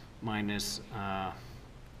minus,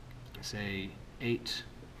 say, 8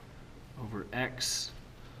 over x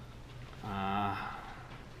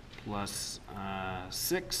plus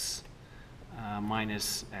 6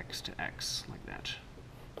 minus x to x, like that,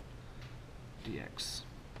 dx.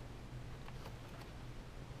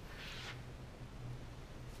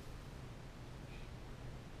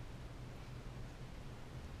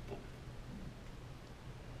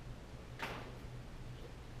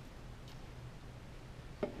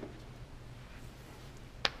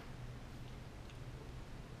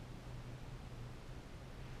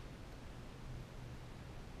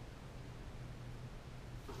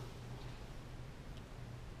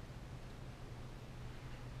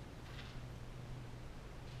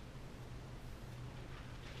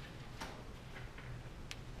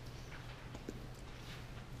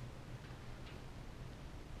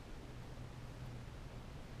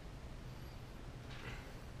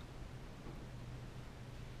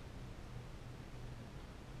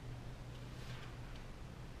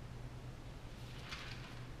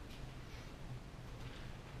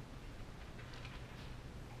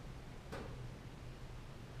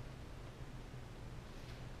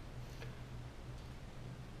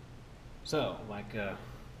 So, like,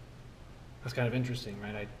 that's kind of interesting,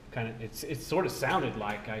 right? It sort of sounded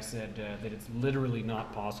like I said that it's literally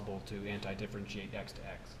not possible to anti-differentiate x to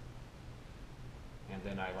x. And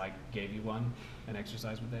then I, like, gave you an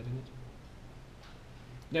exercise with that in it.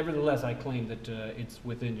 Nevertheless, I claim that it's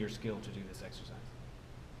within your skill to do this exercise.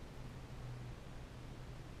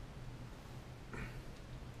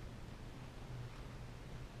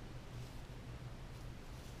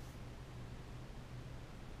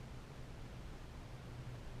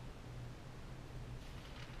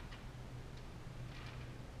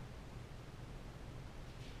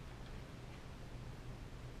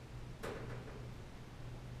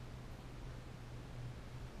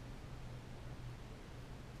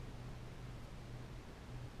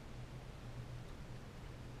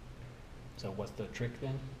 So what's the trick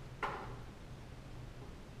then?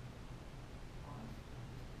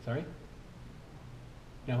 Sorry?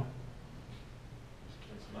 No?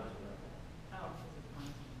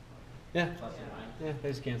 Yeah. Yeah, they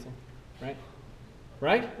just cancel. Right?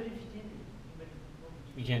 Right?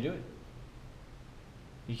 You can't do it.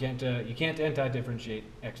 You can't anti-differentiate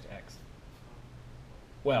x to x.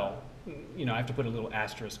 Well, you know, I have to put a little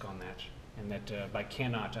asterisk on that. And that by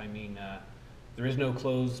cannot, I mean there is no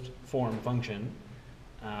closed form function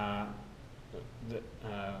that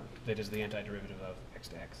is the antiderivative of x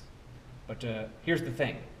to x. But here's the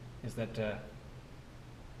thing, is that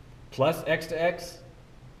plus x to x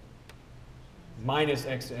minus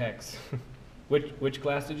x to x. Which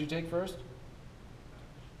class did you take first?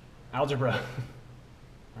 Algebra,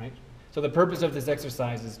 right? So the purpose of this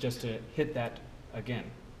exercise is just to hit that again,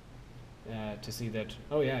 to see that,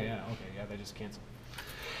 oh yeah, okay, yeah, they just cancel.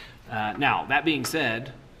 Now, that being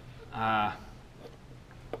said,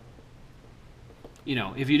 you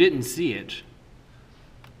know, if you didn't see it,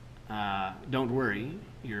 don't worry,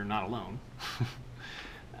 you're not alone.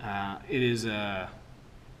 It is,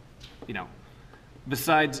 you know,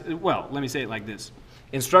 besides, well, let me say it like this.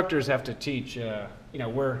 Instructors have to teach, you know,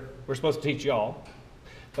 we're supposed to teach y'all,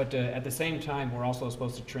 but at the same time, we're also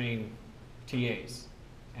supposed to train TAs.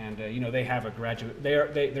 And, you know, they have a graduate,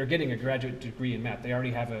 they're getting a graduate degree in math. They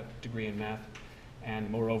already have a degree in math, and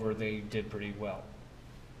moreover, they did pretty well.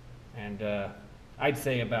 And I'd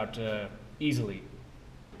say about easily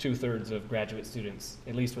 2/3 of graduate students,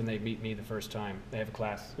 at least when they meet me the first time, they have a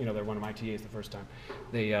class, you know, they're one of my TAs the first time,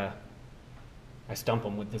 they, I stump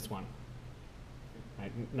them with this one.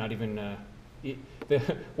 Right? Not even,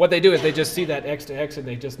 what they do is they just see that X to X and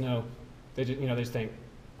they just know, they just, you know, they just think,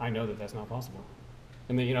 I know that that's not possible.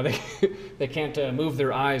 And they, you know, they can't move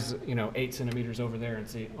their eyes, you know, 8 centimeters over there and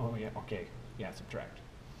see, oh yeah, okay, yeah, subtract.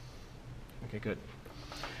 Okay, good.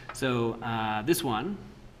 So this one,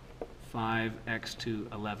 5x to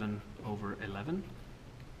 11 over 11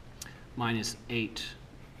 minus 8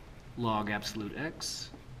 log absolute x.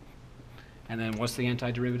 And then what's the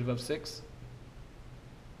antiderivative of 6?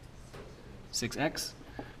 6x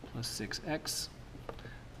plus 6x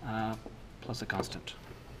plus a constant.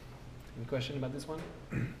 Any question about this one?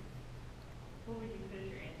 What would you put as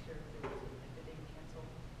your answer if it didn't cancel?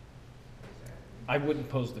 I wouldn't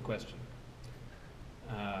pose the question.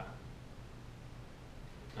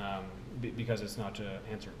 Because it's not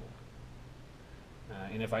answerable.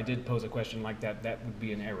 And if I did pose a question like that, that would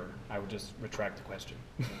be an error. I would just retract the question.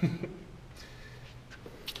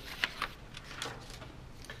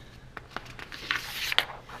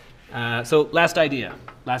 So last idea,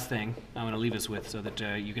 last thing I'm going to leave us with so that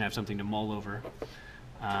you can have something to mull over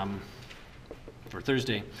for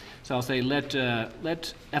Thursday. So I'll say let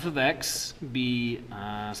f of x be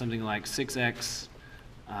something like 6x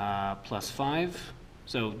plus 5.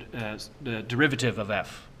 So the derivative of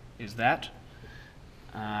f is that.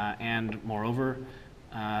 And moreover,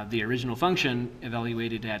 the original function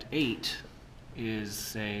evaluated at 8 is,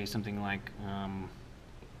 say, something like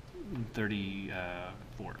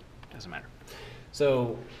 34. Doesn't matter.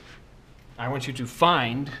 So I want you to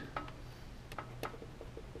find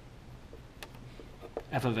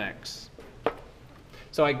f of x.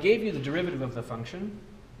 So I gave you the derivative of the function,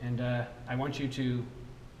 and I want you to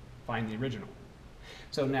find the original.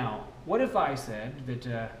 So now, what if I said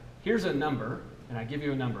that here's a number, and I give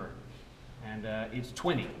you a number, and it's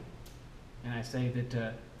 20, and I say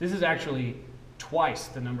that this is actually twice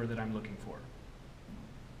the number that I'm looking for.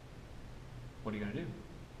 What are you going to do?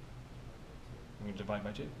 I'm going to divide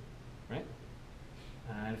by 2, right?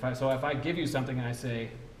 And if I give you something and I say,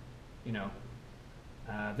 you know,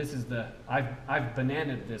 this is the, I've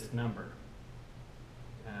bananaed this number,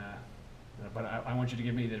 but I want you to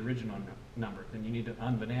give me the original number, then you need to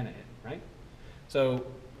unbanana it, right? So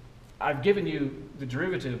I've given you the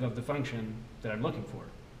derivative of the function that I'm looking for.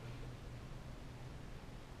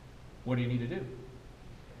 What do you need to do?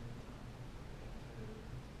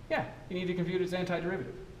 Yeah, you need to compute its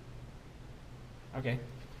antiderivative. Okay.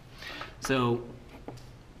 So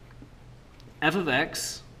f of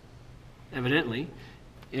x, evidently,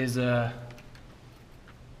 is the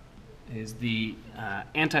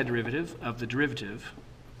antiderivative of the derivative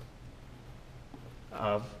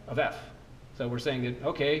of f. So we're saying that,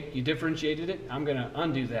 okay, you differentiated it, I'm going to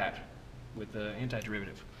undo that with the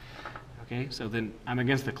antiderivative. Okay, so then I'm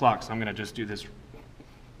against the clock, so I'm going to just do this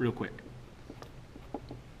real quick.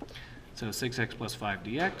 So 6x plus 5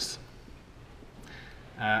 dx.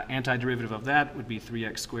 Antiderivative of that would be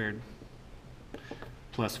 3x squared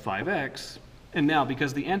plus 5x. And now,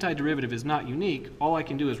 because the antiderivative is not unique, all I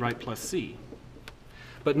can do is write plus c.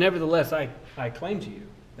 But nevertheless, I claim to you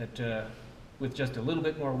that with just a little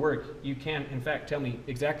bit more work, you can, in fact, tell me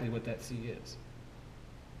exactly what that c is.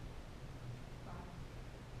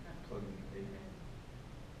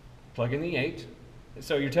 Plug in the 8.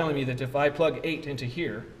 So you're telling me that if I plug 8 into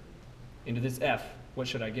here, into this f, what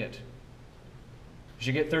should I get? You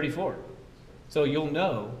should get 34. So you'll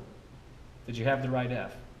know that you have the right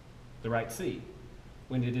f, the right c,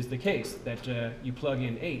 when it is the case that you plug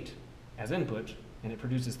in 8 as input and it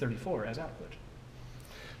produces 34 as output.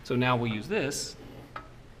 So now we'll use this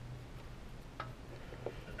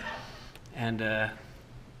and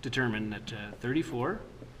determine that 34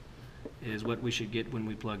 is what we should get when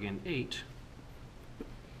we plug in 8.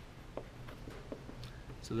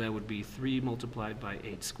 So that would be 3 multiplied by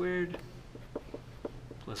 8 squared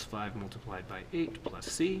plus 5 multiplied by 8 plus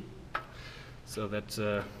c. So that's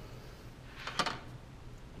a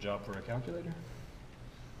job for a calculator.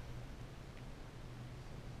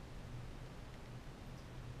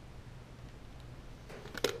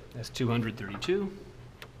 That's 232.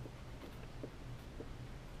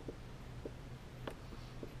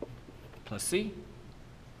 Plus c.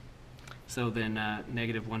 So then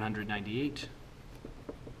negative 198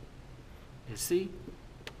 is c.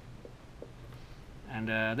 And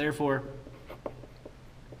therefore,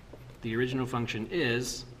 the original function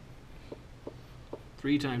is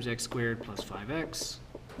 3 times x squared plus 5x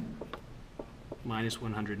minus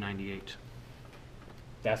 198.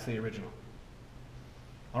 That's the original.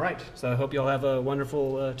 All right, so I hope you all have a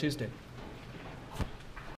wonderful Tuesday.